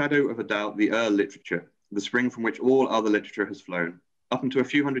without a shadow of a doubt the literature, the spring from which all other literature has flown. Up until a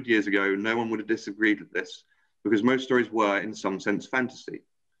few hundred years ago, no one would have disagreed with this, because most stories were, in some sense, fantasy.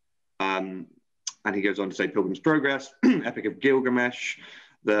 And he goes on to say Pilgrim's Progress, Epic of Gilgamesh,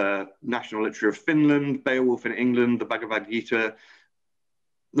 the national literature of Finland, Beowulf in England, the Bhagavad Gita.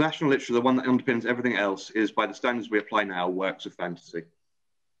 The national literature, the one that underpins everything else, is, by the standards we apply now, works of fantasy.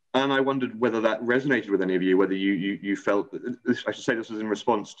 And I wondered whether that resonated with any of you, whether you felt, I should say this was in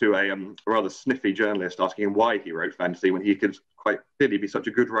response to a rather sniffy journalist asking him why he wrote fantasy when he could quite clearly be such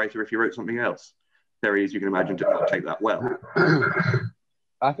a good writer if he wrote something else. Terry, as you can imagine, did not take that well.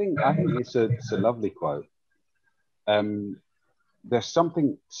 I think it's a lovely quote. There's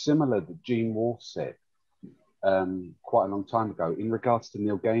something similar that Gene Wolfe said quite a long time ago in regards to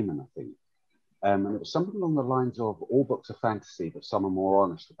Neil Gaiman, I think. And it was something along the lines of all books are fantasy, but some are more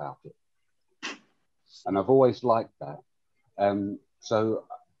honest about it. And I've always liked that. So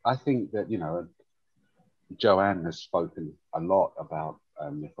I think that, you know, Joanne has spoken a lot about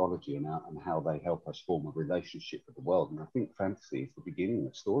mythology and how they help us form a relationship with the world. And I think fantasy is the beginning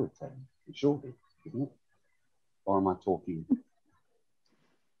of storytelling, surely, isn't it? Or am I talking...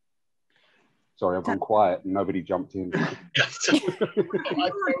 Sorry, I've gone quiet and nobody jumped in. I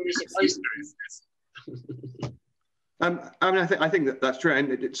mean, I think that's true,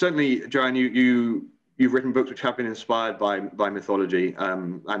 and certainly, Joanne, you've written books which have been inspired by mythology,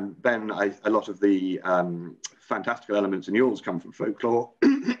 and Ben, a lot of the fantastical elements in yours come from folklore.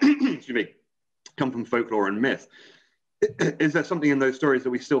 Excuse me, come from folklore and myth. Is there something in those stories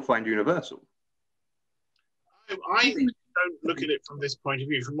that we still find universal? I don't look at it from this point of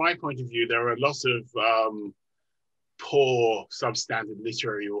view. From my point of view, there are a lot of poor, substandard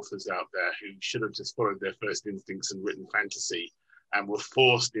literary authors out there who should have just followed their first instincts and written fantasy, and were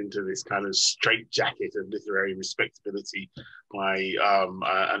forced into this kind of straitjacket of literary respectability by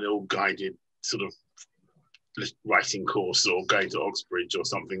an ill-guided sort of writing course or going to Oxbridge or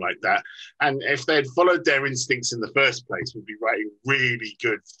something like that. And if they'd followed their instincts in the first place, we'd be writing really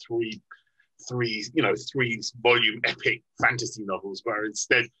good three volume epic fantasy novels, but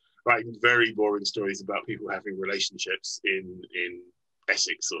instead writing very boring stories about people having relationships in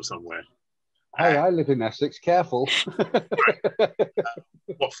Essex or somewhere. Hey, I live in Essex, careful.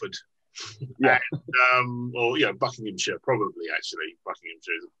 Watford. Yeah. And, or Buckinghamshire, probably, actually.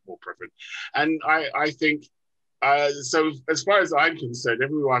 Buckinghamshire is more preferred. And I think So as far as I'm concerned,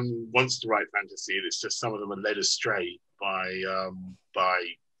 everyone wants to write fantasy, and it's just some of them are led astray by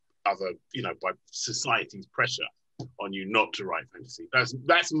other, by society's pressure on you not to write fantasy.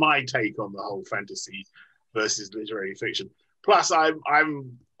 That's my take on the whole fantasy versus literary fiction. Plus,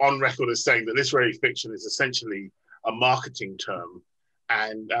 I'm on record as saying that literary fiction is essentially a marketing term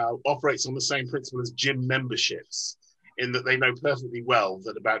and operates on the same principle as gym memberships, in that they know perfectly well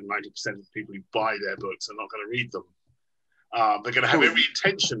that about 90% of the people who buy their books are not going to read them. They're going to have every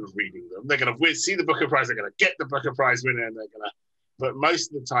intention of reading them. They're going to see the Booker Prize. They're going to get the Booker Prize winner, and but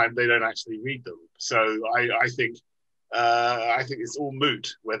most of the time they don't actually read them. So I think it's all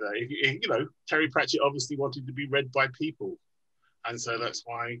moot. Whether Terry Pratchett obviously wanted to be read by people, and so that's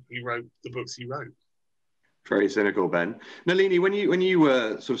why he wrote the books he wrote. Very cynical, Ben. Nalini, when you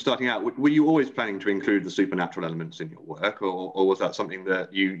were sort of starting out, were you always planning to include the supernatural elements in your work, or was that something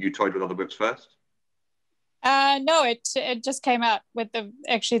that you toyed with other books first? No, it just came out with the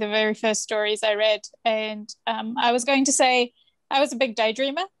very first stories I read, and I was going to say I was a big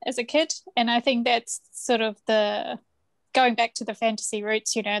daydreamer as a kid, and I think that's sort of going back to the fantasy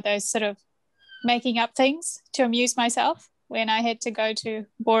roots, those sort of making up things to amuse myself when I had to go to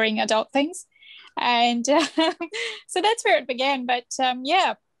boring adult things. And so that's where it began. But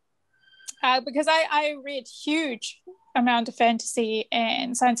because I read huge amount of fantasy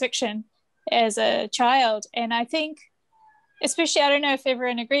and science fiction as a child, and I think, especially, I don't know if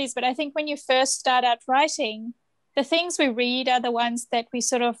everyone agrees, but I think when you first start out writing, the things we read are the ones that we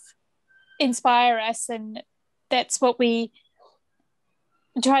sort of inspire us, and that's what we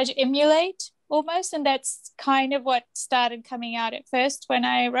try to emulate almost, and that's kind of what started coming out at first when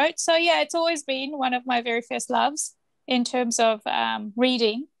I wrote. So yeah, it's always been one of my very first loves in terms of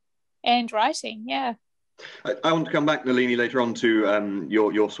reading and writing. Yeah. I want to come back, Nalini, later on to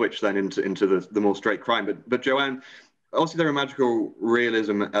your switch then into the more straight crime. But Joanne, obviously there are magical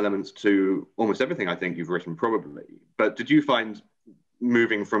realism elements to almost everything I think you've written, probably. But did you find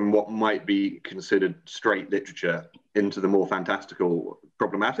moving from what might be considered straight literature into the more fantastical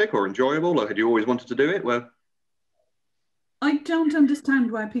problematic or enjoyable, or had you always wanted to do it? Well, I don't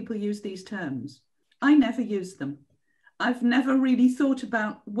understand why people use these terms. I never use them. I've never really thought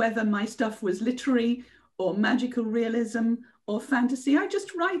about whether my stuff was literary or magical realism or fantasy. I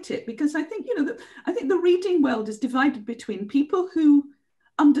just write it because I think, I think the reading world is divided between people who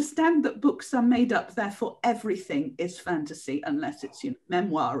understand that books are made up, therefore everything is fantasy unless it's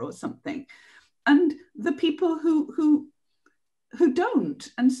memoir or something, and the people who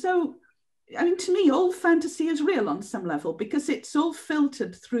don't. And so, I mean, to me, all fantasy is real on some level because it's all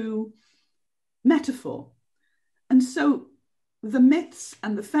filtered through metaphor. And so the myths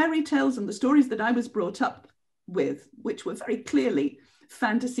and the fairy tales and the stories that I was brought up with, which were very clearly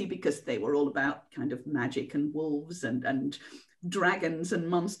fantasy because they were all about kind of magic and wolves and dragons and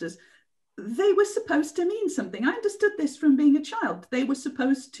monsters, they were supposed to mean something. I understood this from being a child. They were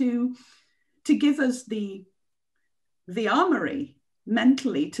supposed to give us the armory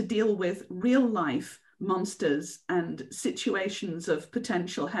mentally to deal with real life monsters and situations of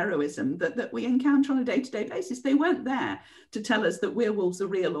potential heroism that we encounter on a day-to-day basis. They weren't there to tell us that werewolves are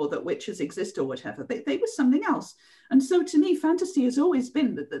real or that witches exist or whatever. They were something else. And so to me, fantasy has always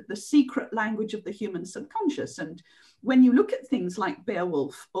been the secret language of the human subconscious. And when you look at things like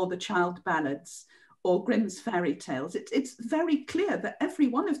Beowulf or the Child Ballads or Grimm's fairy tales, it's very clear that every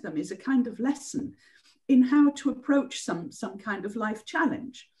one of them is a kind of lesson in how to approach some kind of life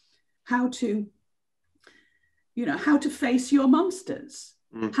challenge, how to face your monsters,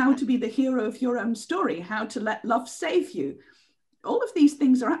 how to be the hero of your own story, how to let love save you. All of these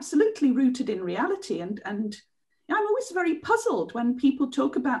things are absolutely rooted in reality. And I'm always very puzzled when people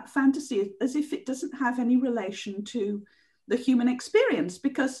talk about fantasy as if it doesn't have any relation to the human experience,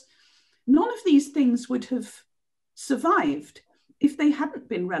 because none of these things would have survived if they hadn't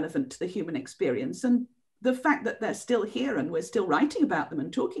been relevant to the human experience. And the fact that they're still here and we're still writing about them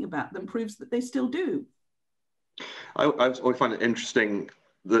and talking about them proves that they still do. I always find it interesting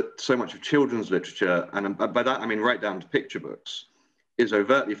that so much of children's literature, and by that I mean right down to picture books, is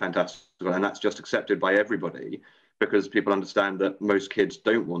overtly fantastical, and that's just accepted by everybody because people understand that most kids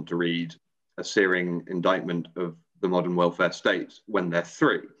don't want to read a searing indictment of the modern welfare state when they're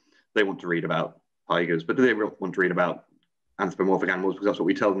 3. They want to read about tigers, but do they want to read about anthropomorphic animals because that's what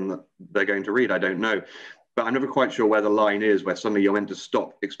we tell them that they're going to read? I don't know. But I'm never quite sure where the line is where suddenly you're meant to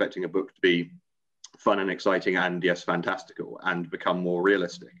stop expecting a book to be fun and exciting and, yes, fantastical and become more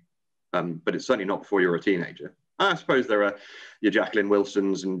realistic. But it's certainly not before you're a teenager. I suppose there are your Jacqueline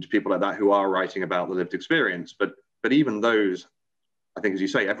Wilsons and people like that who are writing about the lived experience. But even those, I think, as you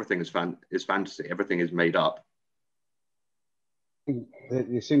say, everything is fantasy. Everything is made up. think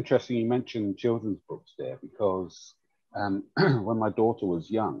it's interesting you mentioned children's books there, because when my daughter was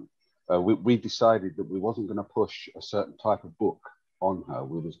young, we decided that we wasn't going to push a certain type of book on her.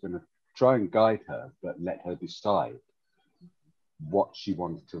 We was going to try and guide her, but let her decide what she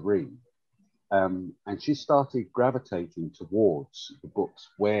wanted to read. And she started gravitating towards the books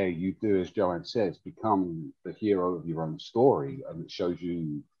where you do, as Joanne says, become the hero of your own story, and it shows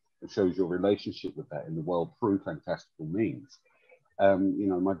your relationship with that in the world through fantastical means. You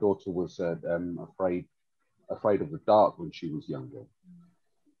know, my daughter was afraid of the dark when she was younger,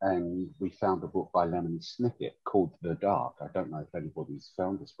 and we found a book by Lemony Snicket called The Dark. I don't know if anybody's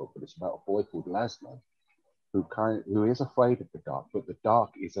found this book, but it's about a boy called Laszlo who is afraid of the dark, but the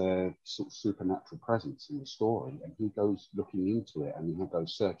dark is a sort of supernatural presence in the story, and he goes looking into it, and he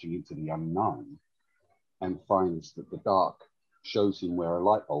goes searching into the unknown and finds that the dark shows him where a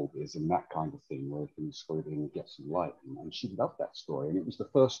light bulb is and that kind of thing, where he can screw it in and get some light. And she loved that story, and it was the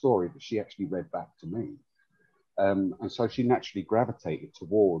first story that she actually read back to me. And so she naturally gravitated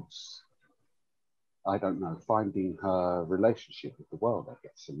towards, I don't know, finding her relationship with the world, I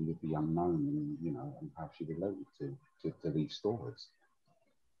guess, and with the unknown, and, you know, and how she related to these stories.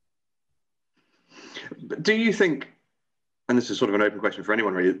 Do you think, and this is sort of an open question for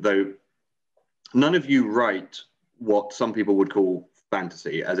anyone really, though, none of you write what some people would call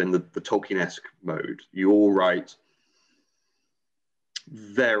fantasy, as in the Tolkien-esque mode. You all write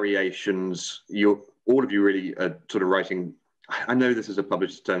variations. All of you really are sort of writing, I know this is a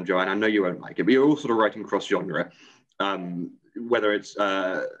published term, Joanne, I know you won't like it, but you're all sort of writing cross-genre, whether it's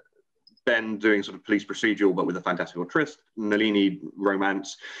Ben doing sort of police procedural, but with a fantastical twist, Nalini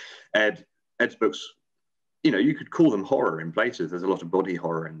romance, Ed's books, you know, you could call them horror in places. There's a lot of body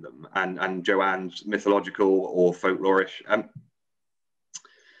horror in them, and Joanne's mythological or folklorish.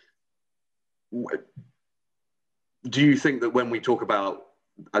 Do you think that when we talk about,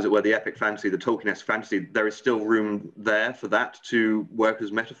 as it were, the epic fantasy, the Tolkien-esque fantasy, there is still room there for that to work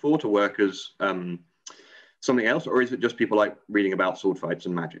as metaphor, to work as something else, or is it just people like reading about sword fights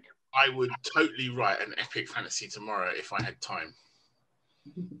and magic? I would totally write an epic fantasy tomorrow if I had time.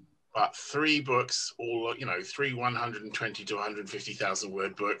 But 3 books, all, you know, 3 120 to 150,000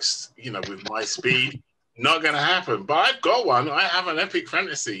 word books, you know, with my speed, not going to happen. But I've got one. I have an epic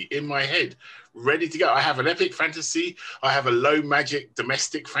fantasy in my head, ready to go. I have an epic fantasy. I have a low magic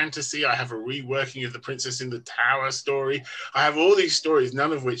domestic fantasy. I have a reworking of the Princess in the Tower story. I have all these stories,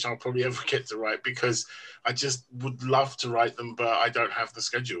 none of which I'll probably ever get to write, because I just would love to write them, but I don't have the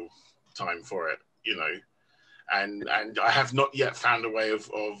schedule time for it, you know. And I have not yet found a way of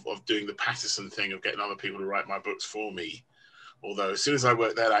doing the Patterson thing of getting other people to write my books for me. Although as soon as I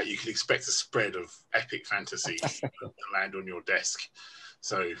work that out, you can expect a spread of epic fantasy to land on your desk.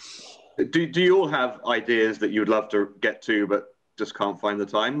 So, do you all have ideas that you'd love to get to, but just can't find the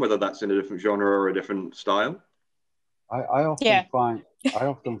time, whether that's in a different genre or a different style? I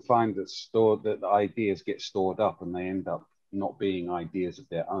often find that the ideas get stored up, and they end up not being ideas of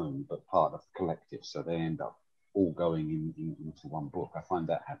their own, but part of the collective. So they end up all going into one book. I find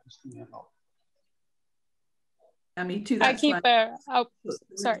that happens to me a lot. Me too. I keep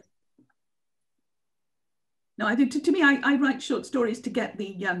sorry. No, I think to me, I write short stories to get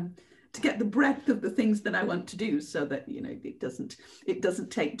the breadth of the things that I want to do, so that, you know, it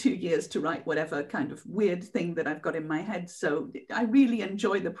doesn't take 2 years to write whatever kind of weird thing that I've got in my head. So I really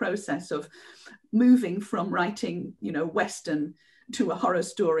enjoy the process of moving from writing, you know, Western to a horror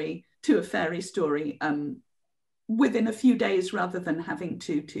story to a fairy story within a few days, rather than having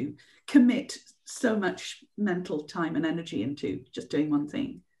to commit so much mental time and energy into just doing one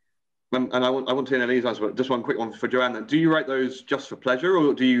thing. And I want to hear Nalini's answer, but just one quick one for Joanne. Do you write those just for pleasure,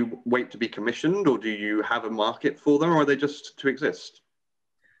 or do you wait to be commissioned, or do you have a market for them, or are they just to exist?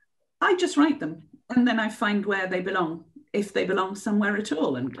 I just write them, and then I find where they belong, if they belong somewhere at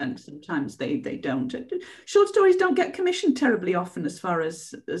all, and sometimes they don't. Short stories don't get commissioned terribly often, as far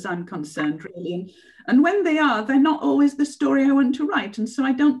as I'm concerned, really. And when they are, they're not always the story I want to write, and so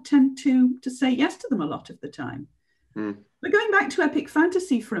I don't tend to say yes to them a lot of the time. But going back to epic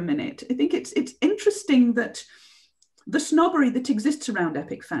fantasy for a minute, I think it's interesting that the snobbery that exists around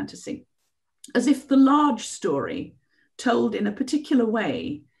epic fantasy, as if the large story told in a particular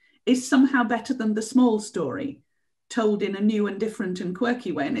way is somehow better than the small story told in a new and different and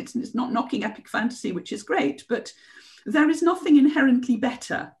quirky way. And it's not knocking epic fantasy, which is great, but there is nothing inherently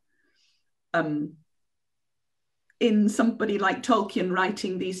better in somebody like Tolkien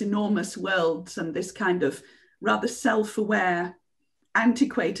writing these enormous worlds and this kind of rather self-aware,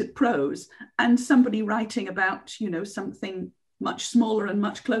 antiquated prose, and somebody writing about, you know, something much smaller and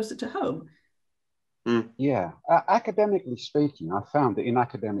much closer to home. Yeah, academically speaking, I found that in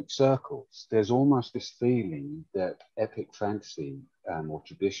academic circles, there's almost this feeling that epic fantasy or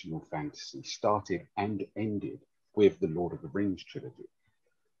traditional fantasy started and ended with the Lord of the Rings trilogy.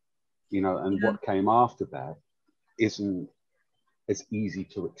 You know, and what came after that isn't as easy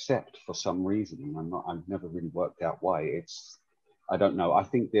to accept for some reason. And I've never really worked out why. I don't know. I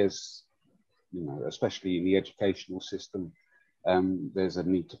think there's, you know, especially in the educational system, there's a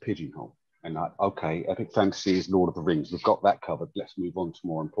need to pigeonhole. And okay, epic fantasy is Lord of the Rings. We've got that covered. Let's move on to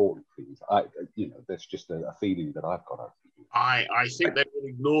more important things. You know, that's just a feeling that I've got. I think they would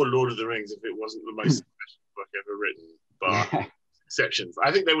ignore Lord of the Rings if it wasn't the most special book ever written, but exceptions.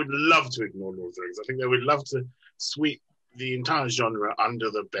 I think they would love to ignore Lord of the Rings. I think they would love to sweep the entire genre under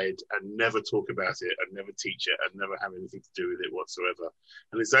the bed and never talk about it and never teach it and never have anything to do with it whatsoever.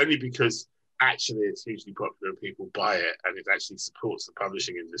 And it's only because actually it's hugely popular and people buy it and it actually supports the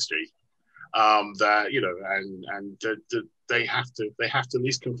publishing industry that, you know, and they have to at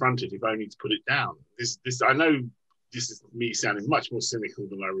least confront it, if only to put it down. This I know this is me sounding much more cynical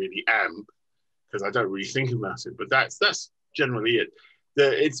than I really am, because I don't really think about it, but that's generally it.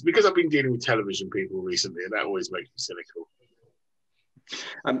 It's because I've been dealing with television people recently, and that always makes me cynical.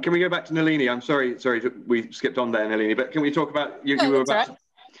 Can we go back to Nalini? I'm sorry, we skipped on there, Nalini, but can we talk about, you were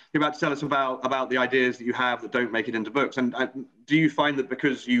about to tell us about the ideas that you have that don't make it into books. And do you find that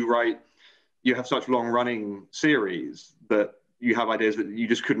because you have such long-running series that you have ideas that you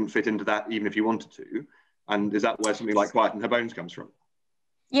just couldn't fit into that even if you wanted to? And is that where something like Quiet in Her Bones comes from?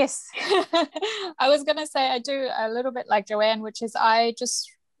 Yes. I was going to say I do a little bit like Joanne, which is I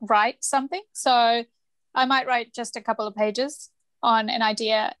just write something. So I might write just a couple of pages on an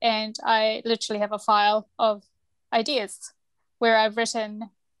idea, and I literally have a file of ideas where I've written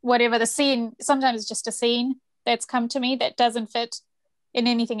whatever the scene, sometimes just a scene that's come to me that doesn't fit in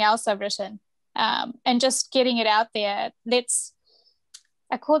anything else I've written. And just getting it out there.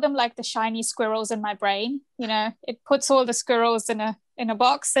 I call them like the shiny squirrels in my brain. You know, it puts all the squirrels in a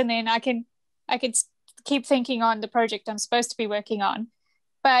box, and then I can keep thinking on the project I'm supposed to be working on.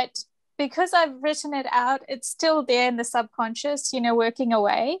 But because I've written it out, it's still there in the subconscious, you know, working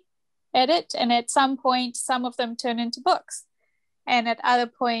away at it. And at some point, some of them turn into books. And at other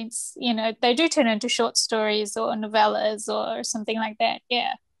points, you know, they do turn into short stories or novellas or something like that.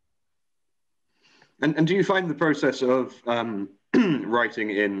 Yeah. And do you find the process of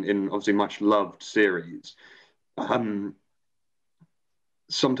writing in obviously much loved series,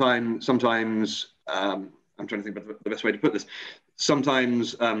 sometimes I'm trying to think about the best way to put this,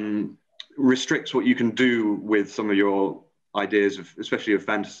 sometimes restricts what you can do with some of your ideas, especially of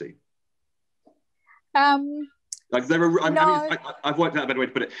fantasy? Like there are, I've worked out a better way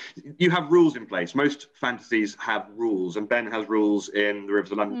to put it. You have rules in place. Most fantasies have rules, and Ben has rules in The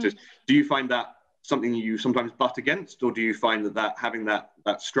Rivers of London. Do you find that something you sometimes butt against, or do you find that having that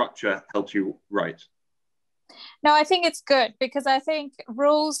structure helps you write? No, I think it's good, because I think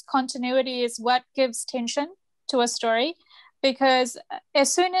rules, continuity is what gives tension to a story. Because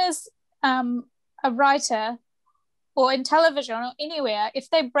as soon as a writer, or in television or anywhere, if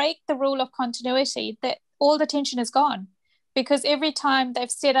they break the rule of continuity, that all the tension is gone. Because every time they've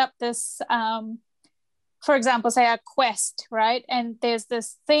set up this, for example, say a quest, right? And there's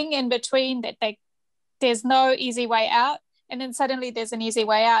this thing in between that there's no easy way out, and then suddenly there's an easy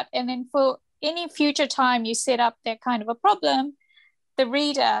way out. And then for any future time you set up that kind of a problem, the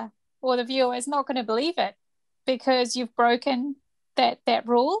reader or the viewer is not going to believe it, because you've broken that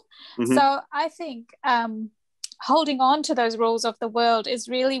rule. So I think holding on to those rules of the world is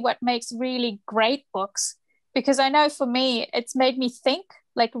really what makes really great books. Because I know for me, it's made me think,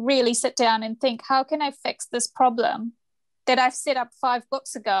 like really sit down and think, how can I fix this problem that I've set up 5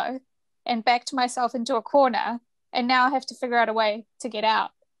 books ago and backed myself into a corner, and now I have to figure out a way to get out.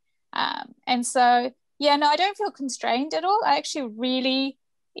 And so, yeah, no, I don't feel constrained at all. I actually really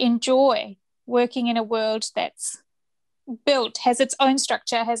enjoy working in a world that's built, has its own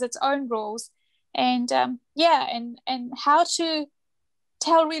structure, has its own rules, and and how to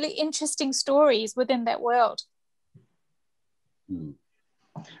tell really interesting stories within that world.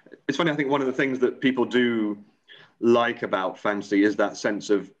 It's funny, I think one of the things that people do like about fantasy is that sense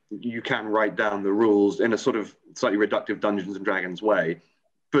of you can write down the rules in a sort of slightly reductive Dungeons and Dragons way.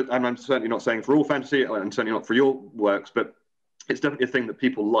 But I'm certainly not saying for all fantasy, and certainly not for your works, but it's definitely a thing that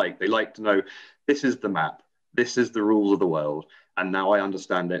people like. They like to know, this is the map, this is the rules of the world, and now I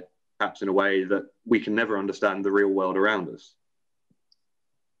understand it, perhaps in a way that we can never understand the real world around us.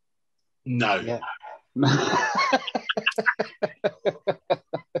 No. Yeah.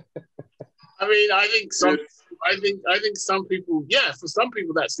 I mean, I think some people, yeah, for some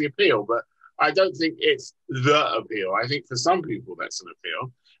people that's the appeal, but I don't think it's the appeal. I think for some people that's an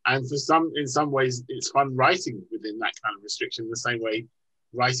appeal. And for some, in some ways, it's fun writing within that kind of restriction, the same way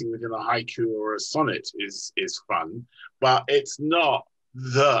writing within a haiku or a sonnet is fun. But it's not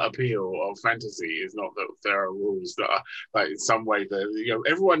the appeal of fantasy. Is not that there are rules that are, like, in some way,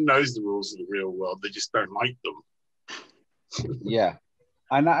 everyone knows the rules of the real world, they just don't like them. Yeah.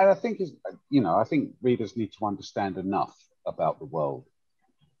 And I think, I think readers need to understand enough about the world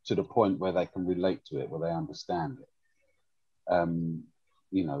to the point where they can relate to it, where they understand it.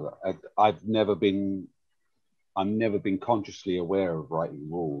 I've never been consciously aware of writing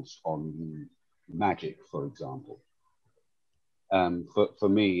rules on magic, for example. For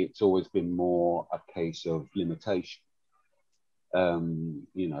me, it's always been more a case of limitation.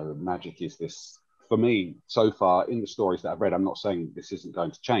 Magic is this, for me, so far in the stories that I've read, I'm not saying this isn't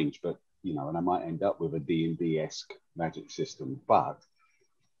going to change, but, and I might end up with a D&D-esque magic system, but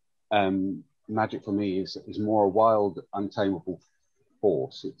magic for me is more a wild, untamable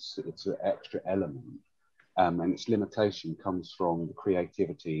force. It's an extra element. And its limitation comes from the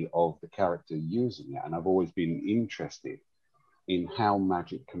creativity of the character using it. And I've always been interested in how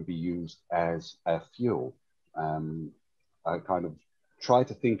magic can be used as a fuel. I kind of try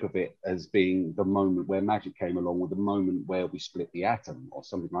to think of it as being the moment where magic came along, with the moment where we split the atom or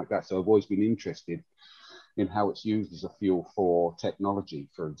something like that. So I've always been interested in how it's used as a fuel for technology,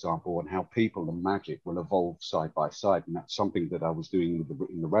 for example, and how people and magic will evolve side by side. And that's something that I was doing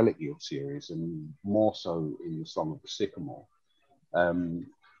in the Relic Yield series, and more so in the Song of the Sycamore.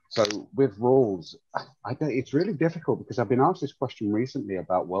 So with rules, it's really difficult, because I've been asked this question recently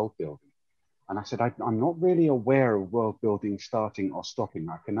about world building. And I said, I'm not really aware of world building starting or stopping.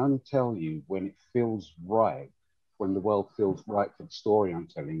 I can only tell you when it feels right, when the world feels right for the story I'm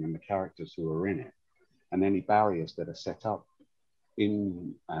telling and the characters who are in it, and any barriers that are set up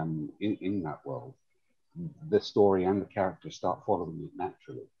in that world. The story and the characters start following it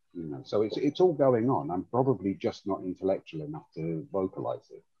naturally. So it's all going on. I'm probably just not intellectual enough to vocalize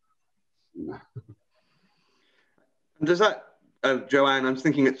it. Does that, Joanne, I'm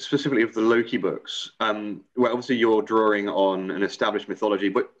thinking specifically of the Loki books, where obviously you're drawing on an established mythology,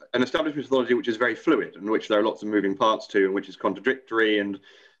 but an established mythology which is very fluid, and which there are lots of moving parts to, and which is contradictory. And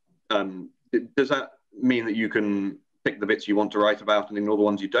does that mean that you can pick the bits you want to write about and ignore the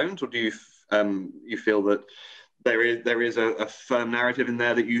ones you don't, or do you feel that there is a firm narrative in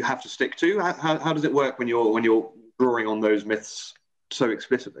there that you have to stick to? How does it work when you're drawing on those myths so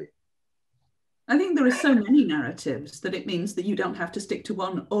explicitly? I think there are so many narratives that it means that you don't have to stick to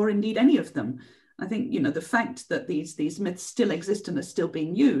one, or indeed any of them. I think, the fact that these myths still exist and are still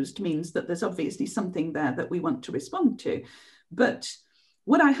being used means that there's obviously something there that we want to respond to. But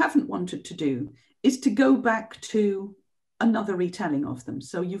what I haven't wanted to do is to go back to another retelling of them.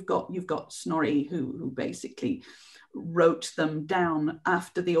 So you've got Snorri, who basically wrote them down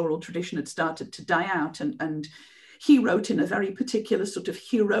after the oral tradition had started to die out, and he wrote in a very particular sort of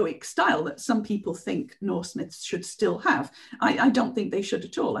heroic style that some people think Norse myths should still have. I don't think they should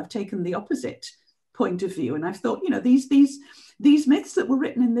at all. I've taken the opposite point of view, and I've thought, these myths that were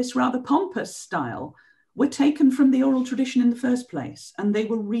written in this rather pompous style were taken from the oral tradition in the first place, and they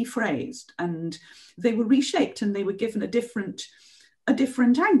were rephrased and they were reshaped, and they were given a different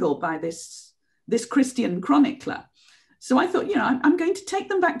angle by this Christian chronicler. So I thought, I'm going to take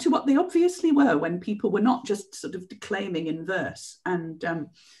them back to what they obviously were when people were not just sort of declaiming in verse, and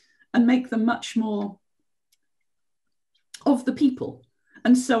make them much more of the people.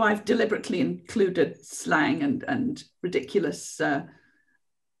 And so I've deliberately included slang and ridiculous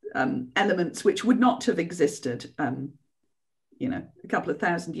elements which would not have existed, a couple of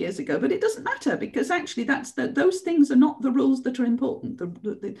thousand years ago. But it doesn't matter, because actually those things are not the rules that are important.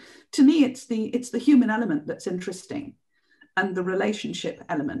 To me, it's the human element that's interesting, and the relationship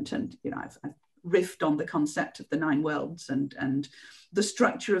element. And I've riffed on the concept of the 9 worlds and the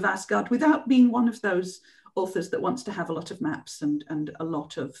structure of Asgard without being one of those authors that wants to have a lot of maps and a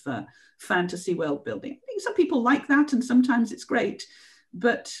lot of fantasy world building. I think some people like that, and sometimes it's great,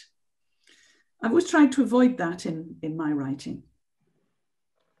 but I've always tried to avoid that in my writing.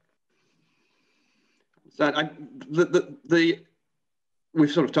 So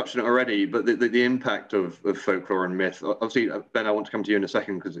we've sort of touched on it already, but the impact of folklore and myth, obviously, Ben, I want to come to you in a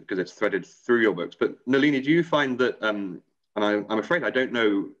second because it's threaded through your books. But Nalini, do you find that, and I'm afraid I don't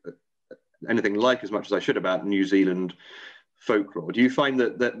know anything like as much as I should about New Zealand folklore, do you find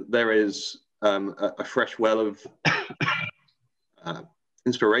that there is a fresh well of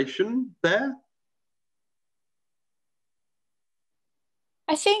inspiration there?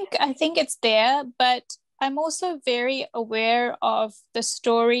 I think it's there, but I'm also very aware of the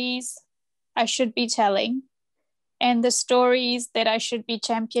stories I should be telling and the stories that I should be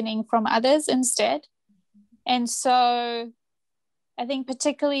championing from others instead. And so I think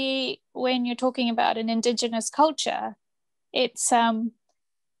particularly when you're talking about an Indigenous culture, it's,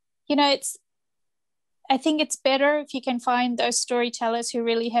 you know, I think it's better if you can find those storytellers who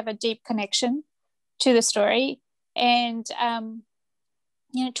really have a deep connection to the story and,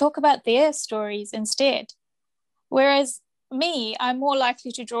 you know, talk about their stories instead. Whereas me, I'm more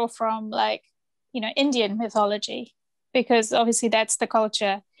likely to draw from, like, you know, Indian mythology, because obviously that's the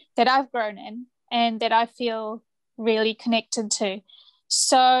culture that I've grown in and that I feel really connected to.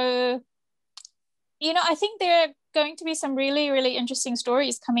 So, you know, I think there are going to be some really, really interesting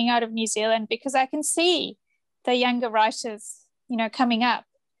stories coming out of New Zealand, because I can see the younger writers, you know, coming up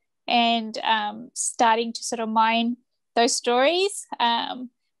and starting to sort of mine those stories.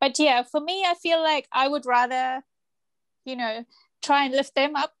 But yeah, for me, I feel like I would rather, you know, try and lift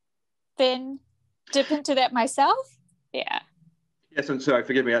them up than dip into that myself. Yeah. Yes, I'm sorry,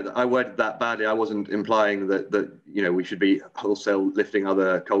 forgive me, I worded that badly. I wasn't implying that you know, we should be wholesale lifting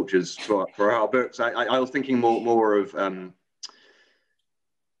other cultures for our books. I was thinking more of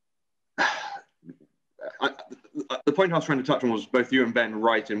the point I was trying to touch on was both you and Ben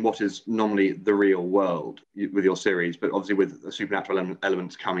write in what is normally the real world with your series, but obviously with the supernatural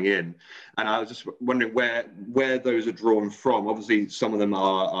elements coming in. And I was just wondering where those are drawn from. Obviously, some of them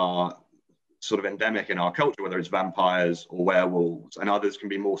are sort of endemic in our culture, whether it's vampires or werewolves, and others can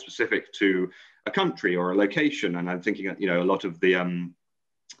be more specific to a country or a location. And I'm thinking, you know, a lot of the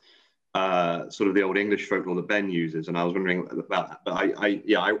sort of the old English folklore that Ben uses, and I was wondering about that. But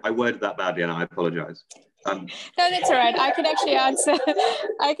I worded that badly, and I apologize. No, that's all right. I can actually answer.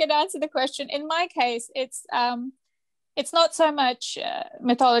 I can answer the question. In my case, it's not so much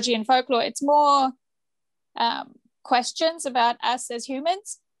mythology and folklore. It's more questions about us as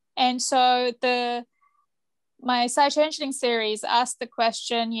humans. And so my Sci-Changeling series asked the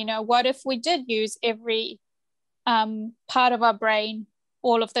question, you know, what if we did use every part of our brain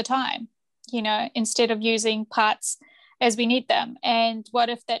all of the time, you know, instead of using parts as we need them? And what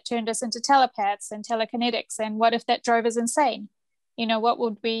if that turned us into telepaths and telekinetics? And what if that drove us insane? You know, what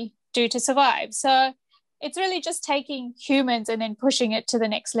would we do to survive? So it's really just taking humans and then pushing it to the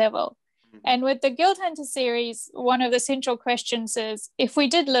next level. And with the Guild Hunter series, one of the central questions is, if we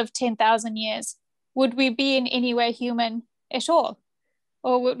did live 10,000 years, would we be in any way human at all?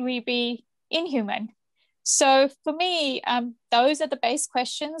 Or would we be inhuman? So for me, those are the base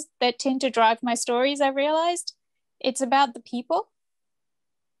questions that tend to drive my stories, I've realized. It's about the people.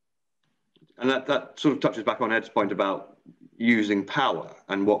 And that sort of touches back on Ed's point about using power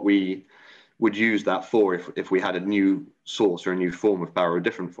and what we would use that for if we had a new source or a new form of power or a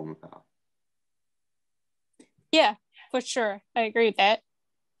different form of power. Yeah, for sure. I agree with that.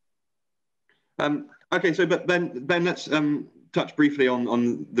 Okay, so but Ben, let's touch briefly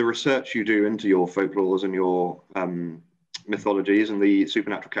on the research you do into your folklores and your mythologies and the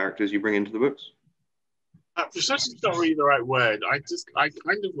supernatural characters you bring into the books. Research is not really the right word. I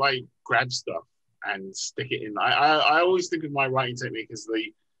kind of like grab stuff and stick it in. I always think of my writing technique as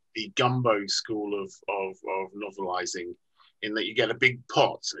the gumbo school of novelizing, in that you get a big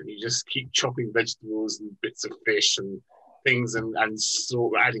pot and you just keep chopping vegetables and bits of fish and things and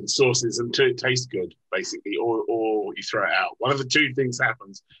sort of adding sauces until it tastes good, basically, or you throw it out. One of the two things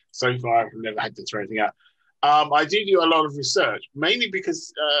happens. So far, I've never had to throw anything out. I do a lot of research, mainly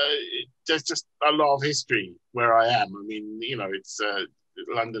because there's just a lot of history where I am. I mean, you know, it's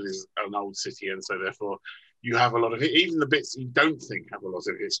London is an old city, and so therefore you have a lot of, even the bits you don't think have a lot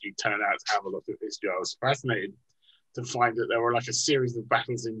of history turn out to have a lot of history. I was fascinated to find that there were like a series of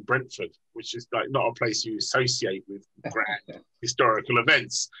battles in Brentford, which is like not a place you associate with grand historical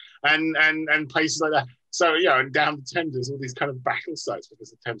events, and places like that. So yeah, and down the Thames, there's all these kind of battle sites,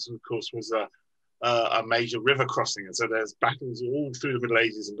 because the Thames, of course, was a major river crossing, and so there's battles all through the Middle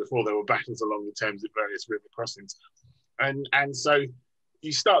Ages, and before there were battles along the Thames at various river crossings, and so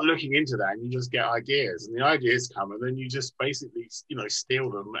you start looking into that, and you just get ideas, and the ideas come, and then you just basically, you know,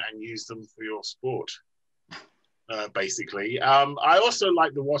 steal them and use them for your sport. Basically, I also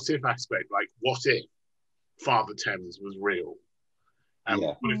like the what if aspect. Like, what if Father Thames was real, and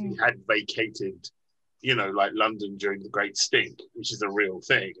what if he had vacated, you know, like London during the Great Stink, which is a real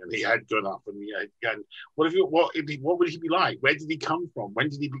thing, and he had gone up, and what would he be like? Where did he come from? When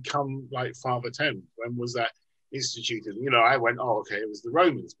did he become like Father Thames? When was that instituted? You know, I went, oh, okay, it was the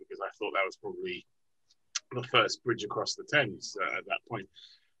Romans, because I thought that was probably the first bridge across the Thames at that point.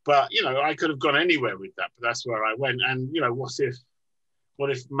 But, you know, I could have gone anywhere with that, but that's where I went. And, you know, what what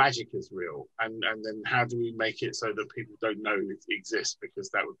if magic is real? And then how do we make it so that people don't know it exists?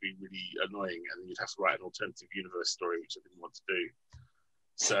 Because that would be really annoying, and you'd have to write an alternative universe story, which I didn't want to do.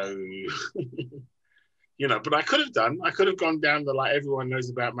 So, you know, but I could have gone down the, like, everyone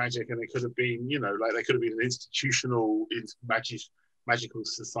knows about magic, and it could have been, you know, like, there could have been an institutional magical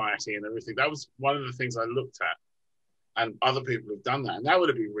society and everything. That was one of the things I looked at. And other people have done that, and that would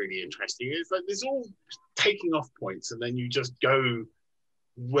have been really interesting. It's like there's all taking off points, and then you just go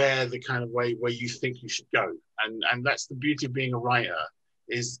where the kind of way where you think you should go, and that's the beauty of being a writer,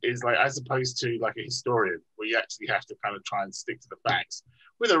 is like, as opposed to like a historian where you actually have to kind of try and stick to the facts.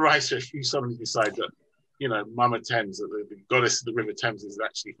 With a writer, if you suddenly decide that, you know, Mama Thames, the goddess of the River Thames, is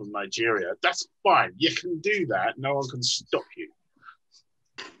actually from Nigeria, that's fine. You can do that. No one can stop you.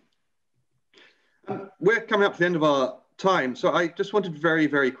 We're coming up to the end of our time, so I just wanted very,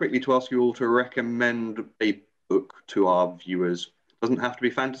 very quickly to ask you all to recommend a book to our viewers. It doesn't have to be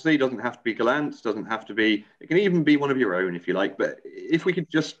fantasy, doesn't have to be Gollancz, doesn't have to be, it can even be one of your own if you like, but if we could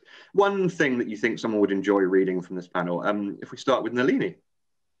just, one thing that you think someone would enjoy reading from this panel. If we start with Nalini.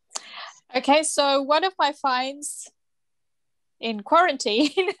 Okay, so one of my finds in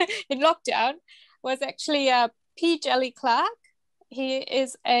quarantine, in lockdown, was actually P. Jelly Clark. He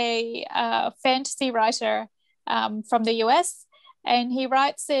is a fantasy writer from the US, and he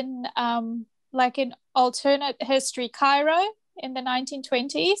writes in like in alternate history Cairo in the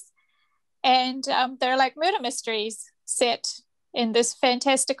 1920s, and they're like murder mysteries set in this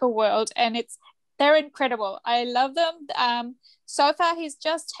fantastical world, and they're incredible. I love them. So far he's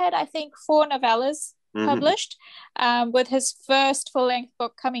just had, I think, 4 novellas published, with his first full-length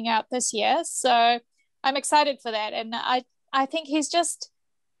book coming out this year, so I'm excited for that. And I think he's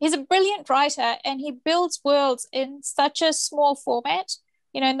a brilliant writer, and he builds worlds in such a small format.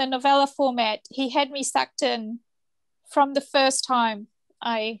 You know, in the novella format, he had me sucked in from the first time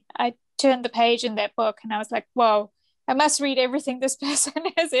I turned the page in that book, and I was like, whoa, I must read everything this person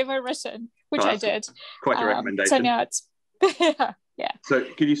has ever written, which I did. Quite a recommendation. So now it's, yeah. So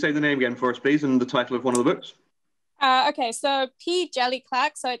could you say the name again for us, please, and the title of one of the books? Okay, so P. Jelly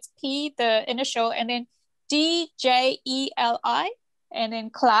Clark, so it's P, the initial, and then D-J-E-L-I, and then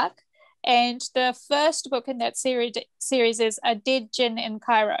Clark. And the first book in that series is A Dead Djinn in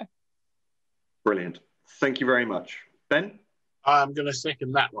Cairo. Brilliant. Thank you very much. Ben? I'm going to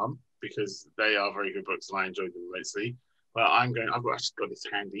second that one because they are very good books and I enjoyed them immensely. But I've actually got this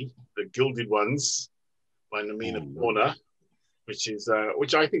handy, The Gilded Ones by Namina Warner, which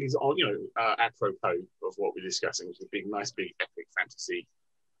I think is, you know, apropos of what we're discussing, which is a nice big epic fantasy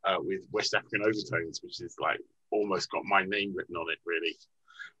with West African overtones, which is like almost got my name written on it, really.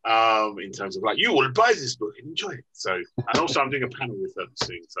 In terms of like, you will buy this book and enjoy it. So, and also I'm doing a panel with them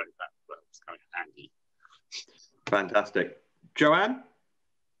soon, so that's kind of handy. Fantastic. Joanne?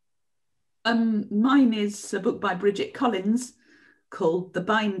 Mine is a book by Bridget Collins called The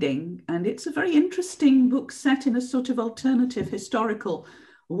Binding, and it's a very interesting book set in a sort of alternative historical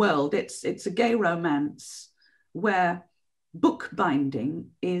world. It's a gay romance where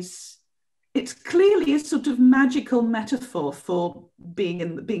bookbinding it's clearly a sort of magical metaphor for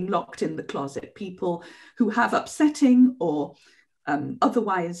being locked in the closet. People who have upsetting or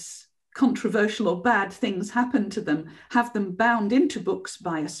otherwise controversial or bad things happen to them, have them bound into books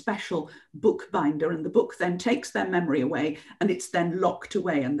by a special bookbinder, and the book then takes their memory away and it's then locked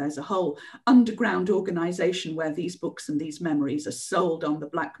away, and there's a whole underground organization where these books and these memories are sold on the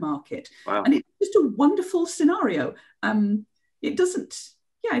black market. Wow. And it's just a wonderful scenario.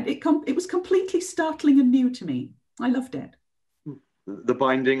 It was completely startling and new to me. I loved it. The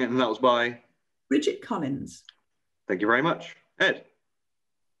Binding, and that was by? Bridget Collins. Thank you very much. Ed?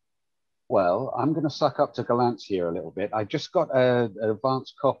 Well, I'm going to suck up to Gollancz here a little bit. I just got an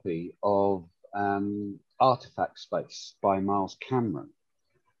advanced copy of Artifact Space by Miles Cameron,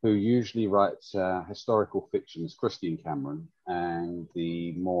 who usually writes historical fictions, Christian Cameron, and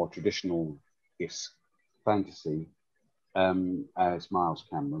the more traditional fantasy as Miles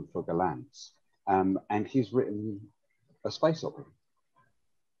Cameron for Gollancz. And he's written a space opera,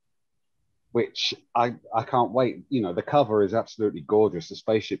 which I can't wait. You know, the cover is absolutely gorgeous. The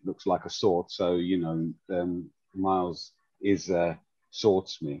spaceship looks like a sword. So, you know, Miles is a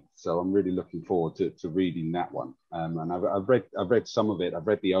swordsmith. So I'm really looking forward to reading that one. And I've read some of it. I've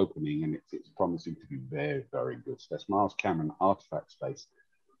read the opening, and it's promising to be very, very good. So that's Miles Cameron, Artifact Space.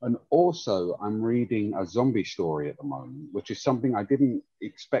 And also I'm reading a zombie story at the moment, which is something I didn't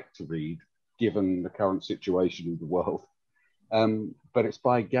expect to read given the current situation of the world. But it's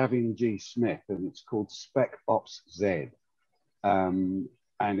by Gavin G. Smith, and it's called Spec Ops Z. And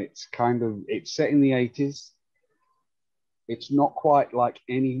it's set in the 80s. It's not quite like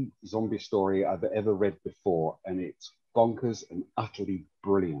any zombie story I've ever read before, and it's bonkers and utterly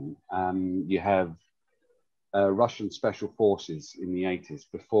brilliant. You have Russian special forces in the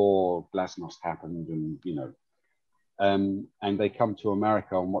 80s, before Glasnost happened, and and they come to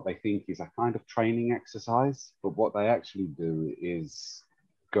America on what they think is a kind of training exercise, but what they actually do is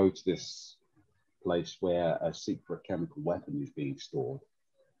go to this place where a secret chemical weapon is being stored,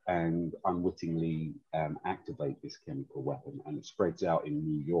 and unwittingly activate this chemical weapon, and it spreads out in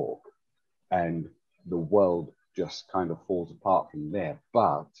New York, and the world just kind of falls apart from there.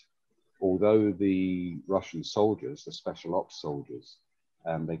 But although the Russian soldiers, the special ops soldiers,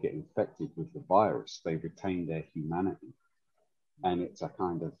 they get infected with the virus, they retain their humanity. And it's a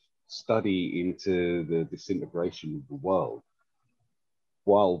kind of study into the disintegration of the world,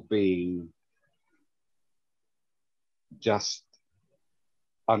 while being just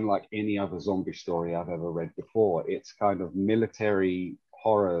unlike any other zombie story I've ever read before. It's kind of military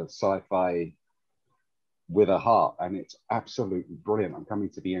horror sci-fi with a heart, and it's absolutely brilliant. I'm coming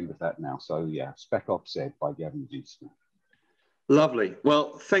to the end of that now. So yeah, Spec Ops Ed by Gavin G. Smith. Lovely.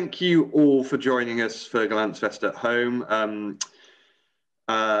 Well, thank you all for joining us for GollanczFest at Home.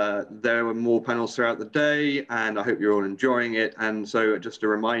 There were more panels throughout the day, and I hope you're all enjoying it. And so just a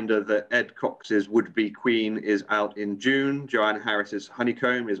reminder that Ed Cox's Would-Be Queen is out in June. Joanne Harris's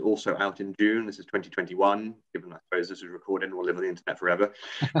Honeycomb is also out in June. This is 2021, given I suppose this is recorded and will live on the internet forever.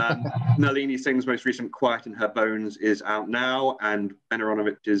 Nalini Singh's most recent Quiet in Her Bones is out now, and Ben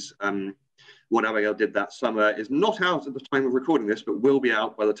Aronovich's What Abigail Did That Summer is not out at the time of recording this, but will be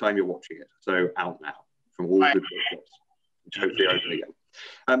out by the time you're watching it. So out now from all good bookshops, which hopefully open again.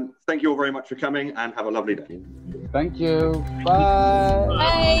 Thank you all very much for coming, and have a lovely day. Thank you. Bye.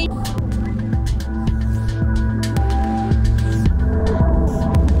 Bye.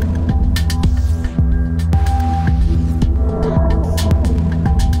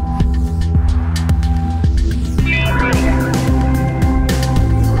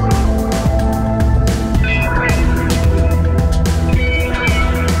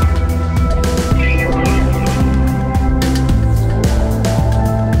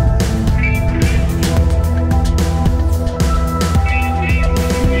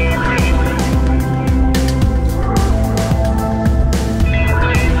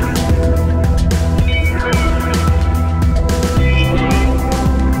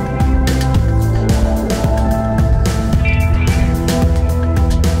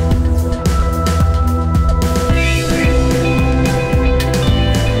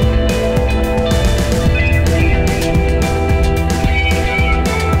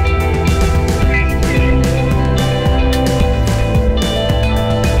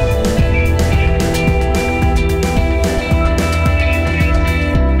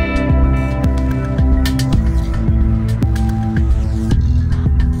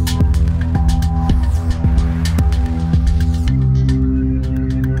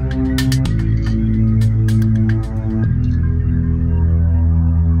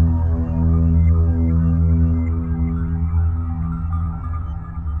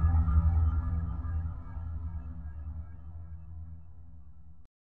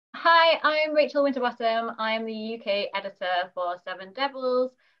 Hi, I'm Rachel Winterbottom. I am the UK editor for Seven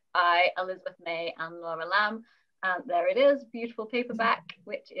Devils by Elizabeth May and Laura Lam. And there it is, beautiful paperback,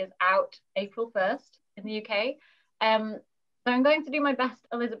 which is out April 1st in the UK. So I'm going to do my best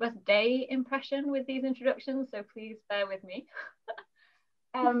Elizabeth Day impression with these introductions, so please bear with me.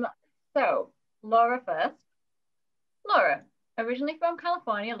 So, Laura first. Laura, originally from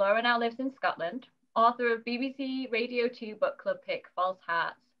California, Laura now lives in Scotland, author of BBC Radio 2 book club pick False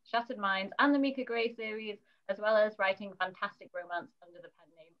Hearts, Shattered Minds, and the Mika Gray series, as well as writing fantastic romance under the pen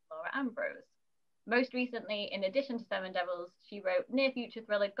name Laura Ambrose. Most recently, in addition to Seven Devils, she wrote near-future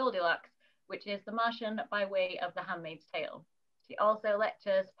thriller Goldilocks, which is The Martian by way of The Handmaid's Tale. She also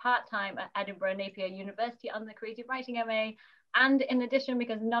lectures part-time at Edinburgh Napier University on the Creative Writing MA, and in addition,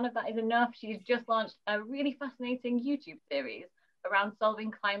 because none of that is enough, she's just launched a really fascinating YouTube series around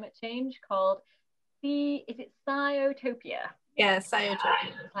solving climate change called Sciotopia? Yeah,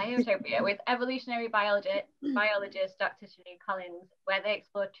 Sciotopia. Sciotopia, with evolutionary biologist Dr. Sinead Collins, where they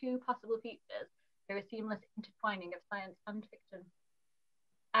explore two possible futures through a seamless intertwining of science and fiction.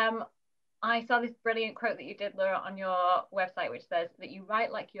 I saw this brilliant quote that you did, Laura, on your website, which says that you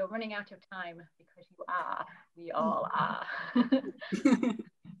write like you're running out of time, because you are. We all are.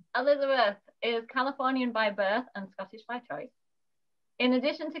 Elizabeth is Californian by birth and Scottish by choice. In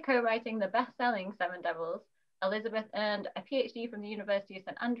addition to co-writing the best-selling Seven Devils, Elizabeth earned a PhD from the University of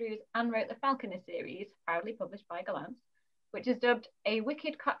St Andrews and wrote the Falconer series, proudly published by Gollantz, which is dubbed a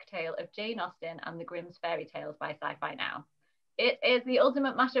wicked cocktail of Jane Austen and the Grimm's fairy tales by Sci-Fi Now. It is the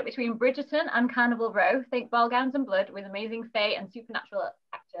ultimate mashup between Bridgerton and Carnival Row. Think ball gowns and blood with amazing fae and supernatural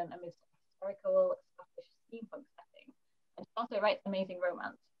action amidst historical Scottish steampunk setting. And she also writes amazing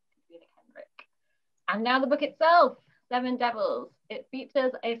romance. And now the book itself, Seven Devils. It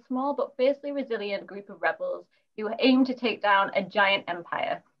features a small but fiercely resilient group of rebels who aim to take down a giant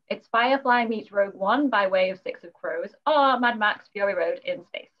empire. It's Firefly meets Rogue One by way of Six of Crows, or Mad Max Fury Road in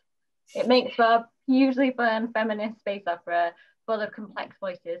space. It makes for a hugely fun feminist space opera full of complex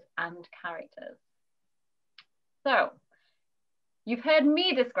voices and characters. So, you've heard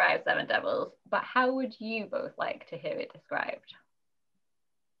me describe Seven Devils, but how would you both like to hear it described?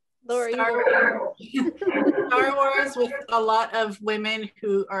 Laura, Star Wars with a lot of women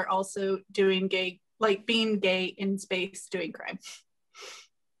who are also doing gay, like being gay in space, doing crime.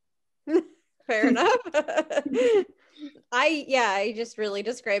 Fair enough. I just really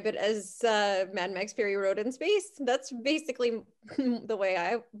describe it as Mad Max Fury Road in space. That's basically the way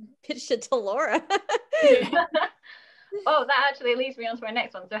I pitched it to Laura. Oh, that actually leads me on to my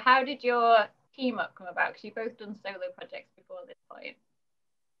next one. So how did your team up come about? Because you've both done solo projects before this point.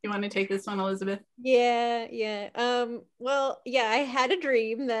 You want to take this one, Elizabeth? Yeah. Well, yeah, I had a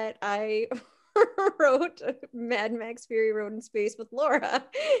dream that I wrote Mad Max Fury Road in space with Laura,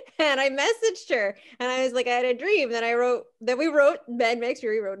 and I messaged her, and I was like, I had a dream that we wrote Mad Max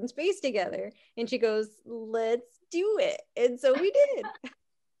Fury Road in space together, and she goes, let's do it, and so we did.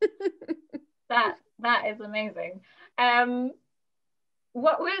 That is amazing.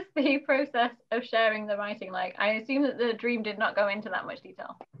 What was the process of sharing the writing like? I assume that the dream did not go into that much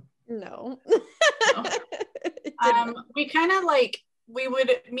detail. No. We kind of we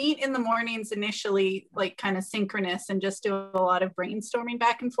would meet in the mornings initially, like kind of synchronous, and just do a lot of brainstorming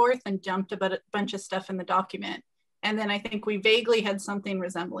back and forth and jumped about a bunch of stuff in the document. And then I think we vaguely had something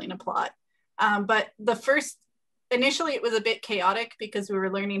resembling a plot. But initially it was a bit chaotic because we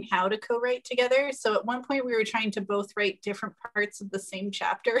were learning how to co-write together. So at one point we were trying to both write different parts of the same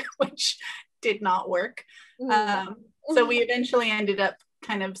chapter, which did not work. So we eventually ended up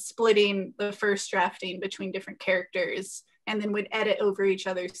kind of splitting the first drafting between different characters, and then would edit over each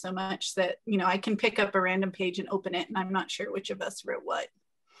other so much that, I can pick up a random page and open it and I'm not sure which of us wrote what.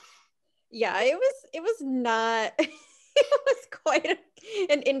 Yeah, it was not, it was quite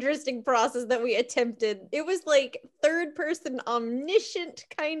an interesting process that we attempted. It was like third person omniscient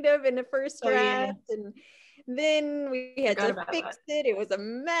kind of in the first draft, and then we had to fix it. It was a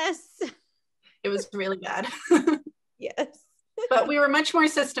mess. It was really bad. Yes. But we were much more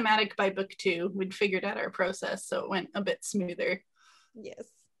systematic by book 2. We'd figured out our process, so it went a bit smoother. Yes.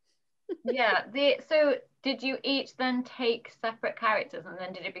 Yeah. So did you each then take separate characters, and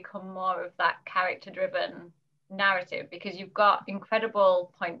then did it become more of that character-driven narrative? Because you've got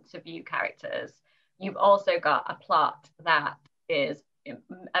incredible points of view characters. You've also got a plot that is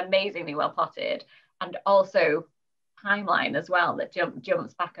amazingly well plotted, and also timeline as well that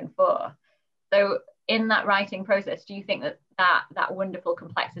jumps back and forth. So in that writing process, do you think that wonderful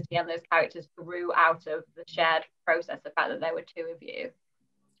complexity and those characters grew out of the shared process, the fact that there were 2 of you?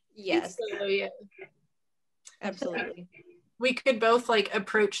 Yes. So, yeah. Absolutely. We could both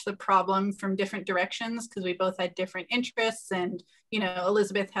approach the problem from different directions because we both had different interests, and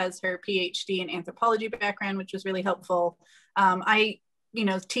Elizabeth has her PhD in anthropology background, which was really helpful. I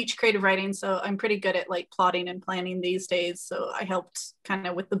teach creative writing, so I'm pretty good at plotting and planning these days, so I helped kind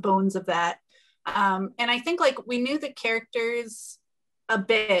of with the bones of that. And I think we knew the characters a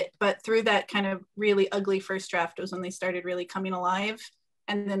bit, but through that kind of really ugly first draft was when they started really coming alive.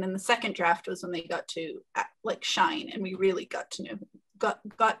 And then in the second draft was when they got to shine, and we really got to know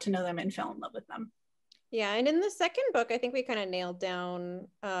them and fell in love with them. Yeah, and in the second book, I think we kind of nailed down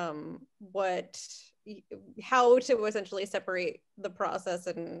how to essentially separate the process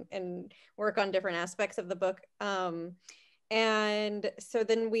and work on different aspects of the book. And so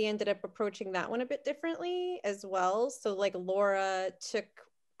then we ended up approaching that one a bit differently as well. So Laura took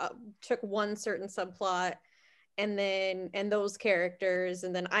one certain subplot and those characters,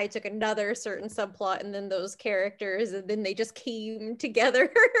 and then I took another certain subplot and then those characters, and then they just came together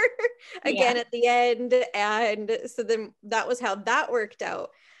again at the end. And so then that was how that worked out.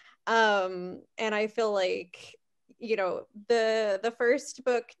 And I feel like, the first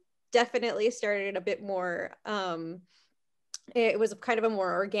book definitely started a bit more, it was kind of a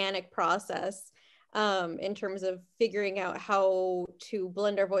more organic process in terms of figuring out how to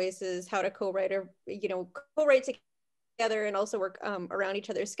blend our voices, how to co-write together and also work around each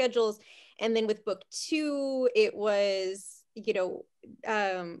other's schedules. And then with book 2, it was,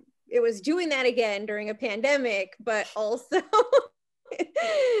 it was doing that again during a pandemic, but also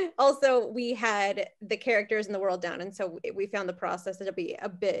Also, we had the characters in the world down, and so we found the process to be a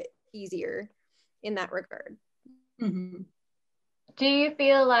bit easier in that regard. Mm-hmm. Do you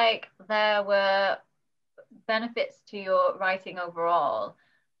feel like there were benefits to your writing overall,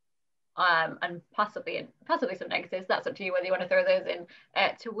 and possibly some negatives? That's up to you whether you want to throw those in,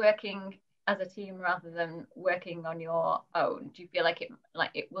 to working as a team rather than working on your own? Do you feel like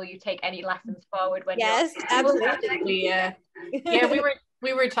it will you take any lessons forward when yes you're absolutely yeah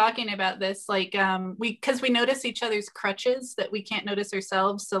we were talking about this, like because we notice each other's crutches that we can't notice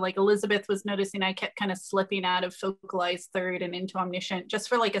ourselves. So like Elizabeth was noticing I kept kind of slipping out of focalized third and into omniscient just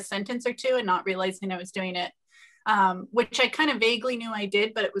for like a sentence or two and not realizing I was doing it, which I kind of vaguely knew I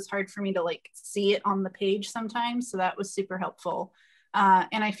did, but it was hard for me to like see it on the page sometimes. So that was super helpful.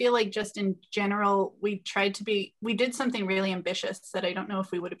 And I feel like just in general, we did something really ambitious that I don't know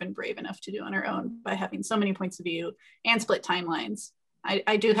if we would have been brave enough to do on our own by having so many points of view and split timelines.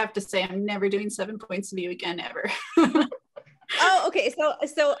 I do have to say I'm never doing 7 points of view again, ever. Oh, okay.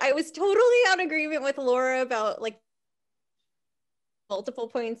 So I was totally on agreement with Laura about like multiple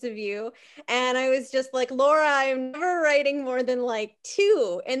points of view, and I was just like, Laura, I'm never writing more than like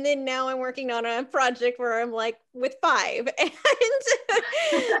 2, and then now I'm working on a project where I'm like with 5,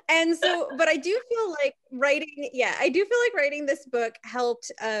 and so, but I do feel like writing this book helped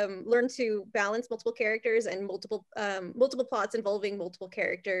learn to balance multiple characters and multiple plots involving multiple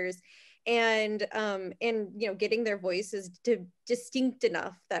characters, and getting their voices distinct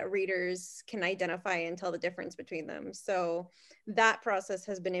enough that readers can identify and tell the difference between them. So that process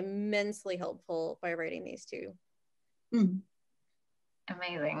has been immensely helpful by writing these 2.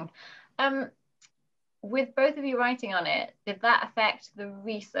 Amazing. With both of you writing on it, did that affect the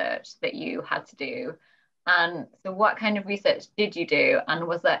research that you had to do? And so what kind of research did you do? And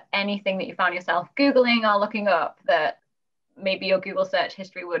was there anything that you found yourself Googling or looking up that maybe your Google search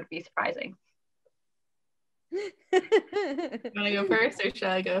history would be surprising? You want to go first, or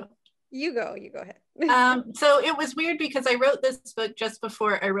shall I go? You go ahead. So it was weird because I wrote this book just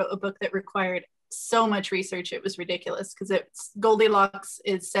before I wrote a book that required so much research. It was ridiculous because Goldilocks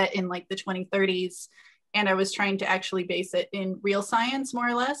is set in like the 2030s, and I was trying to actually base it in real science, more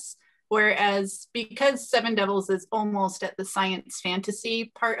or less. Whereas because Seven Devils is almost at the science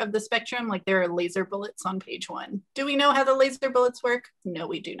fantasy part of the spectrum, like there are laser bullets on page 1. Do we know how the laser bullets work? No,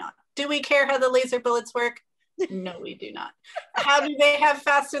 we do not. Do we care how the laser bullets work? No, we do not. How do they have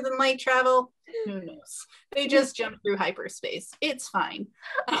faster than light travel? Who knows? They just jump through hyperspace. It's fine.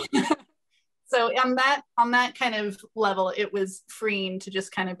 So on that kind of level, it was freeing to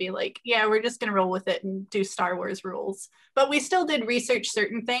just kind of be like, yeah, we're just gonna roll with it and do Star Wars rules. But we still did research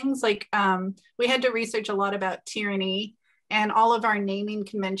certain things. Like we had to research a lot about tyranny, and all of our naming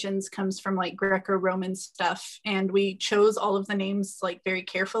conventions comes from like Greco-Roman stuff. And we chose all of the names like very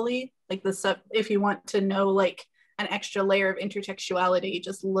carefully. Like if you want to know like an extra layer of intertextuality,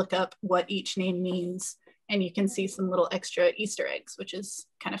 just look up what each name means, and you can see some little extra Easter eggs, which is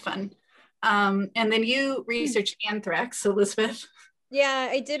kind of fun. And then you researched anthrax, Elizabeth. Yeah,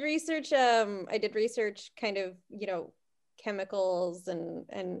 I did research kind of, chemicals and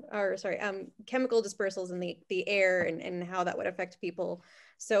chemical dispersals in the air and how that would affect people.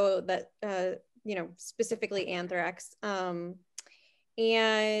 So that, specifically anthrax.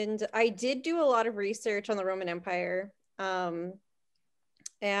 And I did do a lot of research on the Roman Empire. Because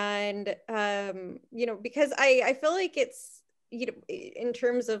I feel like it's, in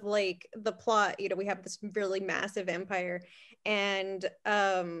terms of like the plot, we have this really massive empire, and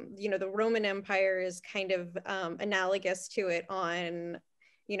the Roman Empire is kind of analogous to it on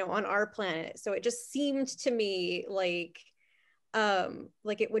our planet. So it just seemed to me like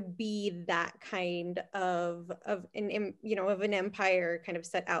it would be that kind of an empire kind of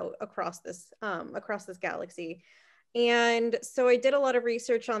set out across this galaxy. And so I did a lot of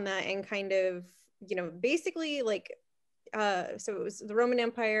research on that, and kind of basically like so it was the Roman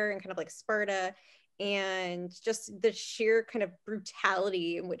Empire and kind of like Sparta, and just the sheer kind of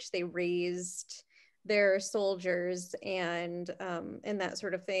brutality in which they raised their soldiers and that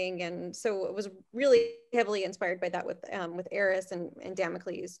sort of thing. And so it was really heavily inspired by that with Eris and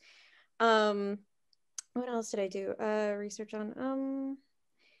Damocles. What else did I do research on?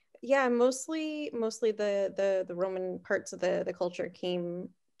 Yeah, mostly the Roman parts of the culture came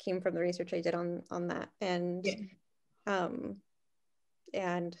from the research I did on that. And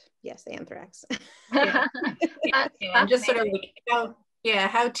and yes, anthrax. And just sort of like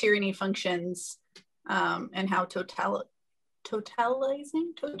how tyranny functions, and how totalizing,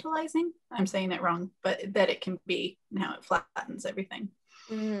 I'm saying it wrong, but that it can be, and how it flattens everything.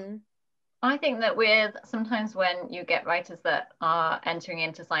 Mm-hmm. I think that with sometimes when you get writers that are entering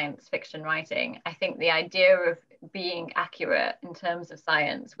into science fiction writing, I think the idea of being accurate in terms of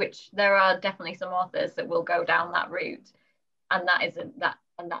science, which there are definitely some authors that will go down that route, and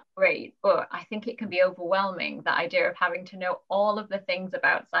that's great. But I think it can be overwhelming, the idea of having to know all of the things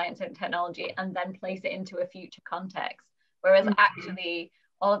about science and technology and then place it into a future context. Whereas actually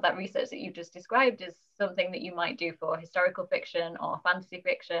all of that research that you've just described is something that you might do for historical fiction or fantasy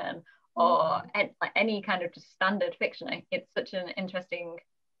fiction or any kind of just standard fiction. It's such an interesting,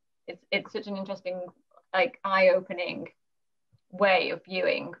 like eye-opening way of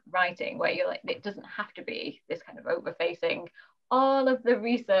viewing writing, where you're like, it doesn't have to be this kind of over-facing all of the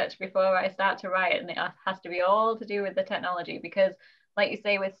research before I start to write, and it has to be all to do with the technology. Because like you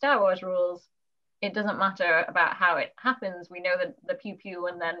say with Star Wars rules, it doesn't matter about how it happens. We know that the pew pew,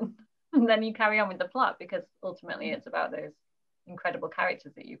 and then you carry on with the plot, because ultimately it's about those incredible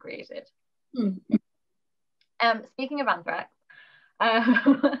characters that you created. Speaking of Anthrax,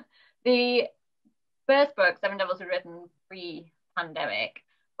 the first book, Seven Devils, was written pre-pandemic,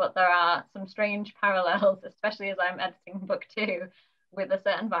 but there are some strange parallels, especially as I'm editing book 2 with a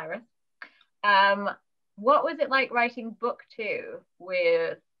certain virus. What was it like writing book 2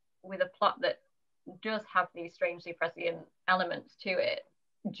 with a plot that does have these strangely prescient elements to it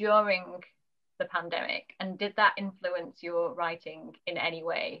during the pandemic, and did that influence your writing in any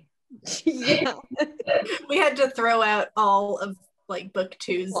way? Yeah. We had to throw out all of like book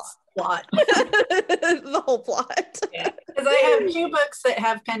 2's plot. The whole plot. Yeah, because I have 2 books that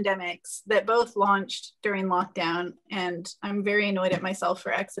have pandemics that both launched during lockdown, and I'm very annoyed at myself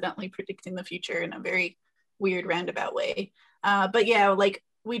for accidentally predicting the future in a very weird roundabout way. But yeah, like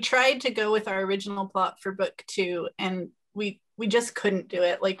we tried to go with our original plot for book 2, and we just couldn't do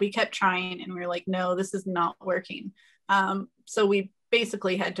it. Like we kept trying, and we were like, no, this is not working. So we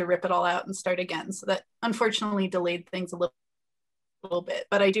basically had to rip it all out and start again. So that unfortunately delayed things a little bit,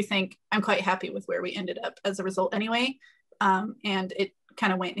 but I do think I'm quite happy with where we ended up as a result anyway. And it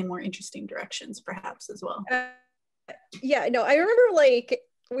kind of went in more interesting directions perhaps as well. Yeah, no, I remember like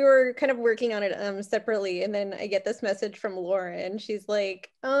we were kind of working on it separately, and then I get this message from Laura, and she's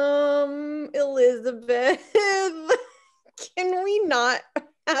like, Elizabeth, can we not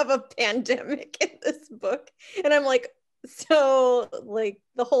have a pandemic in this book? And I'm like, so like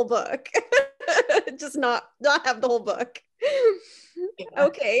the whole book, just not have the whole book. Yeah.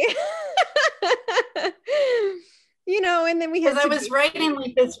 Okay. And then we had I was writing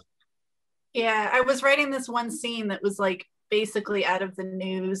like this. Yeah, I was writing this one scene that was like basically out of the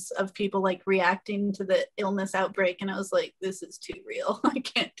news of people like reacting to the illness outbreak, and I was like, this is too real. I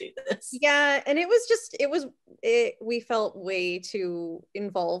can't do this. Yeah, and we felt way too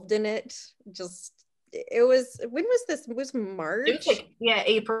involved in it. When was this? It was March? It was like, yeah,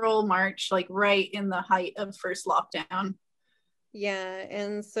 April, March, like right in the height of first lockdown. Yeah,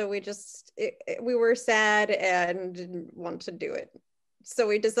 and so we were sad and didn't want to do it. So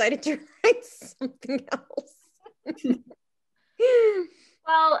we decided to write something else.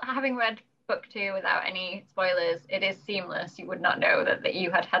 Well, having read book 2 without any spoilers, it is seamless. You would not know that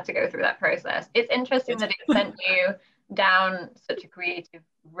you had to go through that process. It's interesting that it sent you down such a creative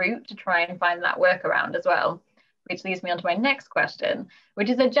route to try and find that workaround as well, which leads me on to my next question, which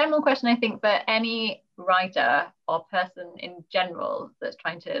is a general question I think for any writer or person in general that's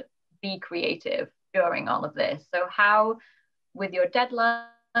trying to be creative during all of this. So how, with your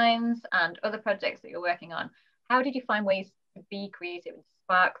deadlines and other projects that you're working on, how did you find ways to be creative and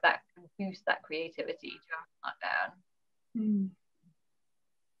spark that and boost that creativity during lockdown?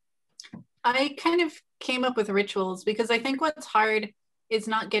 I kind of came up with rituals, because I think what's hard is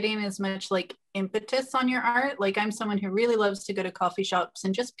not getting as much like impetus on your art. Like I'm someone who really loves to go to coffee shops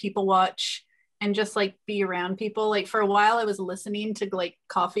and just people watch and just like be around people. Like for a while I was listening to like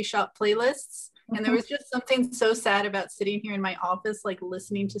coffee shop playlists, and there was just something so sad about sitting here in my office like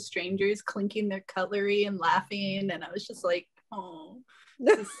listening to strangers clinking their cutlery and laughing, and I was just like, oh.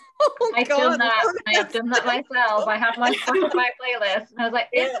 I've done that. I have done that myself. I have my Spotify playlist, and I was like,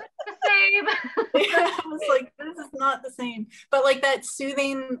 "It's the same." Yeah, I was like, "This is not the same." But like that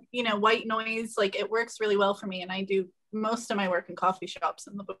soothing, white noise, like it works really well for me. And I do most of my work in coffee shops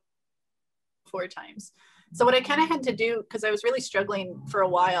in the book 4 times. So what I kind of had to do, because I was really struggling for a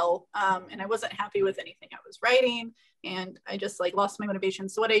while, and I wasn't happy with anything I was writing, and I just like lost my motivation.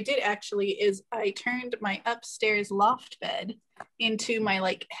 So what I did actually is I turned my upstairs loft bed into my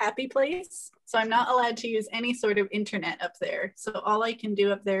like happy place. So I'm not allowed to use any sort of internet up there. So all I can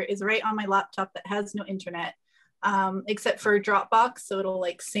do up there is write on my laptop that has no internet, except for Dropbox. So it'll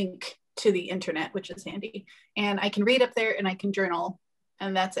like sync to the internet, which is handy. And I can read up there and I can journal,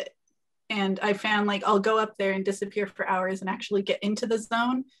 and that's it. And I found like I'll go up there and disappear for hours and actually get into the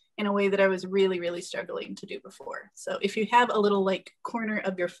zone in a way that I was really, really struggling to do before. So if you have a little like corner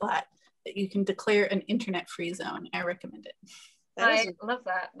of your flat that you can declare an internet-free zone, I recommend it. I love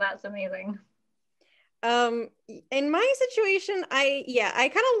that. That's amazing. In my situation, I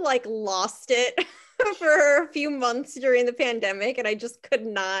kind of like lost it for a few months during the pandemic, and I just could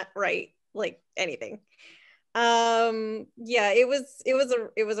not write like anything. It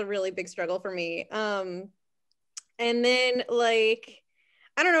was a really big struggle for me. And then like,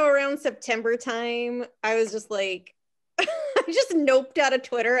 I don't know, around September time, I was just like, I just noped out of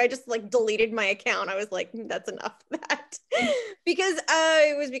Twitter. I just like deleted my account. I was like, that's enough of that. Because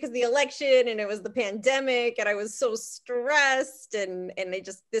it was because of the election and it was the pandemic and I was so stressed and I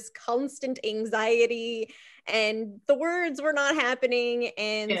just this constant anxiety and the words were not happening.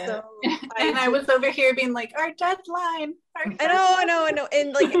 And so I was over here being like, our deadline. I know.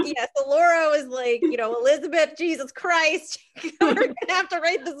 And like, yeah, so Laura was like, you know, Elizabeth, Jesus Christ, we're gonna have to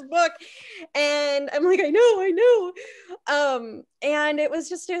write this book. And I'm like, I know. And it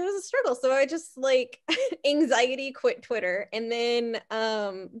was a struggle. So I just like anxiety quit Twitter and then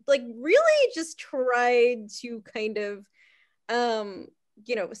like really just tried to kind of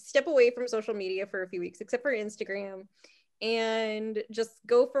you know, step away from social media for a few weeks, except for Instagram, and just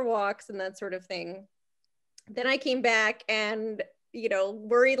go for walks and that sort of thing. Then I came back and, you know,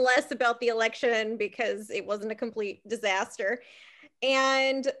 worried less about the election because it wasn't a complete disaster.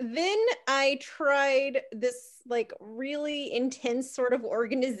 And then I tried this like really intense sort of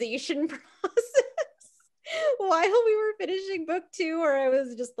organization process while we were finishing book 2, where I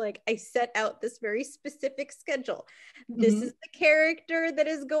was just like, I set out this very specific schedule. This is the character that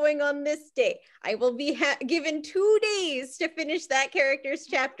is going on this day. I will be given 2 days to finish that character's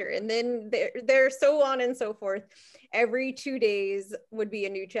chapter. And then they're so on and so forth. Every 2 days would be a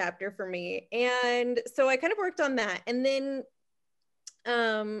new chapter for me. And so I kind of worked on that. And then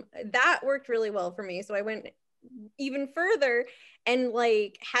that worked really well for me. So I went even further and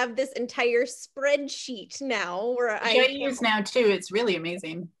like have this entire spreadsheet now where I use now too. It's really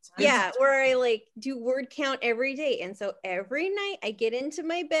amazing. Yeah, where I like do word count every day. And so every night I get into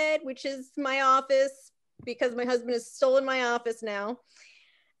my bed, which is my office because my husband has stolen my office now.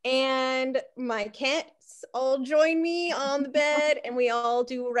 And my cats all join me on the bed and we all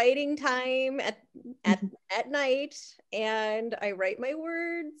do writing time at night, and I write my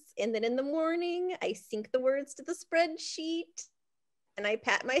words, and then in the morning I sync the words to the spreadsheet and I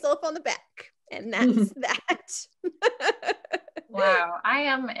pat myself on the back, and that's that. Wow, I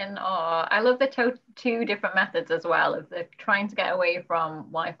am in awe. I love the two different methods as well of the trying to get away from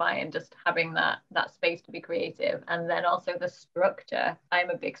Wi-Fi and just having that space to be creative, and then also the structure. I'm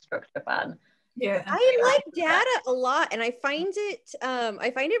a big structure fan. Yeah, I like data a lot, and I find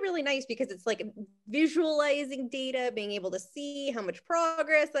it really nice because it's like visualizing data, being able to see how much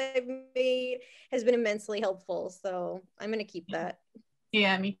progress I've made has been immensely helpful. So I'm going to keep that.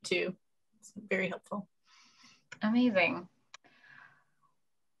 Yeah, me too. It's very helpful. Amazing.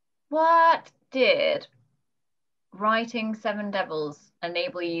 What did writing Seven Devils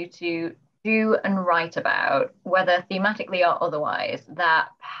enable you to do and write about, whether thematically or otherwise, that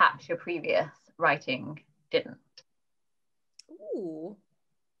perhaps your previous writing didn't? Ooh,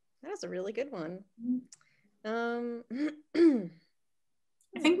 that's a really good one. I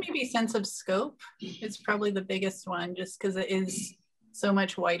think maybe sense of scope is probably the biggest one, just because it is so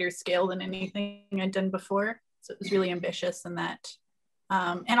much wider scale than anything I'd done before. So it was really ambitious in that.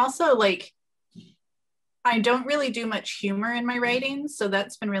 And also, like, I don't really do much humor in my writing, so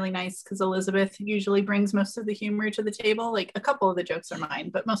that's been really nice because Elizabeth usually brings most of the humor to the table. Like, a couple of the jokes are mine,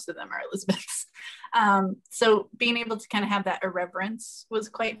 but most of them are Elizabeth's. So being able to kind of have that irreverence was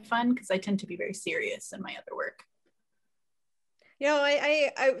quite fun because I tend to be very serious in my other work. You know,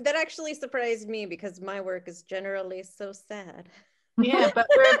 I that actually surprised me because my work is generally so sad. Yeah, but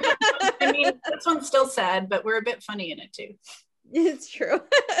we're a bit, I mean, this one's still sad, but we're a bit funny in it too. It's true.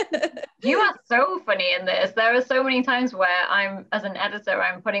 You are so funny in this. There are so many times where I'm, as an editor,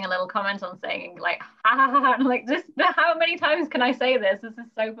 I'm putting a little comment on saying like, ha ha ha, and like, just how many times can I say this? This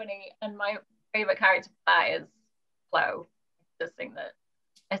is so funny. And my favorite character for that is Flo. Just think that,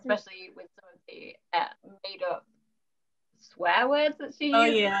 especially with some of the made up swear words that she uses. Oh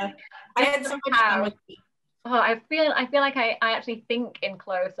yeah, I had so much fun with it. Oh, I feel like I actually think in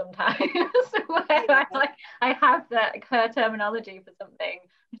Chloe sometimes where I have her terminology for something.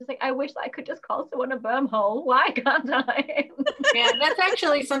 I'm just like, I wish that I could just call someone a wormhole. Why can't I? Yeah, that's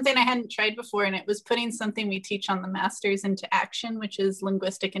actually something I hadn't tried before, and it was putting something we teach on the Masters into action, which is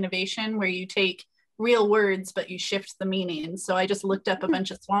linguistic innovation, where you take real words, but you shift the meaning. So I just looked up a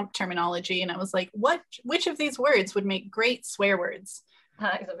bunch of swamp terminology, and I was like, which of these words would make great swear words?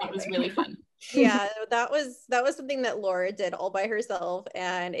 That was really fun. Yeah, that was something that Laura did all by herself,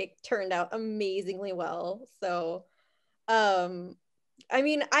 and it turned out amazingly well. So I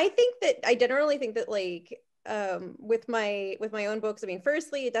mean, I generally think that like with my own books, I mean,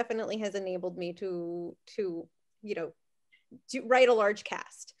 firstly, it definitely has enabled me to write a large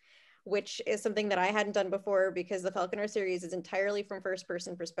cast, which is something that I hadn't done before, because the Falconer series is entirely from first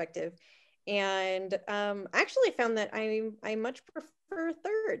person perspective. And actually found that I much prefer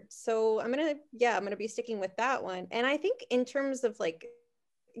third. So I'm gonna be sticking with that one. And I think in terms of like,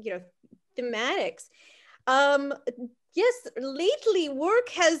 thematics, yes, lately work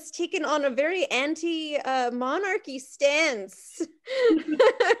has taken on a very anti-monarchy stance.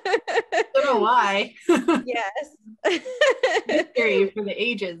 I don't know why. Yes. History for the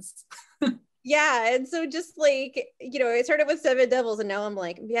ages. Yeah, and so just like, it started with Seven Devils, and now I'm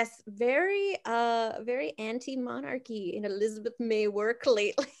like, yes, very anti-monarchy in Elizabeth May work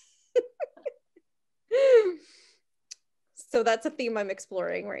lately. So that's a theme I'm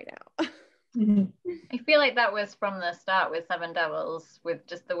exploring right now. I feel like that was from the start with Seven Devils, with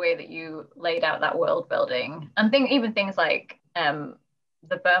just the way that you laid out that world building, and even things like the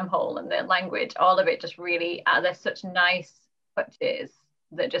Wormhole and the language, all of it just really, there's such nice touches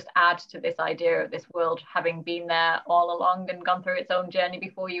that just add to this idea of this world having been there all along and gone through its own journey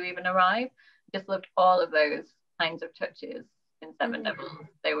before you even arrive. Just loved all of those kinds of touches in Seven Devils.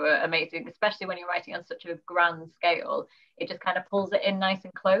 They were amazing, especially when you're writing on such a grand scale. It just kind of pulls it in nice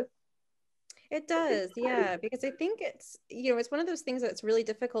and close. It does, yeah, because I think it's, it's one of those things that's really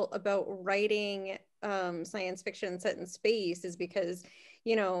difficult about writing science fiction set in space, is because,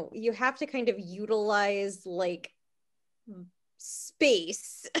 you have to kind of utilize like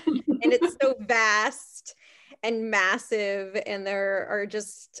space and it's so vast and massive, and there are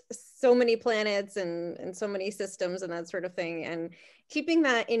just so many planets and so many systems and that sort of thing, and keeping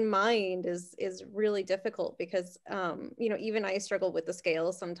that in mind is really difficult, because even I struggle with the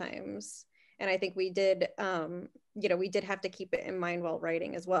scale sometimes, and I think we did have to keep it in mind while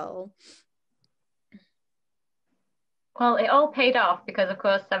writing as well. Well, it all paid off, because of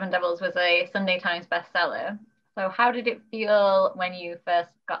course Seven Devils was a Sunday Times bestseller. So how did it feel when you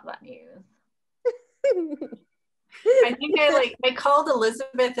first got that news? I think I called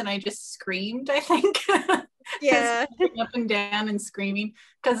Elizabeth and I just screamed, I think. Yeah. Up and down and screaming.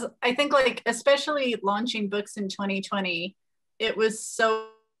 Because I think especially launching books in 2020, it was so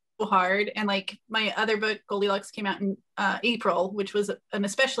hard. And like my other book, Goldilocks, came out in April, which was an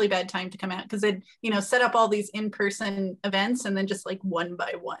especially bad time to come out, because they'd set up all these in-person events, and then just like one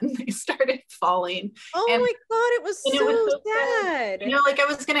by one they started falling. Oh my god, it was so sad. I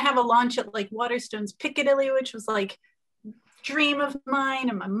was gonna have a launch at like Waterstones Piccadilly, which was like dream of mine,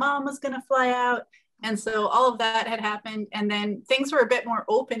 and my mom was gonna fly out, and so all of that had happened. And then things were a bit more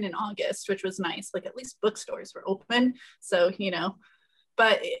open in August, which was nice. Like at least bookstores were open, so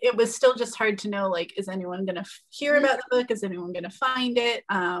but it was still just hard to know, like, is anyone going to hear about the book? Is anyone going to find it?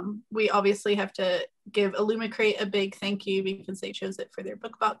 We obviously have to give Illumicrate a big thank you, because they chose it for their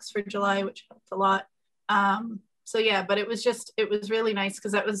book box for July, which helped a lot. So yeah, but it was really nice,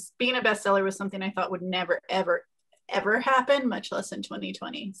 because being a bestseller was something I thought would never, ever, ever happen, much less in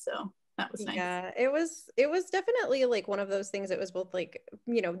 2020. So that was nice. Yeah, it was definitely like one of those things that was both like,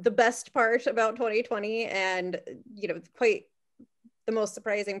 the best part about 2020 and, quite the most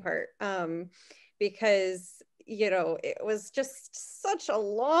surprising part, because it was just such a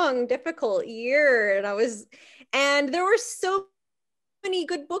long, difficult year, and there were so many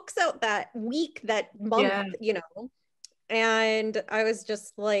good books out that week, that month, and I was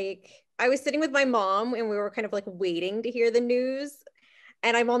just like, I was sitting with my mom, and we were kind of like waiting to hear the news,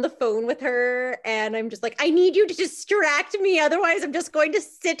 and I'm on the phone with her, and I'm just like, I need you to distract me, otherwise I'm just going to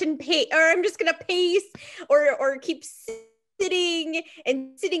sit and I'm just gonna pace or keep sitting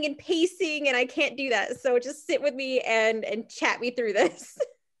and pacing, and I can't do that. So just sit with me and chat me through this.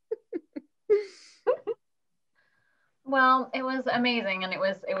 Well, it was amazing, and it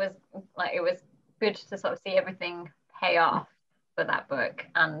was good to sort of see everything pay off for that book,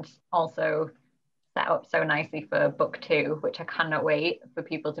 and also set up so nicely for book 2, which I cannot wait for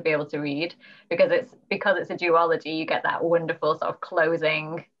people to be able to read, because it's a duology. You get that wonderful sort of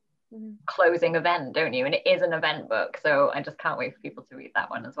closing event, don't you? And it is an event book, so I just can't wait for people to read that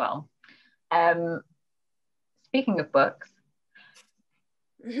one as well. Speaking of books,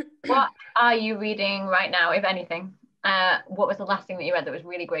 what are you reading right now, if anything? What was the last thing that you read that was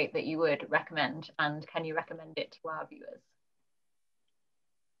really great that you would recommend, and can you recommend it to our viewers?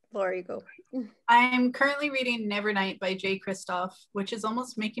 Laura, you go. I'm currently reading Nevernight by Jay Kristoff, which is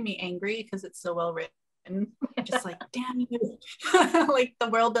almost making me angry because it's so well written. I'm just like, damn you. Like the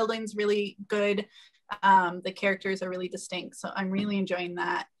world building's really good. The characters are really distinct. So I'm really enjoying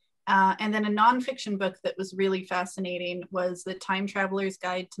that. And then a nonfiction book that was really fascinating was The Time Traveler's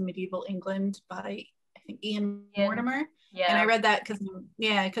Guide to Medieval England by, I think, Ian Mortimer. Yeah. And I read that because I'm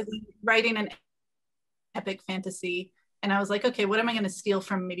writing an epic fantasy. And I was like, okay, what am I going to steal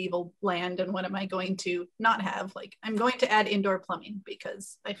from medieval land and what am I going to not have? Like, I'm going to add indoor plumbing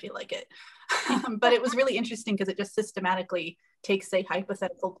because I feel like it. But it was really interesting because it just systematically takes a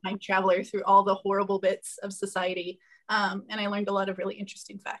hypothetical time traveler through all the horrible bits of society. And I learned a lot of really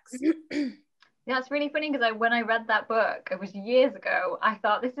interesting facts. Yeah, it's really funny because when I read that book, it was years ago, I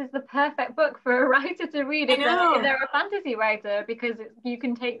thought this is the perfect book for a writer to read if they're a fantasy writer, because you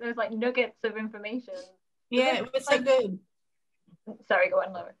can take those like nuggets of information. Yeah, it was so good. Sorry, go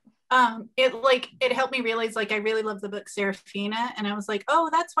on, Laura. It helped me realize like I really love the book Seraphina, and I was like, oh,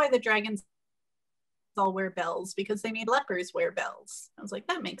 that's why the dragons all wear bells, because they made lepers wear bells. I was like,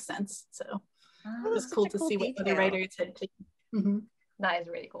 that makes sense. So it was cool to see what other writers had taken. Mm-hmm. That is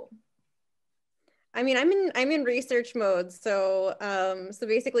really cool. I mean, I'm in research mode, so so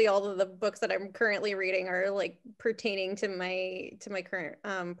basically all of the books that I'm currently reading are like pertaining to my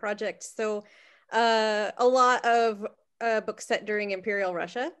current project. So a lot of books set during Imperial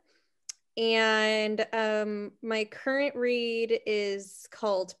Russia, and my current read is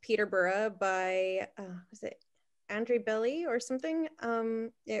called Peterborough by was it Andre Belli or something?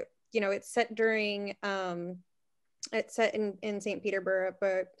 It's set during it's set in St. Peterborough,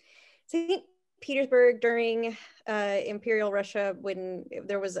 but St. Petersburg during Imperial Russia, when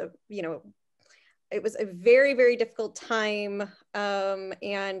there was it was a very, very difficult time,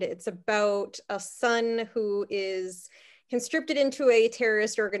 and it's about a son who is conscripted into a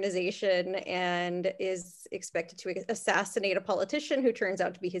terrorist organization and is expected to assassinate a politician who turns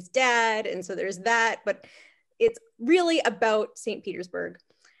out to be his dad, and so there's that, but it's really about St. Petersburg.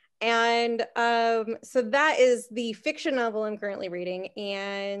 And so that is the fiction novel I'm currently reading,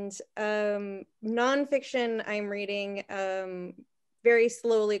 and nonfiction I'm reading very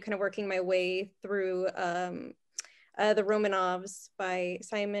slowly, kind of working my way through the Romanovs by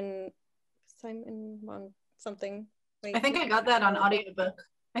Simon something. Wait, I think I got that on audiobook.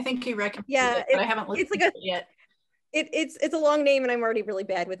 I think you recommended it, but I haven't listened to it yet. It's a long name, and I'm already really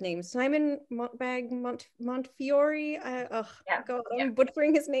bad with names. Simon Montefiore. I'm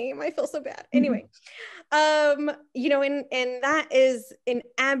butchering his name. I feel so bad. Anyway, and that is an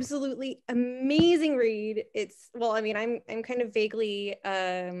absolutely amazing read. I'm kind of vaguely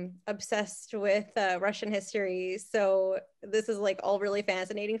obsessed with Russian history, so this is like all really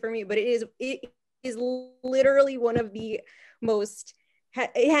fascinating for me. But it is literally one of the most.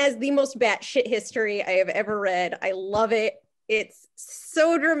 It has the most batshit history I have ever read. I love it. It's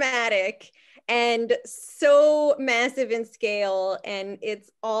so dramatic and so massive in scale, and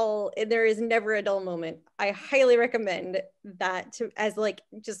there is never a dull moment. I highly recommend that as like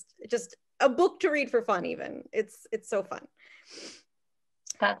just a book to read for fun. Even it's so fun.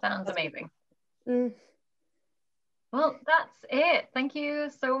 That sounds amazing. Well, that's it. Thank you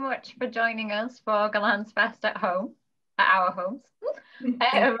so much for joining us for GollanczFest at our homes.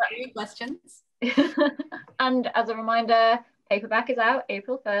 Questions. And as a reminder, paperback is out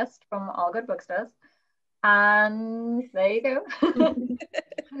April 1st from all good bookstores. And there you go. Thank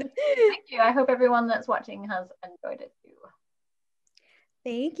you. I hope everyone that's watching has enjoyed it too.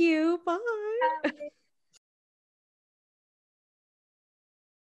 Thank you. Bye. Bye.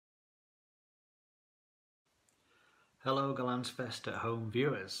 Hello, GollanczFest at home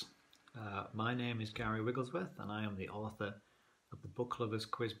viewers. My name is Gary Wigglesworth, and I am the author of the Book Lovers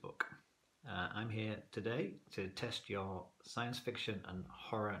Quiz Book. I'm here today to test your science fiction and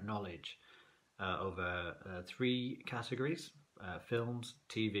horror knowledge over 3 categories: films,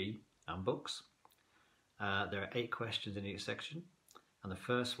 TV, and books. There are 8 questions in each section, and the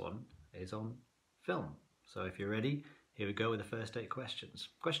first one is on film. So if you're ready, here we go with the first 8 questions.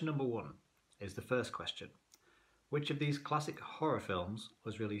 Question number 1 is the first question. Which of these classic horror films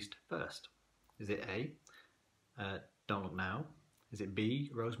was released first? Is it A, Don't Look Now? Is it B,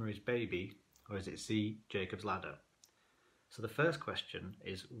 Rosemary's Baby? Or is it C, Jacob's Ladder? So the first question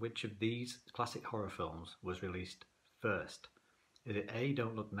is, which of these classic horror films was released first? Is it A,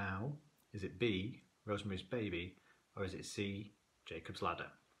 Don't Look Now? Is it B, Rosemary's Baby? Or is it C, Jacob's Ladder?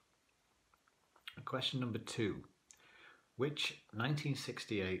 Question number 2. Which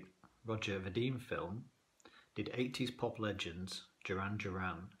 1968 Roger Vadim film did 80s pop legends Duran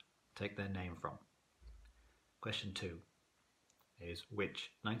Duran take their name from? Question 2. is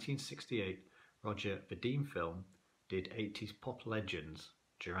which 1968 Roger Vadim film did 80s pop legends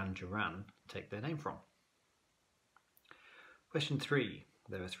Duran Duran take their name from? Question 3.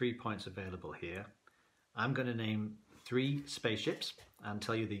 There are 3 points available here. I'm going to name 3 spaceships and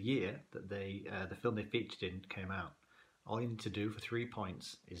tell you the year that the film they featured in came out. All you need to do for 3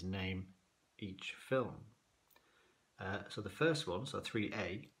 points is name each film. So the first one, so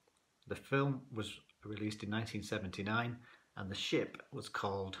 3A, the film was released in 1979 and the ship was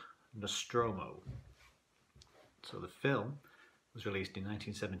called Nostromo. So the film was released in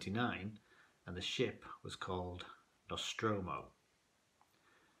 1979 and the ship was called Nostromo.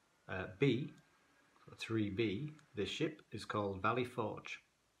 B, 3B, the ship is called Valley Forge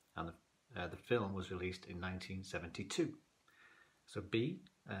and the film was released in 1972. So B,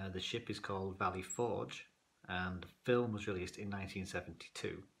 the ship is called Valley Forge and the film was released in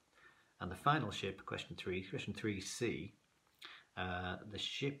 1972. And the final ship, question 3C, the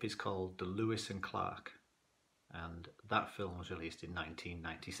ship is called the Lewis and Clark and that film was released in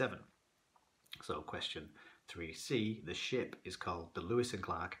 1997. So question 3C, the ship is called the Lewis and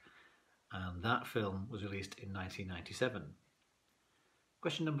Clark and that film was released in 1997.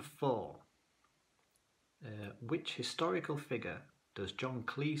 Question number 4. Which historical figure does John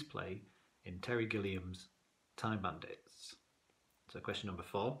Cleese play in Terry Gilliam's Time Bandits? So question number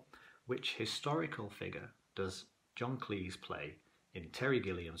 4. Which historical figure does John Cleese play in Terry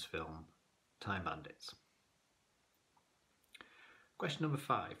Gilliam's film Time Bandits? Question number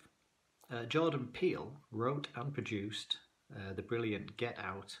 5. Jordan Peele wrote and produced the brilliant Get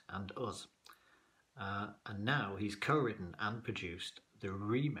Out and Us. And now he's co-written and produced the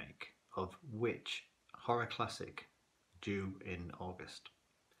remake of which horror classic due in August?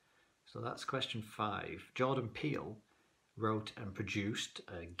 So that's question 5. Jordan Peele wrote and produced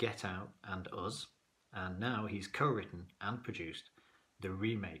Get Out and Us, and now he's co-written and produced the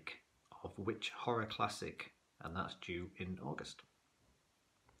remake of which horror classic, and that's due in August.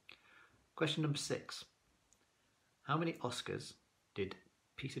 Question number 6. How many Oscars did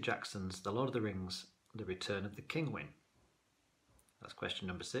Peter Jackson's The Lord of the Rings, The Return of the King win? That's question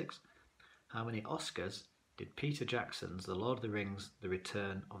number 6. How many Oscars did Peter Jackson's The Lord of the Rings, The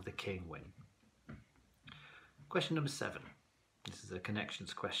Return of the King win? Question number 7. This is a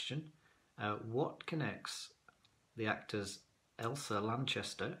connections question. What connects the actors Elsa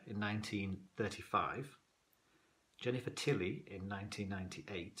Lanchester in 1935, Jennifer Tilly in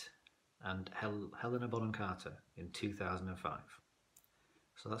 1998, and Helena Bonham Carter in 2005?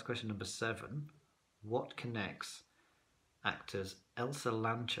 So that's question number 7. What connects actors Elsa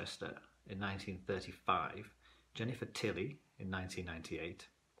Lanchester in 1935, Jennifer Tilly in 1998,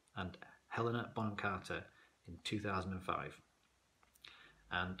 and Helena Bonham Carter in 2005?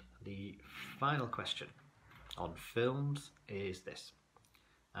 And the final question on films is this.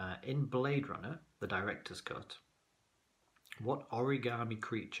 In Blade Runner, the director's cut, what origami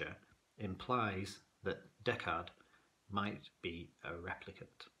creature implies that Deckard might be a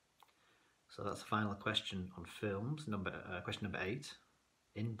replicant? So that's the final question on films. Question number 8.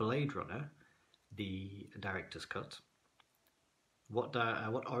 In Blade Runner, the director's cut, what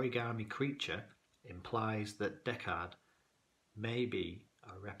origami creature implies that Deckard may be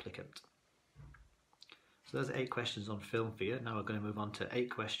a replicant? So there's 8 questions on film for you. Now we're going to move on to 8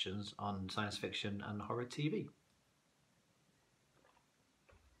 questions on science fiction and horror TV.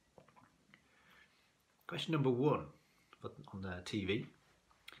 Question number 1 on the TV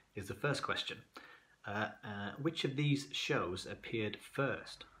is the first question. Which of these shows appeared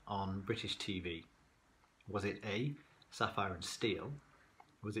first on British TV? Was it A, Sapphire and Steel?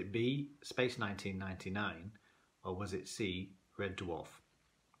 Was it B, Space 1999? Or was it C, Red Dwarf?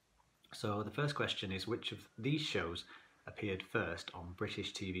 So the first question is, which of these shows appeared first on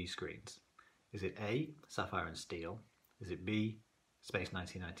British TV screens? Is it A, Sapphire and Steel? Is it B, Space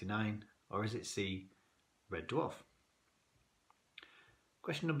 1999? Or is it C, Red Dwarf?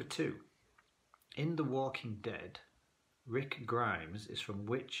 Question number 2. In The Walking Dead, Rick Grimes is from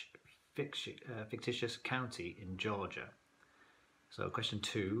which fictitious county in Georgia? So question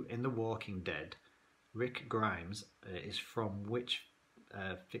 2. In The Walking Dead, Rick Grimes is from which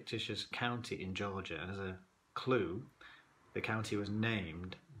fictitious county in Georgia? And as a clue, the county was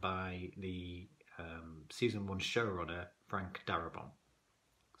named by the season 1 showrunner Frank Darabont.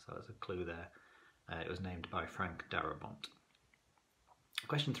 So that's a clue there. It was named by Frank Darabont.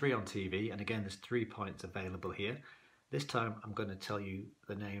 Question 3 on TV, and again there's 3 points available here. This time I'm going to tell you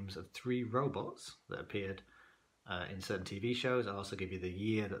the names of 3 robots that appeared in certain TV shows. I'll also give you the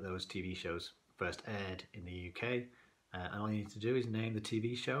year that those TV shows first aired in the UK. And all you need to do is name the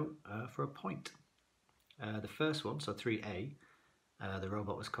TV show for a point. The first one, so 3A, The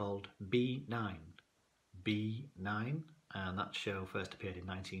robot was called B9. B9, and that show first appeared in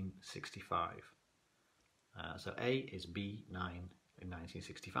 1965. So A is B9 in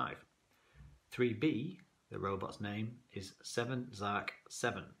 1965. 3B, the robot's name, is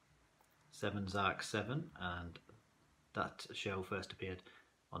 7-Zark-7. 7-Zark-7, and that show first appeared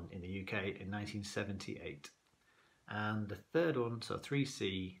in the UK in 1978. And the third one, so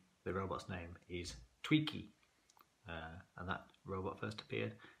 3C, the robot's name is Tweaky, and that robot first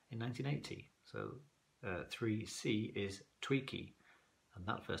appeared in 1980. So 3C is Tweaky, and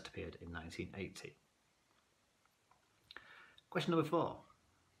that first appeared in 1980. Question number 4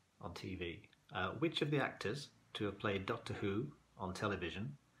 on TV. Which of the actors to have played Doctor Who on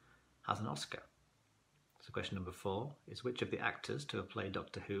television has an Oscar? So question number 4 is which of the actors to have played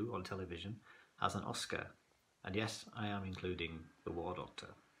Doctor Who on television has an Oscar? And yes, I am including the War Doctor.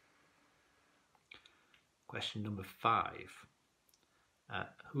 Question number 5.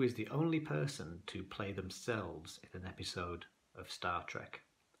 Who is the only person to play themselves in an episode of Star Trek?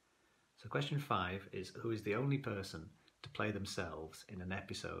 So question 5 is who is the only person to play themselves in an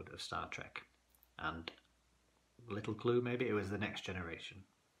episode of Star Trek? And a little clue, maybe it was The Next Generation.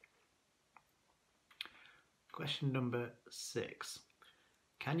 Question number 6.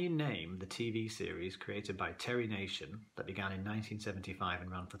 Can you name the TV series created by Terry Nation that began in 1975 and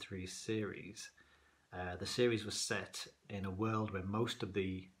ran for 3 series? The series was set in a world where most of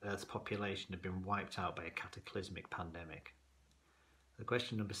the Earth's population had been wiped out by a cataclysmic pandemic. The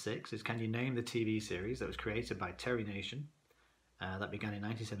question number 6 is, can you name the TV series that was created by Terry Nation that began in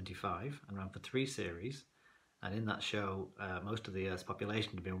 1975 and ran for 3 series, and in that show most of the Earth's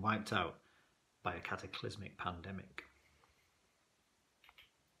population had been wiped out by a cataclysmic pandemic.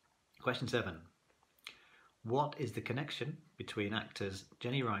 Question 7. What is the connection between actors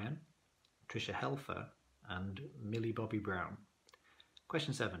Jenny Ryan, Tricia Helfer and Millie Bobby Brown?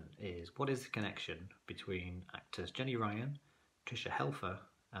 Question 7 is, what is the connection between actors Jenny Ryan, Tricia Helfer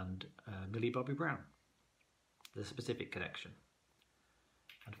and Millie Bobby Brown? The specific connection.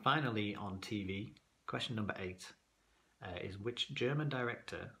 And finally on TV, question number 8 is which German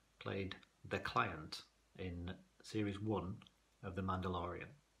director played the Client in Series 1 of The Mandalorian?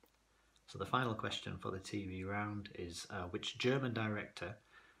 So the final question for the TV round is which German director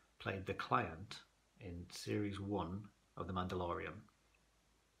played the Client in Series 1 of The Mandalorian?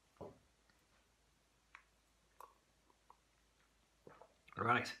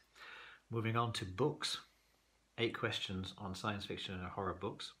 Right, moving on to books. 8 questions on science fiction and horror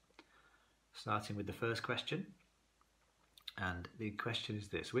books. Starting with the first question. And the question is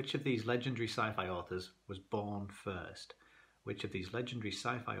this: which of these legendary sci-fi authors was born first? Which of these legendary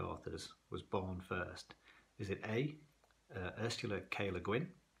sci-fi authors was born first? Is it A, Ursula K. Le Guin?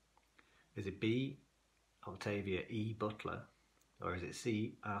 Is it B, Octavia E. Butler? Or is it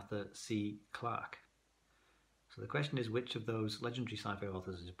C, Arthur C. Clarke? So the question is, which of those legendary sci-fi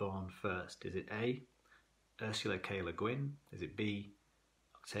authors is born first? Is it A, Ursula K. Le Guin? Is it B,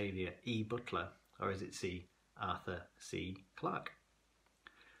 Octavia E. Butler? Or is it C, Arthur C. Clarke?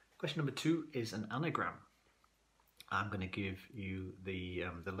 Question number 2 is an anagram. I'm going to give you the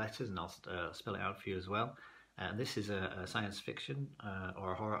letters, and I'll spell it out for you as well. This is a science fiction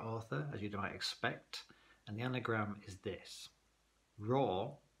or a horror author, as you might expect. And the anagram is this: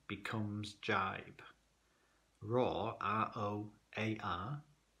 Raw becomes jibe. Raw, R-O-A-R,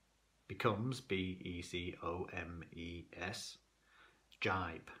 becomes, B-E-C-O-M-E-S,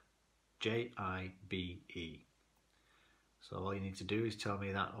 jibe, J-I-B-E. So all you need to do is tell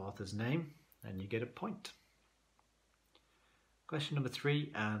me that author's name, and you get a point. Question number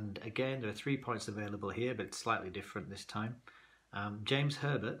 3, and again there are 3 points available here, but it's slightly different this time. James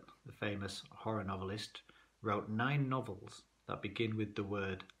Herbert, the famous horror novelist, wrote 9 novels that begin with the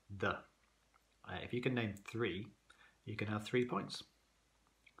word the. If you can name 3, you can have 3 points.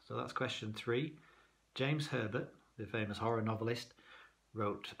 So that's question 3. James Herbert, the famous horror novelist,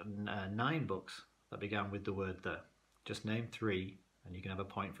 wrote 9 books that began with the word the. Just name 3 and you can have a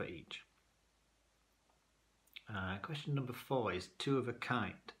point for each. Question number 4 is 2 of a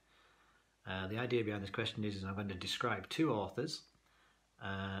kind. The idea behind this question is I'm going to describe 2 authors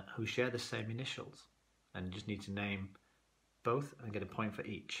who share the same initials, and you just need to name both and get a point for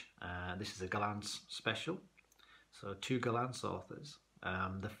each. This is a Gollancz special, so 2 Gollancz authors.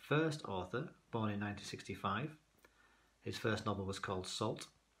 The first author, born in 1965, his first novel was called Salt,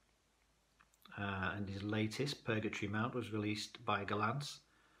 and his latest, Purgatory Mount, was released by Gollancz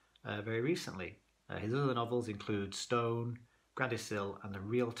very recently. His other novels include Stone, Gradysill and the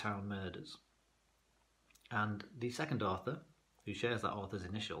Real-Town Murders. And the second author, who shares that author's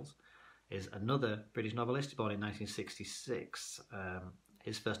initials, is another British novelist born in 1966.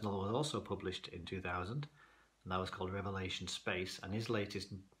 His first novel was also published in 2000, and that was called Revelation Space, and his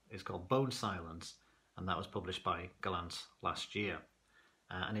latest is called Bone Silence, and that was published by Gollancz last year.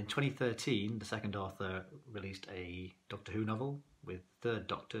 And in 2013, the second author released a Doctor Who novel with third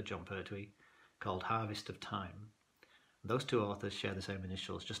Doctor, John Pertwee, called Harvest of Time. Those two authors share the same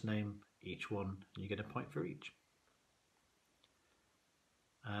initials. Just name each one and you get a point for each.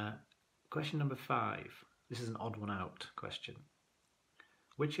 Question number 5. This is an odd one out question.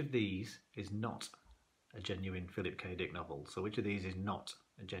 Which of these is not a genuine Philip K. Dick novel? So which of these is not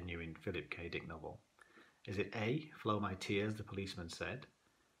a genuine Philip K. Dick novel? Is it A, Flow My Tears, the policeman said?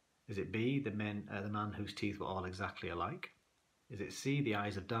 Is it B, the man whose teeth were all exactly alike? Is it C, The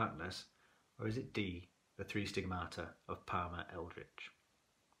Eyes of Darkness? Or is it D, The Three Stigmata of Palmer Eldritch?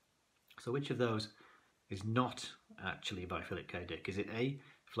 So which of those is not actually by Philip K. Dick? Is it A,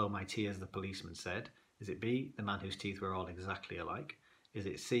 Flow My Tears, the policeman said? Is it B, The Man Whose Teeth Were All Exactly Alike? Is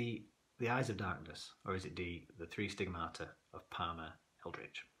it C, The Eyes of Darkness? Or is it D, The Three Stigmata of Palmer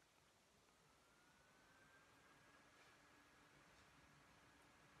Eldritch?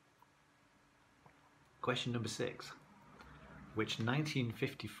 Question number 6. Which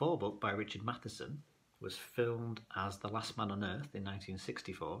 1954 book by Richard Matheson was filmed as The Last Man on Earth in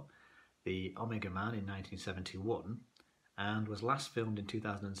 1964, The Omega Man in 1971, and was last filmed in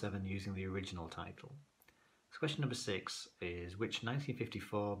 2007 using the original title? So question number 6 is which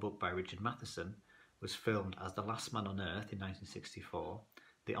 1954 book by Richard Matheson was filmed as The Last Man on Earth in 1964,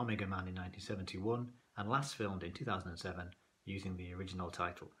 The Omega Man in 1971, and last filmed in 2007 using the original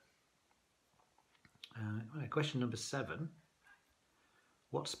title? Question number 7.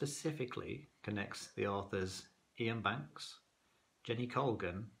 What specifically connects the authors Ian Banks, Jenny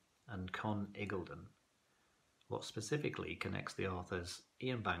Colgan and Con Iggulden? What specifically connects the authors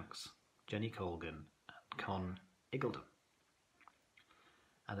Ian Banks, Jenny Colgan and Con Iggulden?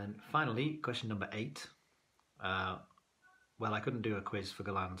 And then finally, question number 8. Well, I couldn't do a quiz for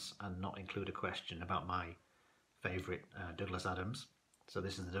Gollancz and not include a question about my favourite Douglas Adams. So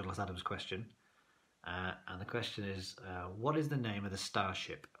this is the Douglas Adams question. And the question is, what is the name of the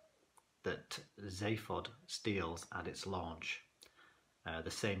starship that Zaphod steals at its launch? The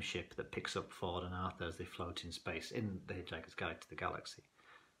same ship that picks up Ford and Arthur as they float in space in The Hitchhiker's Guide to the Galaxy.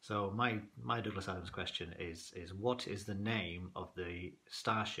 So my Douglas Adams question is what is the name of the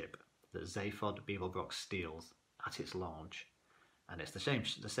starship that Zaphod Beeblebrox steals at its launch? And it's the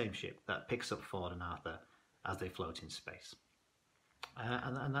same ship that picks up Ford and Arthur as they float in space.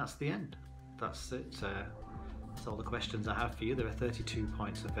 And that's the end. That's it. That's all the questions I have for you. There are 32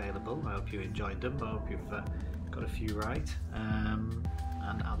 points available. I hope you enjoyed them. I hope you've got a few right. And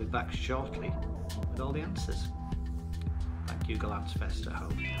I'll be back shortly with all the answers. Thank you, GollanczFest at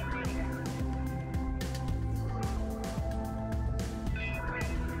home.